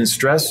moving and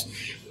stress.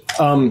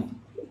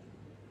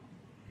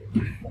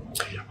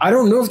 I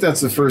don't know if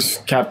that's the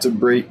first captive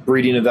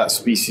breeding of that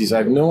species. I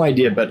have no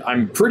idea, but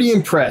I'm pretty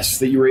impressed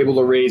that you were able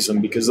to raise them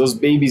because those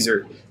babies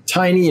are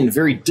tiny and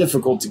very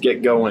difficult to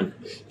get going.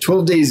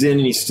 12 days in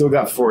and he's still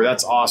got 4.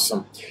 That's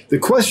awesome. The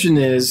question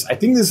is, I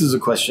think this is a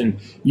question,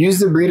 use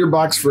the breeder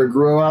box for a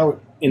grow out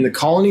in the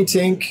colony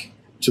tank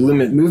to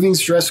limit moving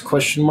stress, ?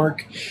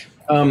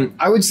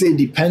 I would say it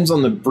depends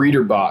on the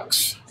breeder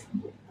box.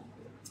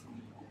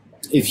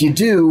 If you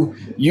do,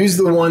 use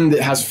the one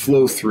that has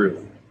flow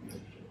through,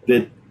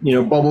 that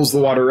bubbles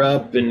the water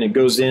up and it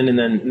goes in and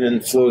then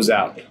flows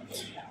out.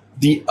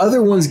 The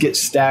other ones get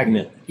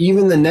stagnant.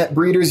 Even the net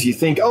breeders, you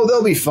think,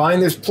 they'll be fine.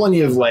 There's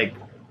plenty of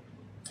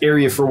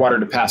area for water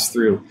to pass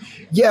through.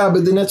 Yeah,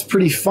 but the net's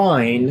pretty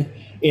fine,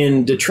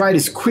 and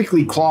detritus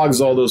quickly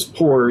clogs all those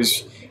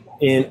pores.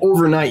 And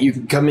overnight, you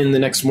can come in the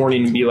next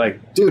morning and be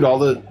like, dude, all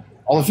the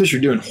fish are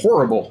doing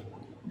horrible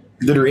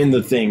that are in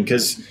the thing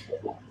because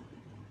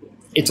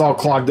it's all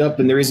clogged up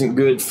and there isn't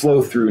good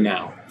flow through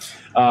now.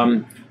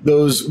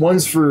 Those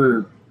ones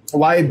for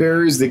live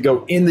bearers that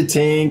go in the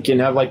tank and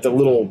have the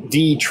little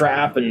D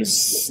trap and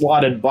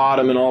slotted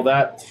bottom and all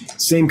that,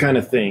 same kind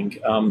of thing.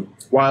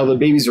 While the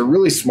babies are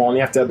really small and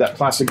you have to have that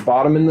plastic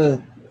bottom in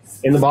the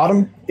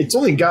bottom, it's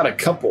only got a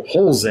couple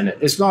holes in it.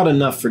 It's not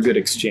enough for good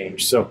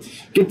exchange. So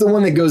get the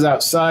one that goes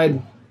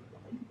outside,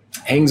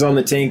 hangs on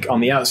the tank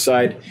on the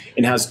outside,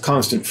 and has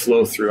constant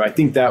flow through. I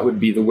think that would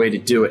be the way to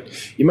do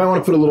it. You might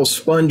want to put a little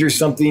sponge or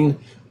something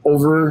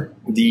over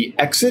the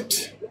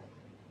exit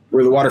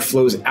where the water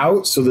flows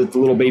out so that the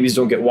little babies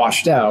don't get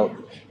washed out.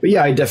 But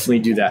yeah, I definitely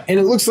do that. And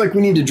it looks like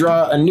we need to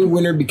draw a new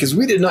winner because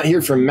we did not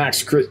hear from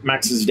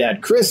Max's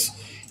dad, Chris.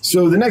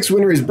 So the next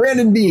winner is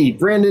Brandon B.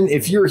 Brandon,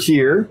 if you're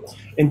here,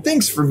 and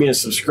thanks for being a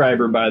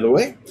subscriber, by the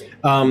way,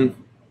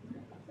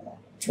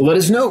 let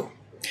us know.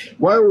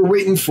 While we're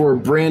waiting for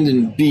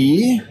Brandon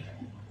B.,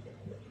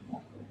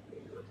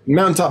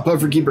 Mountaintop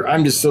Puffer Keeper,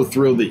 I'm just so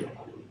thrilled that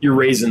you're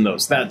raising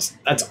those. That's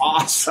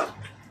awesome.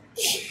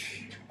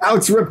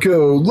 Alex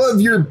Ripko,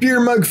 love your beer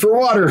mug for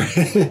water.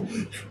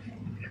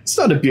 It's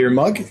not a beer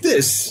mug.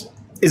 This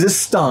is a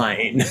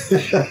Stein.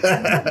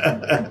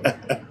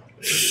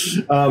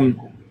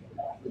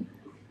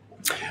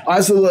 I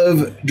also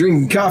love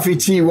drinking coffee,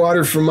 tea,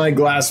 water from my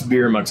glass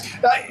beer mugs.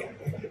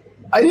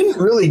 I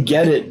didn't really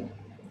get it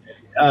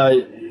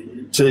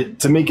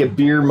to make a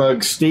beer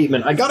mug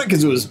statement. I got it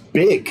because it was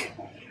big.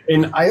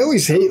 And I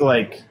always hate,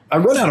 I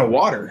run out of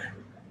water.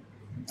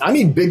 I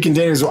need big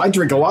containers. I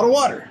drink a lot of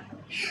water.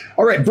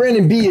 All right,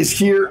 Brandon B is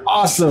here.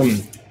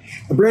 Awesome.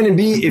 Brandon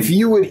B, if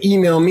you would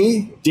email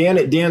me,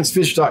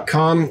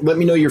 dan@dansfish.com, let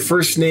me know your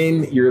first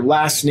name, your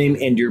last name,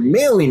 and your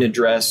mailing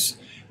address,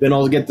 then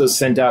I'll get those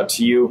sent out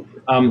to you.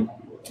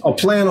 I'll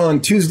plan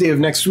on Tuesday of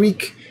next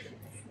week.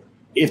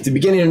 If the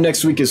beginning of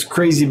next week is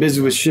crazy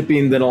busy with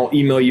shipping, then I'll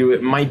email you.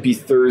 It might be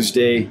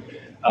Thursday.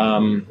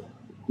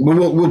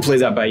 We'll play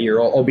that by ear.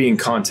 I'll be in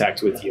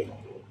contact with you.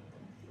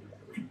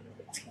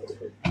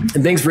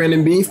 And thanks,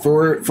 Brandon B,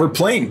 for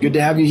playing. Good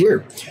to have you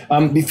here.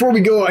 Before we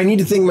go, I need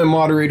to thank my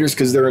moderators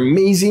because they're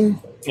amazing,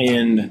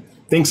 and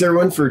Thanks,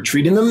 everyone, for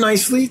treating them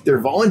nicely. They're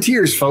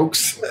volunteers,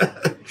 folks.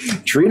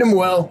 Treat them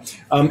well.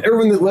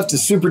 Everyone that left a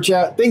super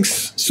chat,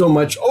 thanks so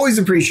much. Always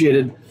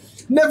appreciated.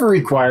 Never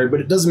required,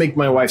 but it does make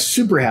my wife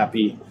super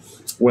happy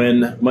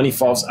when money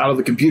falls out of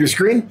the computer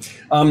screen.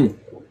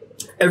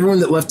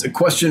 Everyone that left a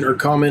question or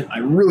comment, I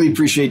really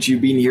appreciate you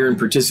being here and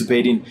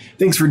participating.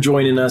 Thanks for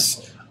joining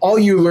us. All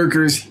you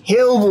lurkers,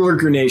 hail the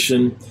Lurker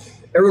Nation.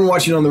 Everyone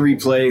watching on the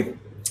replay,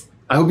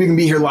 I hope you can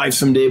be here live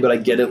someday, but I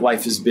get it.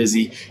 Life is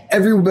busy.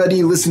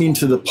 Everybody listening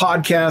to the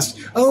podcast,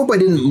 I hope I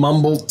didn't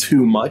mumble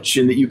too much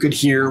and that you could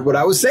hear what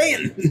I was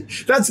saying.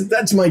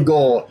 That's my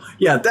goal.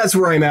 Yeah, that's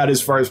where I'm at as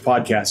far as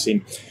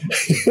podcasting.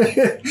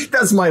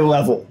 That's my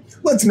level.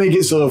 Let's make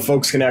it so that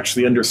folks can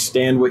actually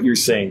understand what you're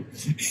saying.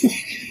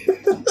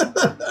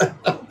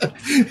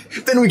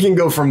 Then we can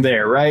go from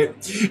there, right?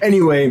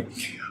 Anyway,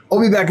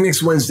 I'll be back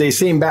next Wednesday,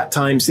 same bat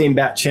time, same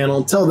bat channel.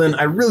 Until then,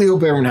 I really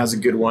hope everyone has a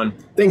good one.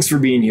 Thanks for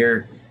being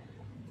here.